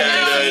 God.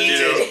 And you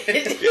know,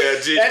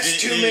 yeah, That's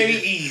too many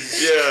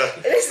E's. Yeah.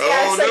 This guy's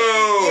Oh like,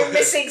 no. you're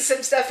missing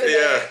some stuff in Yeah.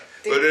 there.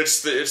 But it's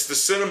the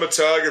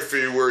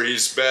cinematography where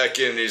he's back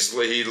in.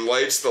 He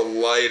lights the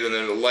light and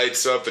then it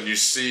lights up and you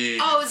see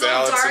Oh, it's all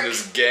Balance dark. and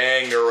his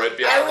gang are right I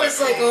behind. was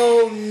like,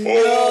 oh no.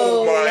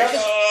 oh my Now the-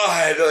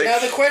 god! Like, Now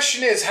the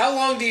question is, how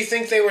long do you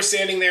think they were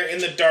standing there in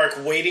the dark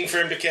waiting for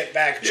him to get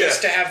back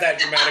just Yeah. to have that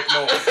dramatic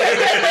moment?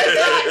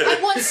 I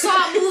once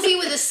saw a movie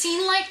with a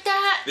scene like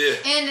that, Yeah.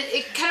 and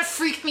it kind of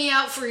freaked me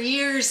out for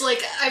years.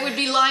 Like, I would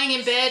be lying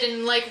in bed,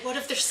 and like, what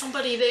if there's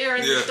somebody there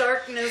in Yeah. the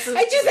darkness?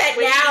 I do that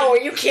now. Are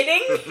you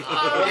kidding?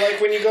 Or like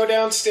when you go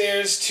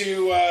downstairs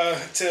to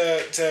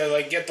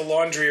like get the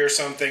laundry or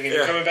something, and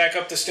you're Yeah. coming back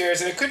up the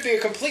stairs, and it could be a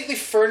completely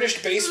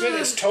furnished basement.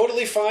 It's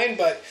totally fine,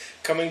 but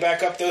coming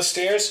back up those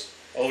stairs,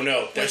 oh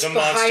no, there's What's a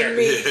monster. behind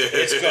me?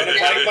 It's gonna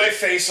bite my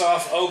face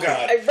off. Oh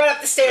god. I run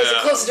up the stairs and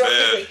Yeah, close the door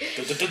man.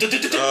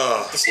 quickly.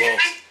 oh, The slow.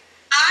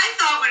 I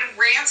thought when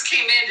Rance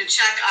came in to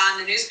check on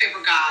the newspaper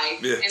guy,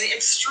 Yeah. and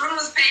it's strewn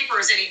with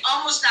papers, and he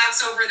almost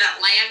knocks over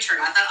that lantern.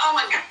 I thought, oh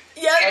my god,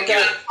 Yeah. you're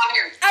Okay. on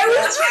fire. I was-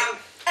 That's why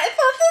I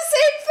thought the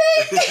same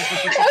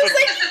thing. I was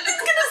like, this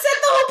is gonna set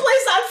the whole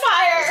place on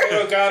fire.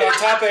 Oh god, on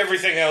top of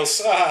everything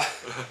else. I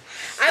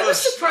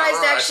was That's surprised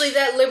not right. actually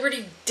that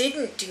Liberty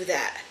didn't do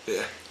that.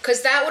 yeah.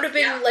 Because that would have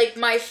been Yeah. like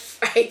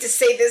I hate to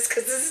say this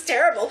because this is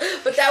terrible,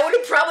 but that would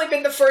have probably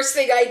been the first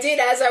thing I did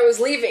as I was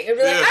leaving. I'd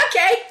be like, Yeah.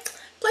 okay,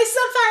 place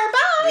on fire,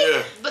 bye.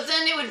 Yeah. But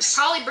then it would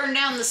probably burn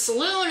down the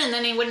saloon, and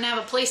then he wouldn't have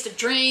a place to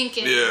drink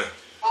and Yeah.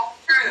 all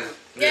true.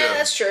 Yeah,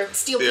 that's true.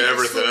 steal Yeah, people's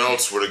everything food.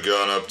 else would have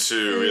gone up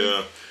too.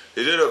 Yeah,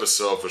 he did have a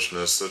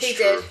selfishness. That's He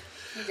true. did.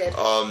 He did.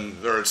 All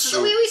right, So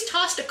so we always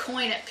tossed a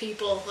coin at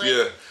people. Like,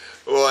 yeah.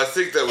 Well, I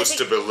think that was think-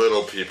 to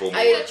belittle people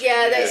more.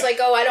 That's like,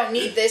 oh, I don't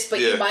need this, but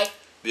Yeah. you might.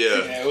 yeah.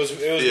 Yeah, it was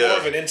Yeah. more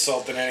of an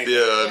insult than anything.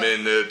 Yeah, I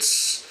mean,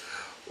 it's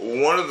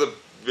one of the,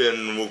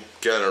 and we'll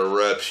kind of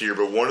wrap here,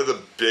 but one of the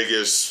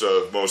biggest,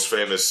 most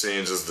famous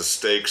scenes is the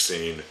steak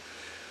scene,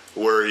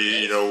 where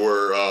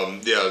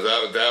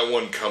that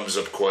one comes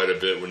up quite a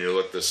bit when you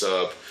look this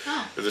up.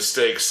 Oh. The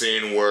steak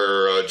scene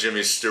where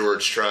Jimmy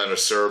Stewart's trying to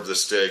serve the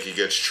steak, he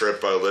gets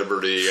tripped by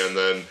Liberty, and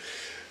then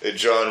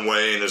John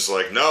Wayne is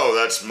like, "No,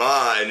 that's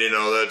mine.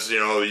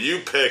 You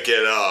pick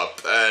it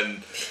up."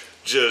 And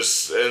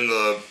just in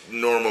the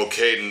normal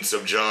cadence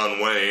of John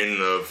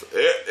Wayne of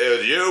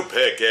you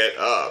pick it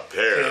up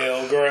here,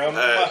 Pilgrim.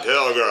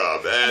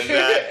 Pilgrim, and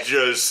that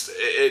just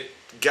it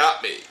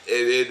got me.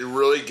 It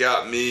really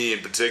got me in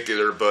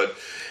particular. But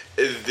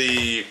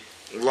the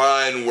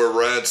line where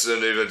Rance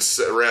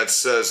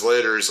says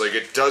later, he's like,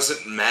 "It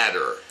doesn't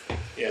matter.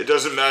 Yeah. It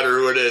doesn't matter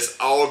who it is.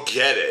 I'll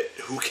get it.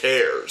 Who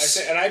cares?"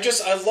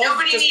 I love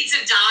Nobody just- needs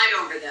to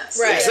die over this.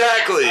 Right.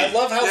 Exactly. I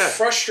love how Yeah.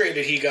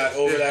 frustrated he got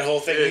over that whole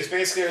thing. Yeah. He's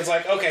basically it's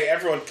like, okay,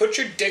 everyone, put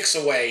your dicks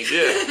away.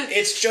 Yeah.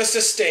 It's just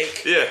a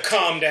steak. Yeah.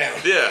 Calm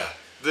down. Yeah.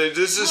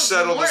 This is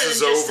settled. More This is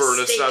than just over, the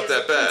and it's steak not is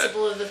that the bad.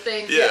 principle of the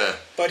thing. Yeah.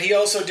 But he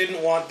also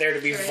didn't want there to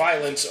be Right.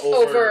 violence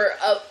Over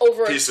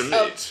Piece of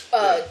a meat. tripped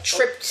over a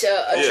tripped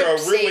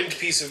steak. ruined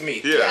piece of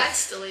meat. Yeah. I'd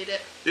still eat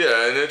it.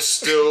 Yeah, and it's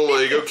still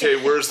like, okay,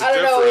 where's the I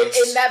don't know,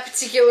 difference? in that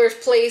particular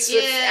place,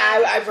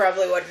 Yeah. I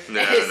probably wouldn't.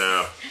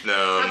 No.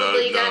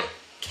 Probably got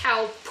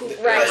cow poop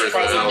Right. in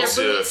Everything their else,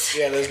 yeah. boots.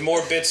 Yeah, there's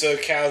more bits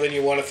of cow than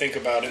you want to think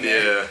about in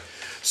there. Yeah.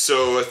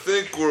 So I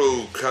think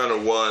we'll kind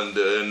of wind,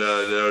 and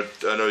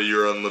I know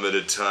you're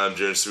unlimited time,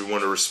 Jen, so we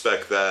want to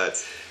respect that.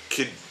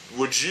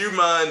 Would you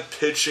mind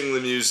pitching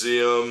the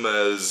museum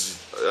as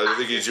I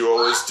think as you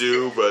always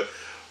do, but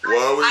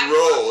while we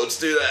roll, let's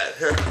do that.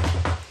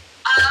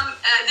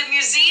 The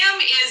museum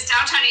is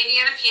downtown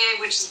Indiana,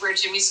 PA, which is where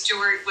Jimmy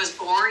Stewart was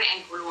born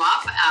and grew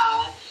up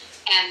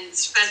and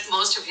spent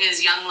most of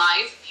his young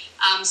life.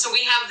 So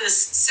we have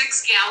this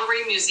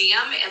 6-gallery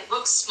museum. It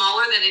looks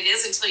smaller than it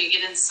is until you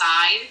get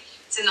inside.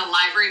 It's in the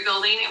library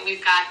building, and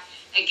we've got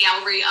a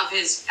gallery of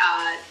his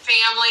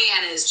family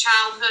and his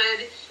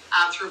childhood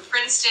through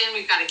Princeton.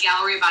 We've got a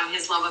gallery about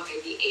his love of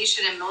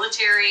aviation and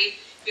military.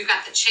 We've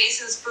got the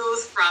Chase's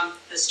booth from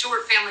the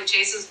Stewart family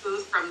Chase's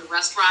booth from the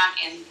restaurant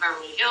in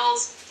Beverly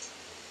Hills.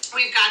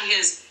 We've got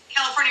his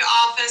California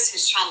office,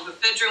 his childhood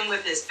bedroom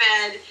with his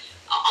bed,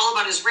 all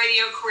about his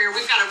radio career.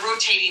 We've got a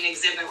rotating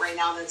exhibit right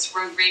now that's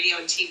road radio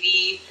and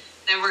TV.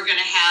 Then we're going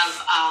to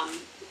have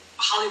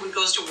Hollywood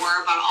Goes to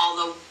War about all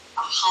the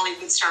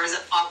Hollywood stars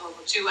that fought World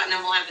War II, and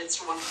then we'll have It's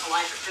a Wonderful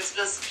Life for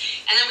Christmas.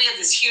 And then we have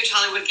this huge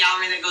Hollywood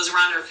gallery that goes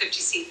around our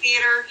 50-seat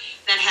theater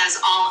that has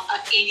all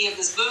 80 of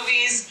his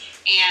movies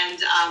and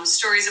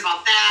stories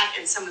about that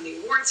and some of the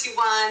awards he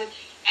won.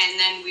 And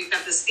then we've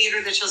got this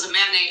theater that shows a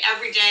matinee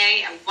every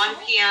day at 1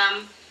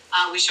 p.m.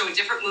 We show a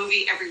different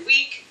movie every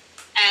week.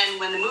 And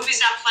when the movie's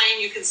not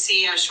playing, you can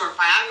see a short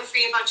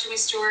biography about Jimmy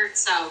Stewart.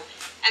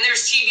 And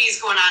there's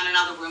TVs going on in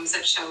other rooms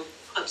that show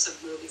clips of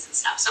movies and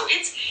stuff. So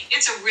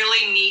it's a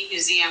really neat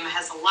museum. It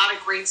has a lot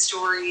of great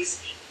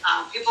stories.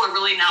 People are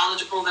really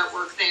knowledgeable that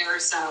work there.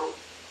 So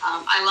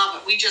I love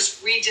it. We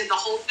just redid the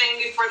whole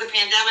thing before the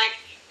pandemic,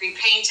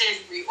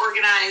 repainted,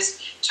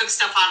 reorganized, took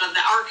stuff out of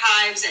the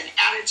archives and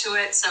added to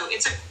it. So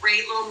it's a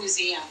great little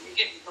museum. You're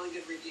getting really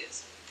good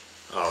reviews.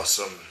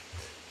 Awesome,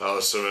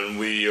 and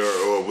we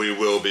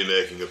will be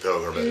making a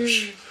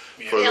pilgrimage.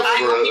 For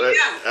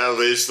at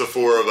least the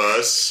four of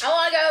us. I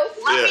want to go.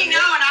 Let me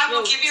know and I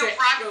will give you a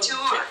private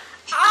tour.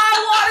 I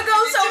want to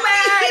go so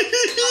bad.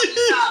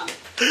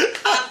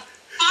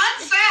 Fun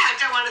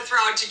fact I want to throw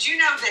out. Did you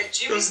know that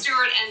Jimmy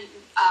Stewart and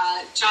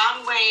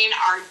John Wayne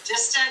are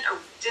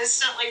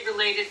distantly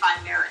related by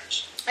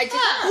marriage? I did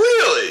not.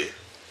 Really?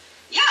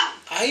 Yeah.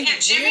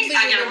 Jimmy,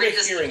 I gotta read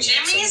this.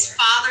 Jimmy's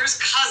father's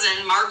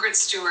cousin, Margaret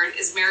Stewart,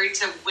 is married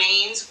to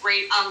Wayne's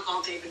great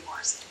uncle, David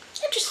Morrison.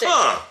 Interesting.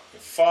 Huh.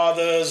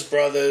 Fathers,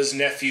 brothers,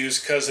 nephews,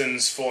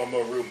 cousins form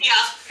a room. Yeah,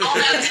 all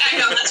that, I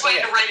know, that's why you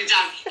had to write it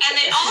down. And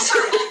they also,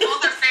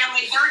 both their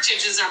family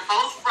heritages are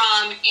both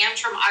from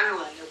Antrim,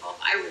 Ireland. They're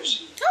both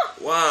Irish.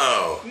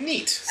 Wow.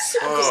 Neat.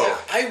 Oh.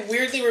 I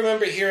weirdly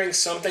remember hearing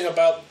something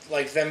about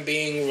like them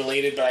being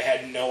related, but I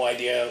had no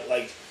idea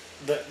like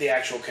the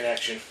actual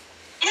connection.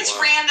 It's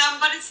random,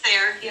 but it's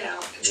there, you know.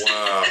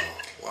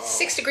 Wow.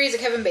 6 degrees of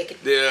Kevin Bacon.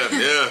 Yeah.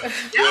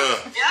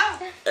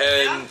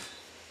 And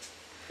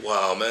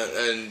wow, man,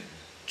 and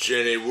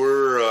Jenny,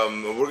 we're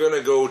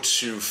gonna go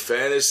to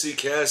fantasy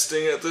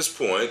casting at this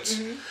point.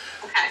 Mm-hmm.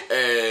 Okay.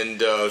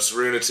 And so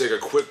we're gonna take a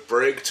quick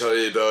break, tell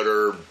you about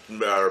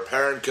our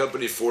parent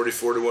company,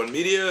 4041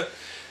 Media,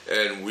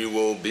 and we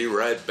will be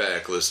right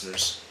back,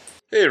 listeners.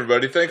 Hey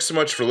everybody, thanks so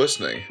much for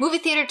listening. Movie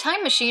Theater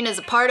Time Machine is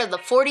a part of the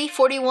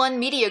 4041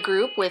 Media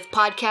Group with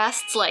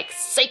podcasts like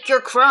Sake Your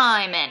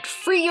Crime and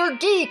Free Your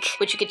Geek,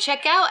 which you can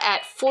check out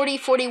at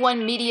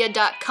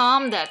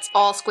 4041media.com. That's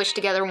all squished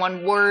together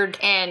one word,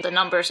 and the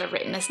numbers are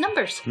written as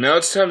numbers. Now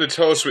it's time to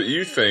tell us what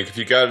you think. If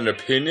you got an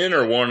opinion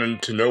or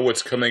wanted to know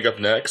what's coming up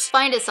next,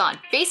 Find us on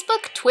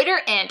Facebook,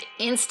 Twitter, and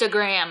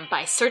Instagram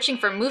by searching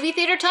for Movie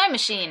Theater Time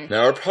Machine.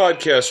 now our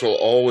podcast will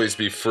always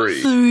be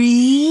free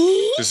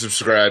to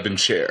subscribe and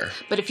share.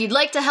 But if you'd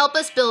like to help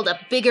us build a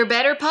bigger,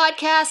 better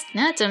podcast,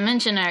 not to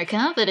mention our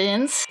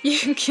confidence,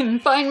 you can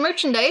find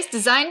merchandise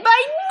designed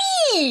by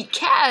me,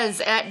 Kaz,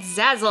 at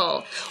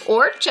Zazzle.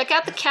 Or check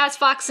out the Kaz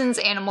Foxen's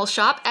Animal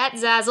Shop at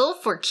Zazzle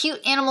for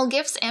cute animal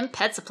gifts and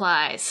pet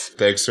supplies.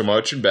 Thanks so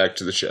much, and back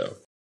to the show.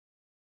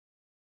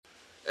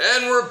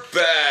 And we're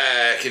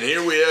back, and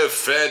here we have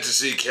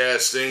fantasy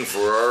casting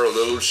for our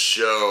little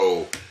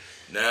show.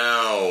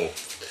 Now,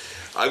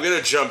 I'm going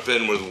to jump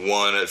in with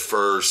one at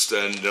first,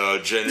 and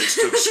Jen, just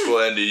to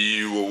explain to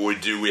you what we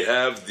do. We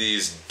have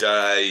these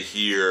die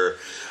here,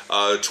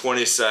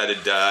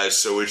 20-sided die,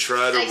 so we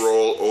try to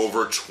roll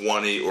over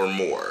 20 or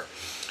more.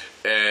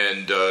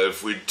 And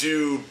if we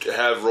do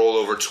have roll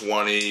over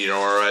 20,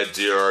 our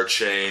idea, our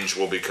change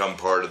will become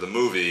part of the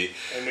movie.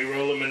 And we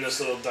roll them in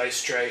this little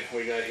dice tray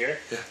we got here.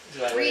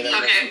 Yeah.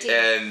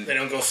 And they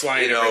don't go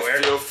flying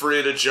everywhere. Feel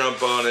free to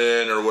jump on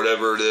in or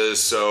whatever it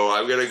is. So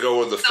I'm going to go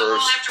with the first. Someone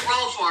will have to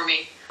roll for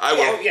me. I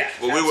will. Yeah,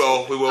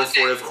 well, we will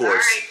for you, of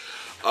course.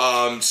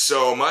 All right.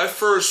 So my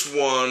first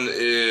one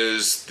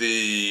is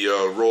the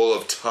role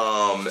of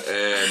Tom,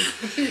 and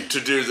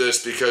to do this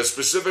because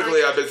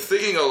specifically I've been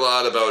thinking a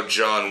lot about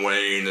John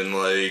Wayne and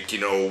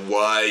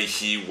why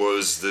he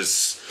was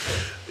this,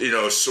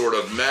 sort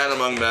of man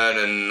among men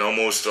and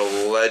almost a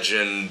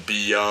legend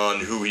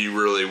beyond who he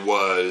really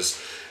was.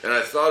 And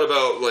I thought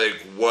about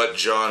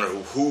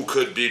who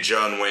could be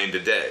John Wayne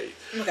today,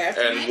 Okay.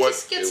 and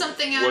Just get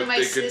something out of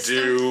my system. system.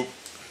 Could do.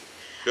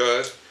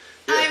 Go ahead.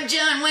 I'm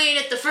John Wayne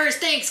at the first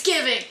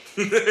Thanksgiving.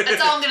 That's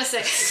all I'm gonna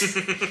say.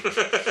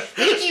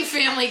 Thank you,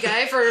 Family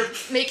Guy, for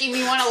making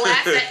me want to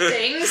laugh at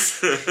things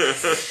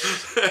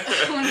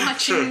when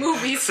watching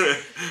movies.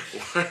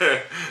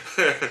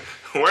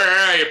 Where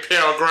are you,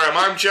 Pilgrim?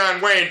 I'm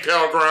John Wayne,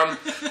 Pilgrim.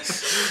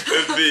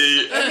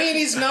 I mean,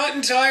 he's not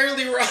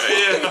entirely wrong.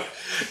 Yeah.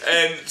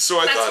 And so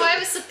I That's thought why I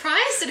was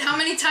surprised at how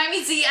many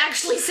times he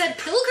actually said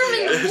Pilgrim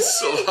in the movie.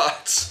 it's a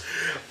lot.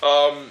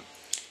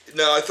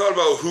 Now I thought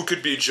about who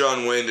could be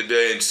John Wayne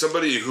today, and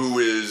somebody who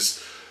is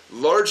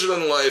larger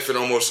than life and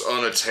almost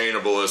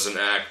unattainable as an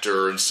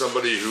actor, and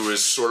somebody who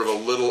is sort of a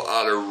little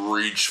out of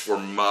reach for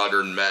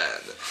modern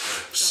man.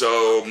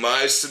 So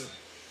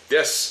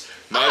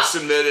My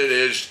submitted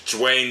is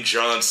Dwayne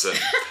Johnson.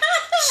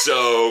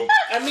 So,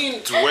 I mean,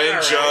 Dwayne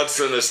alright.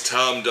 Johnson is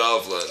Tom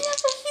Devlin. Yeah,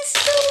 but he's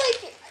still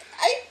like,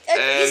 he's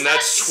And not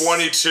that's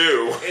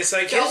 22. It's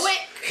like Go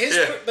his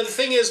Yeah. but the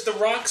thing is, The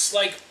Rock's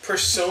like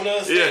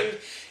persona thing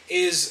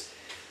is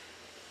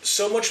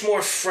so much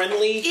more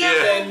friendly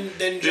Yeah.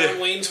 than John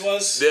Yeah. Wayne's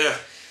was. Yeah.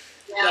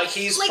 Like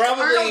he's Like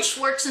probably Arnold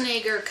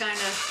Schwarzenegger, kind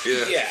of.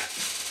 Yeah. yeah.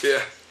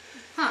 Yeah.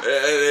 And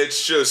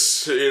it's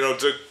just,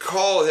 to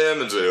call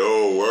him and say,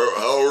 "Oh,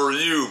 how are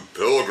you,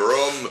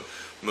 Pilgrim?"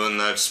 Man,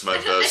 that's my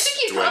best. I think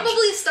he'd Dwayne-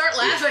 probably start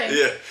laughing.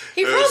 Yeah.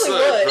 He It's probably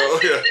would. Oh,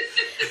 yeah.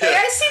 Like,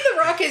 I see The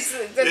Rock as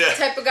the Yeah.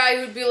 type of guy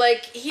who'd be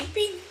like, I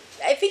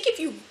think if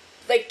you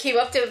like came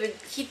up to him,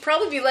 he'd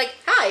probably be like,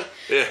 "Hi."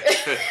 Yeah.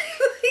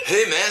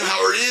 Hey, man,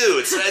 how are you?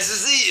 It's nice to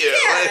see you.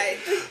 Yeah. Like,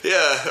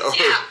 yeah. Or,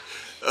 Yeah.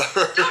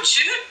 Don't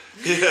shoot.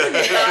 yeah.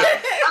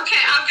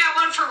 Okay, I've got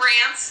one for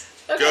rants.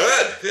 Go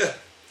ahead. Yeah.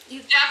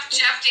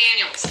 Jeff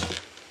Daniels.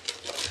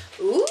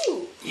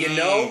 Ooh. You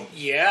know,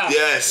 yeah.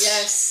 Yes.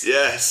 Yes.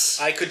 Yes.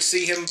 I could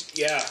see him.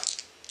 Yeah.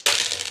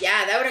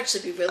 Yeah, that would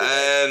actually be really good.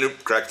 And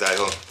oop, crack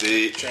title.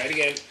 Try it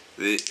again.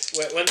 The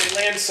When they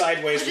land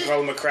sideways, we call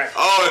them a crack.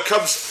 oh, it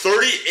comes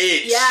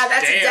 38. Yeah,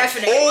 that's a Damn.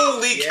 definite.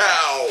 Holy Yeah.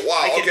 cow!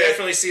 Wow. I can okay.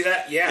 definitely see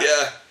that. Yeah.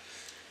 Yeah.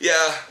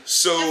 Yeah.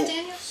 So Jeff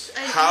Daniels? I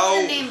how-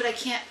 know the name, but I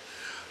can't.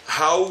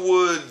 how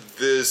would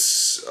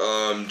this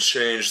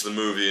change the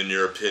movie in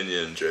your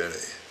opinion, Jenny?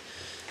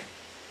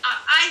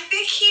 I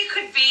think he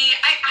could be.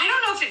 I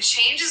don't know if it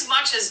changes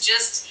much as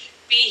just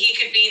he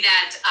could be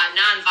that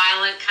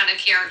non-violent kind of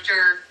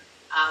character,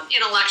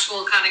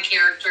 intellectual kind of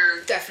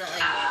character.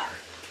 Definitely.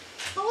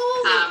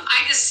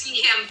 I just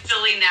see him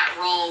filling that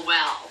role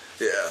well.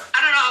 Yeah.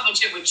 I don't know how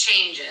much it would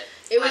change it.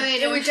 It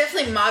would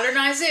definitely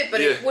modernize it,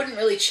 but it Yeah. wouldn't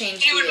really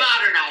change He would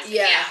modernize it.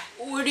 Yeah.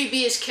 Yeah. Would he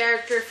be his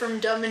character from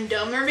Dumb and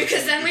Dumber?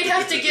 Because then we'd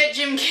have to get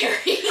Jim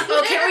Carrey.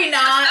 Oh, can we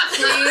not,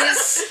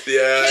 please?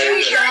 Yeah. Can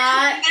we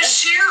not? The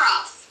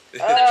sheriff.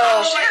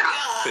 Oh,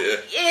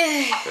 Sheriff.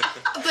 Yeah. yeah.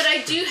 But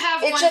I do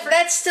have It one just, for.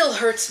 that still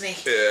hurts me.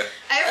 Yeah.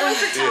 I have one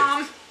for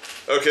Tom.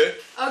 Okay.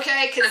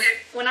 Okay, because Okay.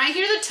 when I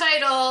hear the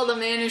title, "The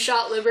Man Who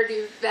Shot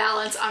Liberty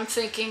Valance," I'm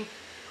thinking,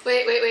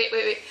 wait.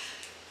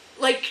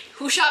 Like,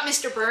 who shot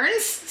Mr.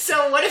 Burns?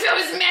 So what if it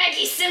was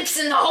Maggie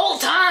Simpson the whole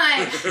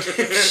time?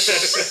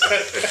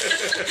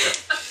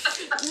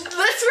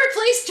 Let's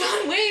replace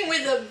John Wayne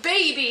with a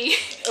baby.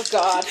 Oh,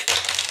 God.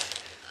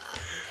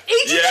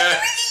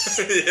 Yeah.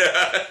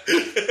 Yeah.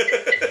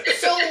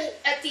 So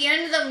at the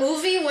end of the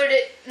movie, would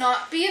it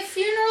not be a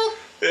funeral?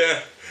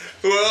 Yeah.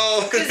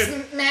 Well. Because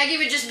Maggie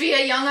would just be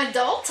a young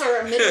adult or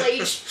a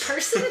middle-aged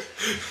person?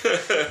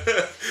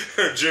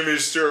 Jimmy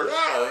Stewart.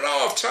 I don't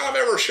know if Tom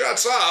ever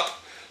shuts up.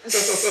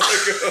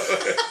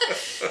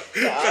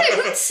 I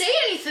wouldn't say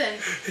anything.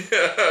 It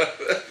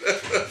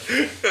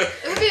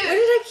would be What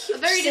did I keep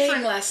very saying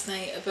different. last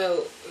night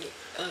about...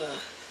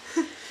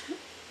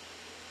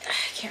 I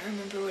can't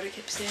remember what I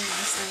kept saying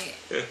last night.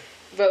 Yeah.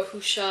 About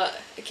who shot...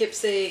 I kept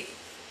saying...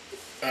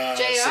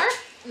 JR?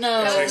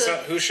 No. It's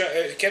like who shot?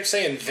 It kept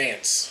saying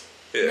Vance.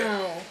 Yeah.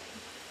 No.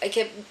 I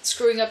kept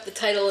screwing up the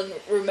title and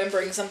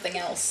remembering something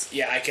else.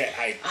 Yeah, I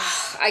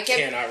I kept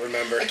cannot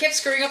remember. I kept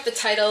screwing up the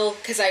title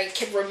because I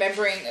kept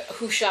remembering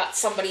who shot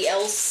somebody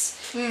else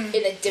in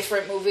a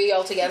different movie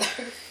altogether.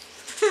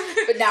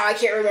 But now I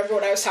can't remember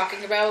what I was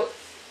talking about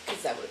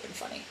because that would have been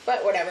funny.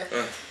 But whatever.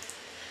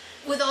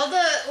 With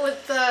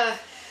the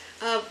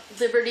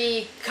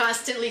Liberty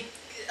constantly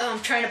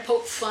trying to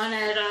poke fun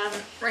at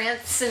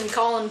Rance and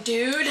call him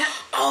dude.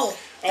 Oh,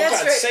 Oh that's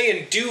God, right.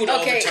 saying "dude" all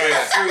Okay. the time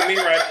threw me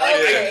right.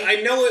 Okay. I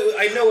know it.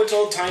 I know it's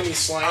old timey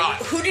slang.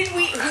 Who did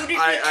we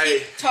I-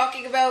 keep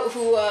talking about?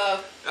 Who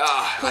I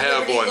have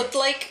Liberty one. looked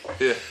like?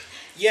 Yeah.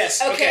 Yes.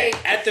 Okay. Okay.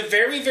 At the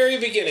very, very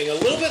beginning, a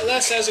little bit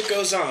less as it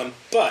goes on,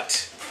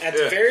 but at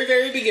the Yeah. very,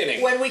 very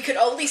beginning, When we could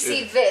only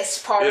see this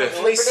part Yeah. of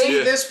only Liberty. see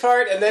Yeah. this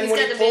part, and then He's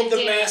when got he the pulled the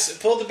bandana.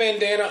 pulled the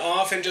bandana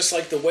off, and just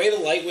like the way the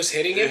light was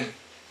hitting him,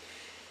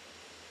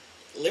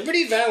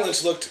 Liberty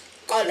Valance looked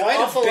An quite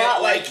awful a bit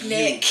lot like like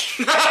Nick.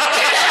 you. At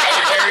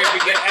the very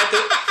beginning,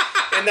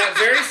 in that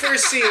very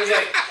first scene, it was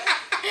like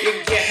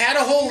you had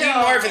a whole Lee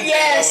Marvin thing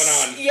Yes, going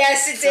on.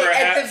 yes, it did For a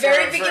at ha- the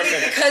very for a beginning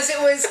minute. because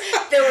there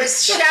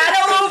was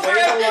shadow over way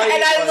the him, light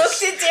and I was-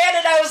 looked at Dan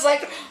and I was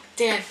like,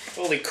 Dan,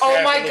 Holy crap!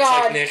 oh my it looks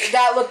God, like Nick.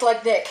 that looked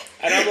like Nick.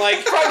 And I'm like,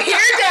 From here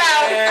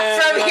down,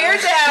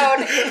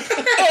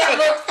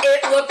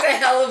 it looked a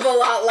hell of a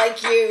lot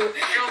like you. Don't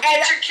And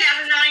get your cat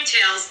o' nine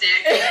tails,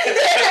 Nick.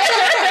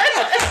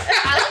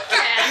 I like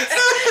that.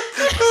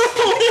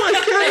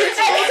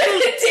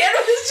 Dan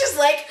was just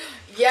like,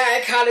 yeah,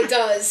 it kind of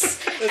does.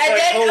 And like,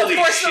 then, of holy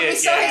course, when we shit,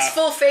 saw yeah. his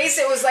full face,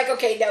 it was like,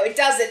 okay, no, it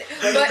doesn't.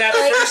 But that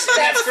like, that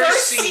that first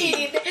first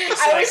scene, scene,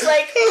 I was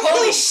like,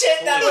 holy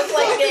shit, that looked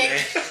like Nick.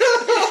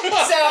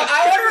 So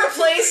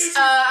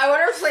I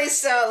want to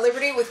replace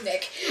Liberty with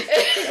Nick.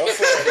 Go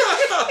for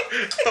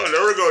it. Oh,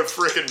 now we're going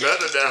freaking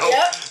meta now.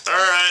 Yep. All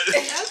right.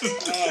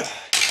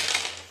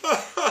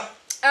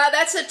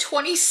 That's a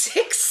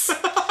 26.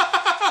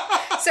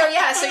 So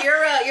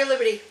you're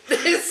Liberty.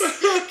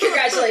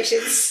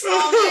 Congratulations.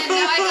 Oh man,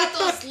 now I got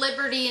those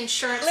Liberty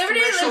insurance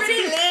commercials.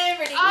 Liberty.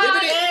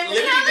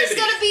 Now there's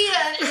gotta be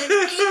an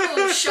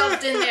emu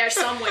shoved in there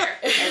somewhere.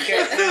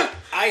 Okay,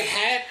 I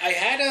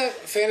had a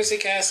fantasy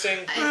casting,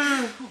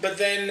 but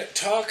then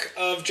talk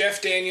of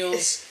Jeff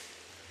Daniels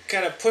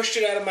kind of pushed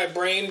it out of my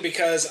brain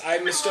because I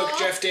mistook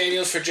Jeff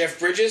Daniels for Jeff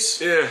Bridges.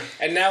 Yeah.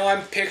 And now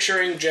I'm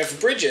picturing Jeff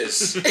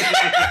Bridges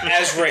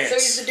as Rance. So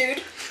he's the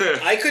dude.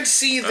 I could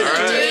see the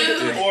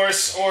Alright. dude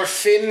or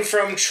Finn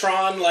from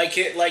Tron, like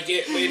it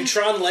in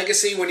Tron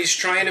Legacy when he's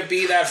trying to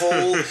be that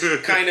whole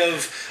kind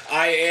of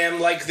I am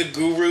like the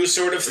guru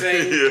sort of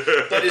thing.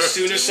 Yeah. But as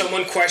soon as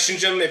someone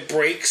questions him, it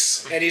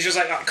breaks, and he's just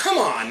like, oh, "Come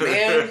on,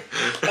 man!"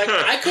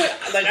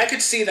 I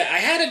could see that. I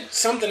had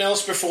something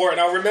else before, and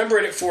I'll remember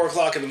it at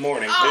 4:00 in the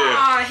morning. Oh,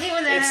 I hate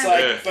when that It's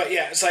happens. like, but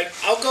yeah, it's like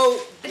I'll go.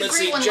 Did a Let's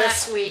great see, one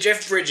last week.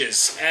 Jeff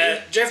Bridges.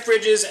 Jeff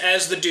Bridges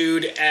as the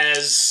dude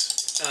as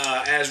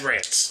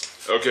Rance.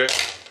 Okay.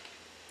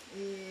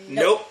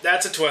 Nope,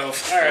 that's a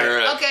 12. All right, All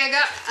right. Okay, I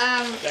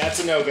got that's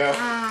a no-go.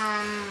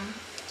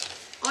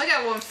 I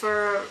got one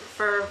for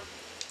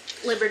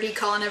Liberty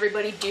calling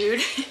everybody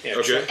dude. Yeah,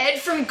 Okay. Ed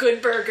from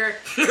Good Burger.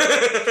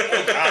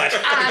 Oh God.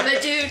 I'm a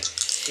dude.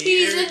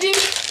 He's a dude.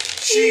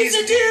 She's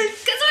a dude.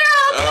 Because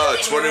we're all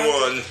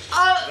 21.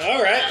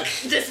 All right.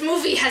 This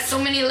movie has so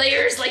many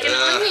layers, like an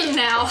onion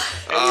now.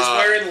 And he's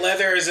wearing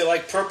leather. Is it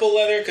like purple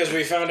leather? Because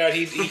we found out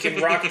he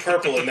can rock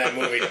purple in that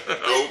movie.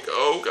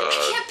 Oh I God.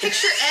 can't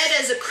picture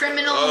Ed as a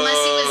criminal unless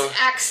he was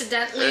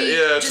accidentally.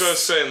 Yeah, that's what I was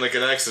just, saying, like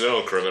an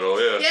accidental criminal,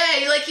 yeah.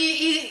 yeah, like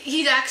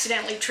he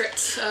accidentally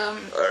tripped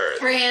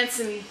Alright. Rance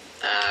and.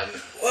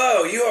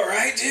 Whoa, you all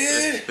right,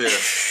 dude?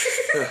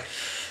 Yeah.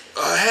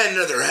 I had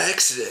another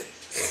accident.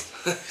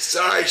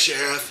 Sorry,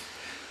 Sheriff.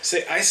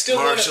 See, I still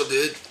Marshall wanna,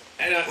 did.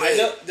 and I Wait.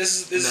 know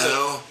this is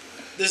No.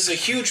 this is a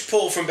huge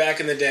pull from back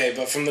in the day,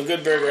 but from the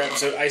Good Burger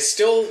episode, I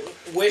still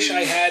wish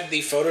I had the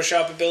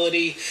Photoshop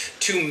ability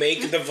to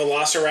make the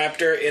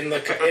Velociraptor in the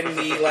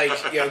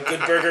like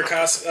Good Burger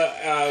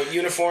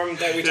uniform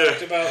that we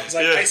talked about. It's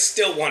like Yeah. I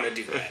still want to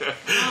do that.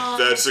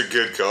 That's a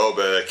good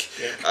callback.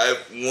 Yeah. I have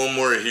one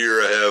more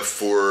here I have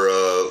for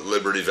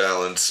Liberty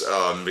Valance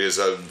because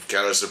I'm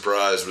kind of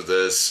surprised with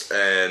this,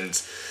 and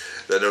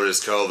I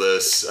noticed call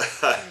this.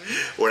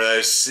 When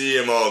I see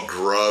him all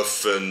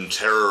gruff and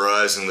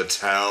terrorizing the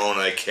town,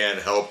 I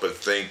can't help but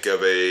think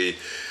of a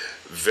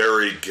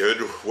very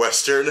good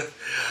Western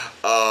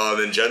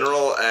in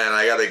general, and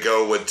I gotta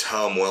go with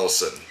Tom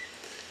Wilson.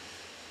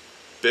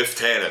 Biff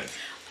Tannen.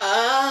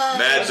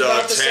 Mad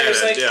Dog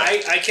Tannen, Like, yeah.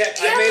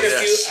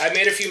 I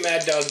made a few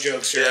Mad Dog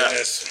jokes during Yeah.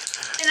 this.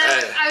 And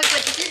I was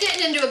like, if you're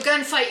getting into a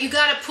gunfight, you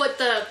gotta put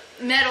the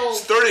metal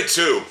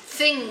 32.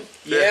 thing.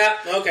 Yeah,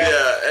 okay.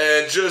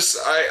 Yeah, and just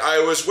I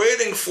was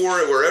waiting for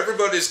it where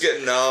everybody's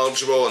getting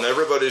knowledgeable and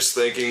everybody's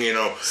thinking,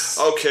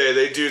 okay,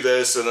 they do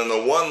this, and then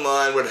the one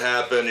line would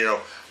happen,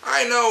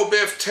 I know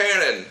Biff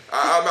Tannen.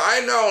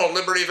 I know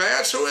Liberty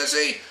Vance. Who is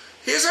he?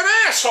 He's an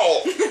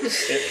asshole.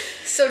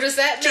 So does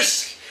that make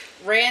Just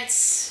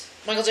Rance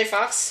Michael J.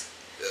 Fox?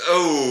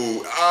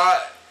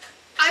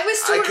 I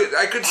was sort of.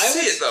 I could see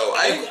it though.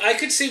 I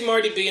could see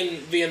Marty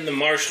being the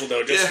marshal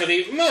though, just Yeah. for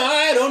the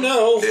I don't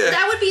know. Yeah.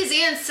 That would be his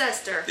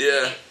ancestor.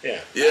 Yeah.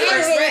 Yeah. Yeah.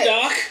 I don't know, Right.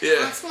 Doc. Yeah.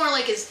 That's more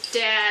like his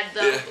dad,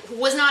 though, Yeah. who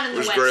was not in the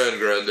His West.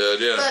 granddad.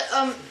 Yeah.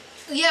 But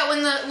yeah,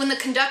 when the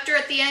conductor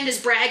at the end is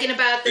bragging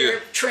about their Yeah.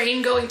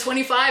 train going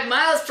 25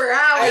 miles per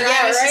hour,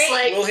 yeah, I was just right?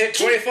 like, We'll hit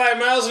 25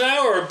 miles an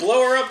hour or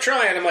blow her up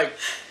trying. I'm like,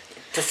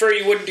 prefer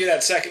you wouldn't do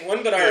that second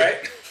one, but all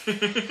right.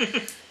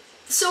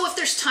 so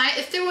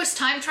if there was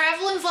time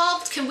travel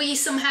involved, can we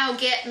somehow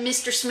get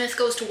Mr. Smith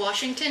Goes to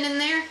Washington in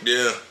there?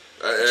 Yeah.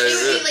 It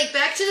would be like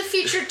Back to the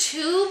Future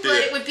 2, but Yeah.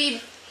 it would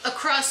be a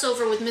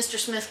crossover with Mr.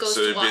 Smith Goes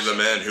So to he'd be Washington.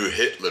 the man who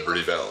hit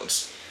Liberty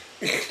Valance.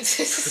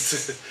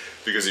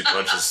 Because he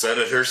punches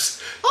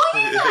senators. Oh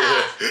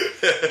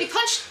yeah, he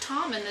punched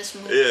Tom in this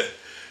movie. Yeah.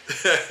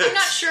 I'm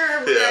not sure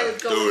where I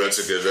would go. Ooh, with that's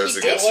a this. good. That's He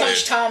a did good punch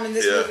scene. Tom in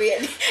this Yeah. movie,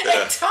 and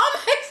Yeah. Tom,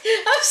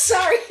 I'm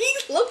sorry,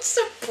 he looked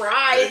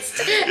surprised,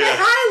 and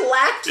I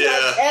laughed Yeah.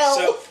 like hell.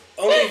 So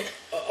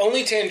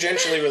only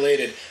tangentially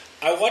related.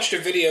 I watched a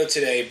video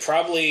today,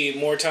 probably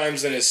more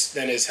times than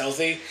is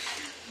healthy,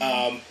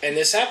 and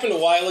this happened a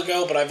while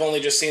ago, but I've only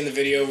just seen the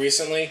video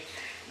recently.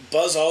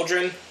 Buzz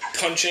Aldrin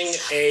punching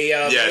a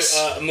Yes.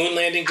 moon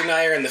landing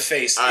denier in the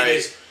face. It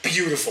is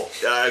beautiful.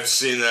 I've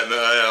seen that.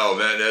 Oh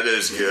man, that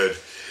is good.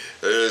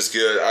 That is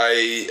good. All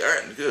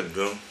right, good,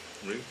 Bill.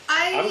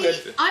 I'm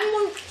good. I'm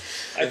one.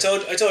 I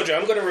told you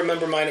I'm going to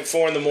remember mine at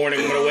 4 in the morning.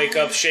 I'm going to wake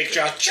up, shake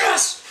jaw.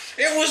 Just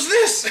it was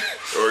this.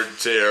 Or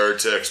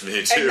text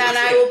me too. And then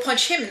I will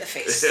punch him in the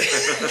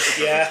face.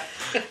 Yeah.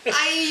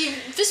 I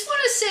just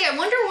want to say, I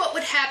wonder what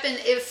would happen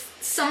if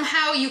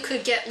somehow you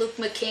could get Luke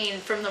McCain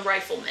from The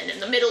Rifleman in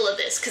the middle of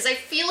this, because I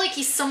feel like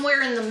he's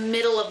somewhere in the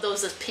middle of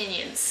those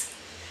opinions.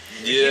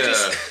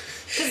 Yeah.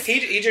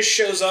 He just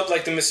shows up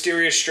like the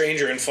mysterious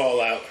stranger in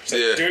Fallout. It's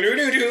like, Yeah.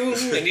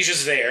 doo-doo-doo-doo, and he's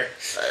just there.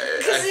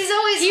 Because he's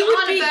always He would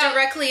on be about,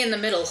 directly in the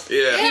middle.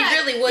 Yeah. Yeah. He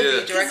really would Yeah.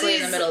 be directly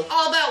in the he's middle.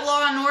 all about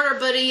law and order,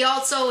 but he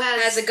also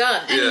Has a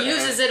gun. and Yeah. he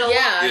uses it a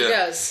Yeah, lot. he Yeah.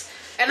 does.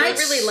 And I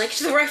That's- really liked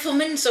the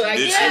Rifleman, so I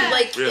Me was too.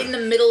 like Yeah. in the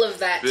middle of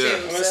that Yeah. too.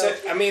 I'm gonna So.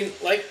 say, I mean,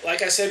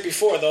 like I said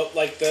before,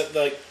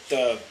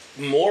 the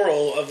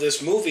moral of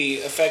this movie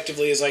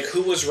effectively is like,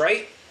 who was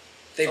right?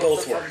 They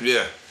both were.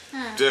 Yeah.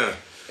 Yeah.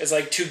 It's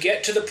like, to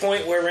get to the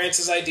point where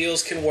Rance's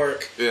ideals can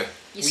work, Yeah.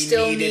 You we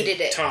still needed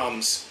it.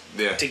 Tom's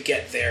Yeah. to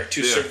get there,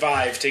 to Yeah.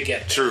 survive, to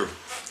get there.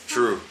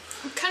 True.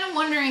 I'm kind of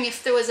wondering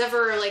if there was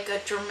ever like a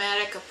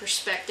dramatic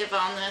perspective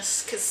on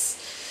this, because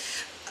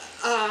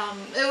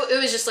it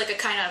was just like a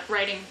kind of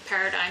writing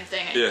paradigm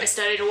thing. Yeah. I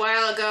studied a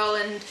while ago,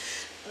 and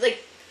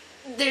like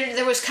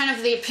there was kind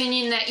of the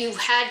opinion that you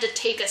had to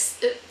take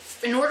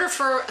in order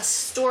for a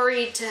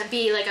story to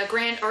be like a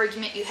grand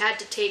argument, you had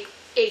to take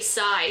a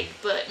side,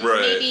 but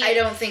Right. maybe I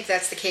don't think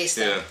that's the case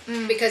though,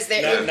 because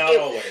Not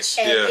always.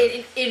 And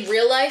Yeah. in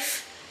real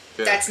life,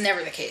 Yeah. that's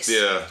never the case.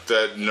 Yeah.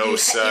 That no You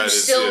side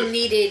is. still Yeah.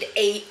 needed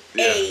a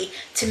Yeah.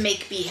 to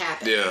make B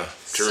happen. Yeah.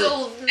 True.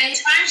 so And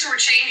times were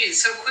changing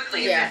so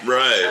quickly. Yeah.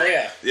 right. Oh,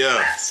 yeah.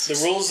 Yeah. The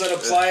rules that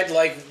applied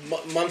like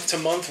month to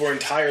month were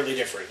entirely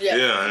different. Yeah.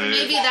 Yeah. I mean,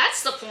 maybe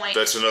that's the point.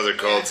 that's another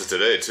call to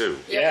today too.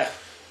 Yeah.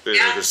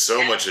 Because so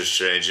Yeah. much has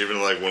changed.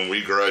 Even like when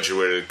we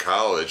graduated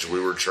college, we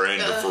were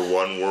trained for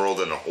one world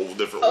and a whole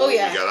different Oh, world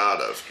yeah. we got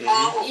out of.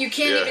 Oh, You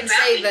can't Yeah. even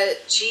say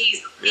that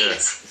Jeez. Yeah.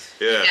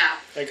 Yeah. Yeah.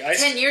 Like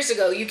 10 years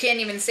ago, you can't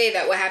even say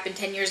that what happened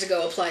 10 years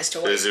ago applies to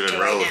what It's even to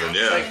right relevant.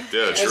 now. Yeah.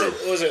 Yeah. was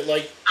True. it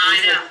like, I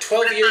it was know. like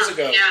 12 years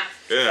ago? Yeah.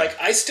 Yeah. Like,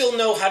 I still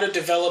know how to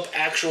develop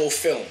actual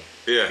film.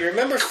 Yeah. You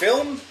remember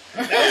film?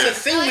 That was a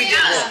thing we did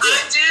Yeah, once.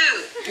 I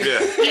do. Yeah.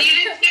 And you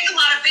didn't take a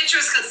lot of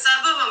pictures because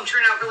some of them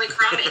turned out really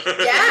crummy.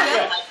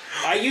 Yeah,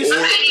 I used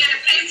And to, you had to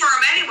pay for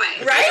them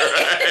anyway.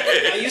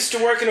 right? I used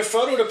to work in a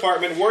photo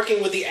department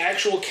working with the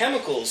actual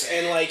chemicals,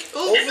 and like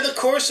over the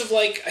course of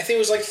like, I think it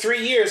was like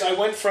 3 years, I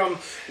went from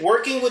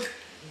working with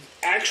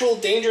actual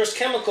dangerous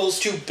chemicals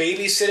to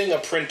babysitting a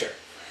printer.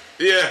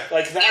 Yeah.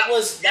 Like that Yeah.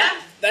 was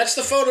that. That's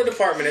the photo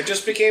department. It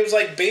just became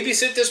like,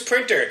 babysit this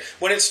printer.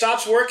 When it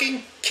stops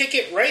working, kick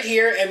it right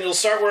here, and it'll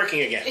start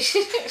working again.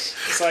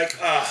 It's like,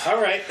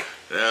 all right.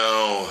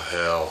 Oh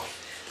hell.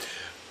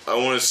 I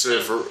want to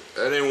say for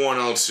anyone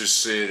else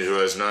who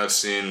has not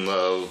seen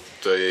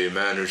The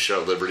Man Who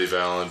Shot Liberty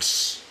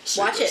Valance, see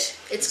Watch this.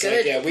 it. It's Like,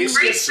 good. yeah, we've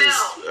Great skipped,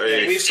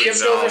 film. we've skipped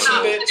It's over some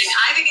up bits. today.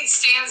 I think it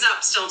stands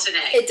up still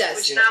today. It does.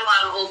 Which not a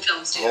lot of old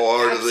films do.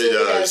 Wholeheartedly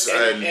Absolutely does.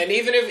 does. And And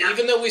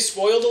even though we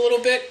spoiled a little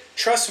bit,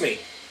 trust me,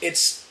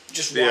 it's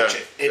just watch Yeah.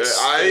 it.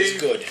 It's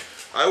good.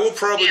 I will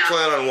probably Yeah.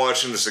 plan on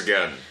watching this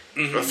again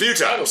a few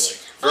times.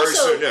 Very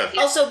Also, soon.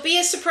 Yeah. also, be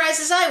as surprised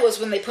as I was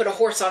when they put a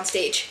horse on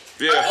stage.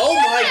 Yeah. Oh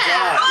my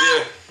god!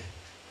 Yeah.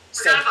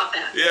 Forgot about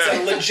that. It's a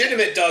Yeah.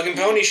 legitimate dog and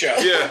pony show.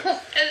 Yeah.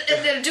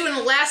 And they're doing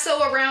a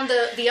lasso around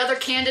the other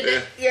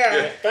candidate.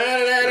 Yeah.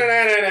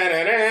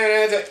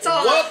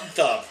 all- What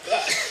the?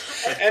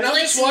 And I'm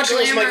Glitz just and watching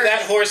this like glamour.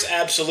 that horse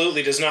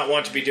absolutely does not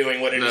want to be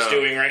doing what it is No.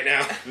 doing right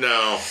now.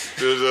 No.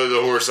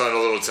 The horse on a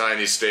little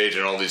tiny stage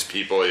and all these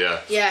people. Yeah.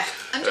 Yeah.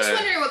 I'm just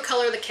wondering what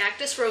color the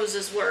cactus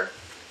roses were.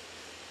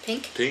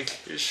 Pink.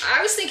 Pinkish.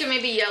 I was thinking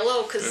maybe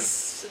yellow,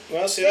 because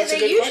Well, see, Yeah, that's a they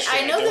good usually,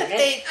 question. I know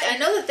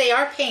don't that they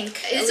are pink.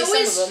 At it's least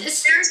always some of them.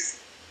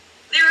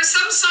 There is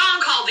some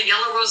song called "The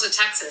Yellow Rose of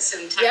Texas."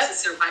 In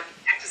Texas, they're by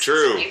cactuses.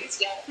 True. Maybe it's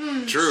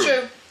yellow. True.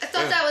 True. I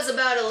thought that was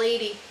about a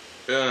lady.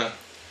 Yeah.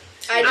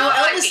 I know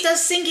Oh, Elvis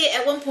does sing it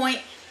at one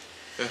point.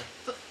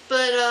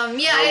 But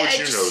yeah, How I would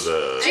you just,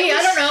 know that? Gee,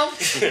 I don't know.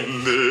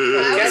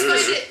 I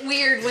always find it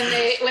weird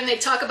when they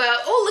talk about,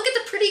 oh, look at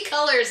the pretty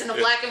colors in a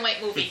black and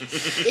white movie.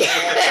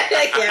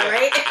 Yeah,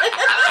 right?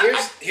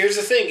 Here's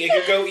the thing. It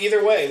could go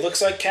either way.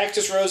 Looks like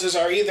cactus roses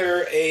are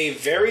either a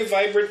very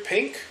vibrant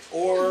pink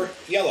or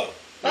yellow.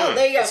 Oh,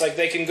 there you go. It's like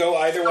they can go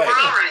either way. We're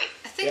all right.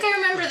 I think I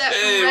remember that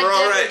Hey, from Red we're all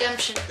Dead right.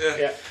 Redemption.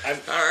 Yeah.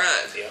 All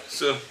right. Yeah.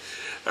 So,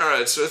 all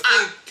right. So I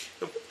think.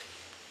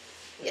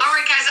 All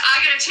right, guys,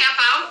 I gotta tap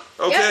out.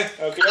 Okay.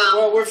 Okay.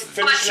 Well, we're But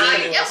finishing. I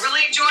anyways.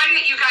 really enjoyed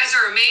it. You guys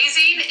are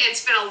amazing.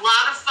 It's been a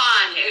lot of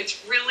fun. It's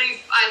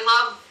really, I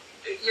love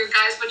your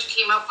guys, what you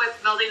came up with,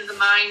 melding the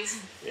minds.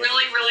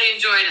 Really, really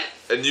enjoyed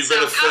it. And you've So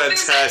been a come visit.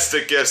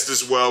 fantastic guest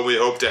as well. We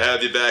hope to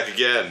have you back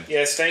again.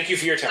 Yes. Thank you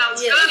for your time.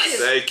 Sounds Yeah, good.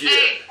 thank you.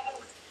 Hey,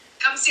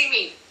 come see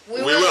me.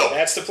 We will.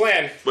 That's the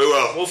plan. We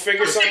will. We'll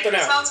figure something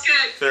out. Sounds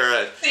good. All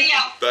right. See ya.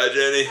 Bye,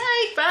 Jenny.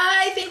 Bye,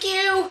 bye, thank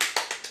you.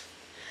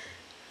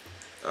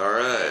 All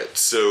right.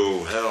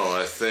 So, hell,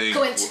 I think.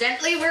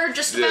 Coincidentally, we're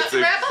just Yeah, about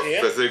to wrap up.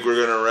 Yeah. I think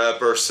we're gonna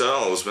wrap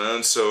ourselves,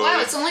 man. So.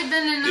 Wow, it's only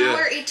been an Yeah.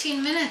 hour,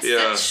 18 minutes. Yeah.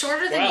 That's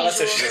shorter than Wow, that's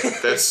a usual. shame.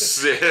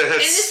 That's. And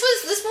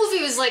this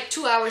movie was like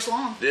 2 hours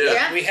long. Yeah.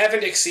 Yeah. We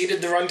haven't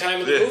exceeded the runtime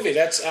of the Yeah. movie.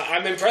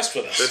 I'm impressed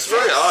with us. That's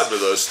very odd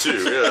with us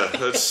too. Yeah.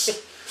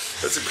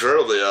 That's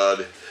incredibly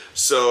odd.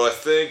 So I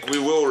think we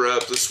will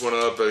wrap this one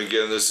up. And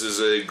again, this is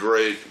a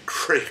great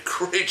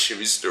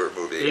Jimmy Stewart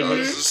movie. Oh,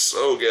 this is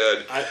so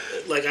good.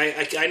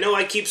 I know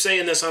I keep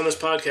saying this on this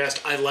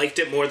podcast. I liked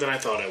it more than I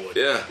thought I would.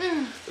 Yeah,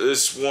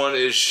 this one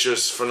is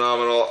just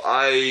phenomenal.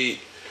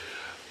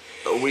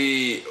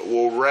 We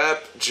will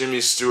wrap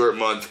Jimmy Stewart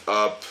month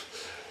up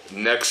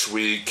next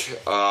week,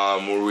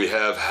 where we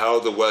have How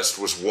the West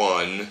Was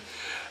Won.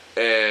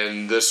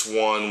 And this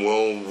one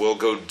we'll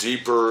go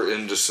deeper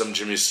into some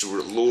Jimmy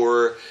Stewart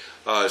lore,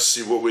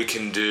 see what we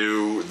can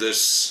do.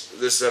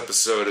 This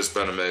episode has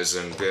been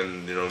amazing,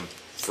 and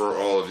for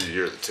all of you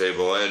here at the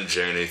table and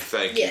Janie,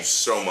 thank you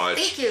so much.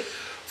 Thank you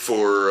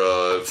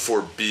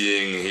for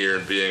being here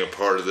and being a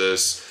part of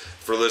this.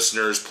 For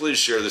listeners, please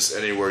share this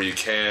anywhere you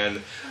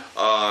can,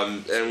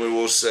 and we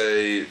will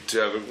say to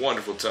have a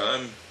wonderful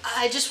time.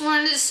 I just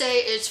wanted to say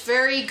it's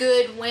very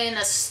good when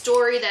a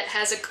story that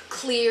has a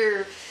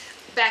clear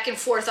back and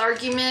forth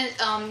argument,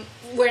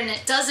 when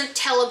it doesn't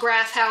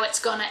telegraph how it's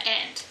going to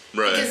end.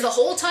 Right. Because the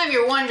whole time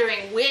you're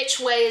wondering which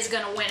way is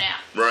going to win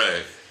out.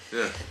 Right.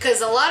 Yeah.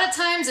 Because a lot of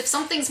times if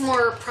something's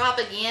more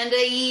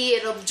propaganda-y,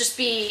 it'll just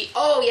be,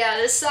 oh yeah,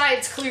 this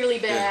side's clearly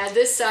bad,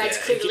 this side's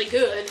clearly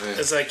good.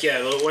 It's like,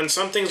 when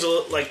something's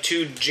like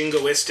too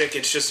jingoistic,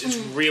 it's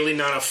really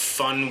not a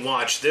fun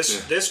watch.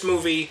 This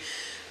movie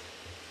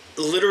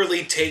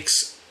literally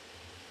takes,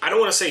 I don't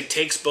want to say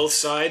takes both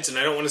sides, and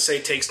I don't want to say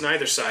takes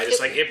neither side. It's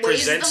like it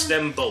presents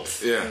them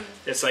both. Yeah.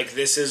 It's like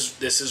this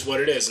is what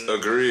it is. And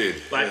agreed.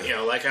 Like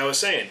like I was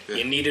saying,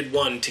 you needed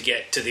one to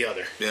get to the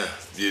other. Yeah,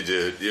 you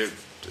did. You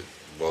did.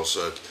 Well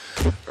said.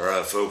 All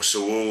right, folks.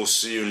 So we'll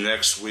see you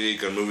next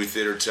week on Movie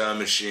Theater Time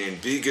Machine.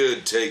 Be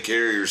good. Take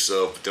care of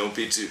yourself. But don't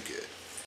be too good.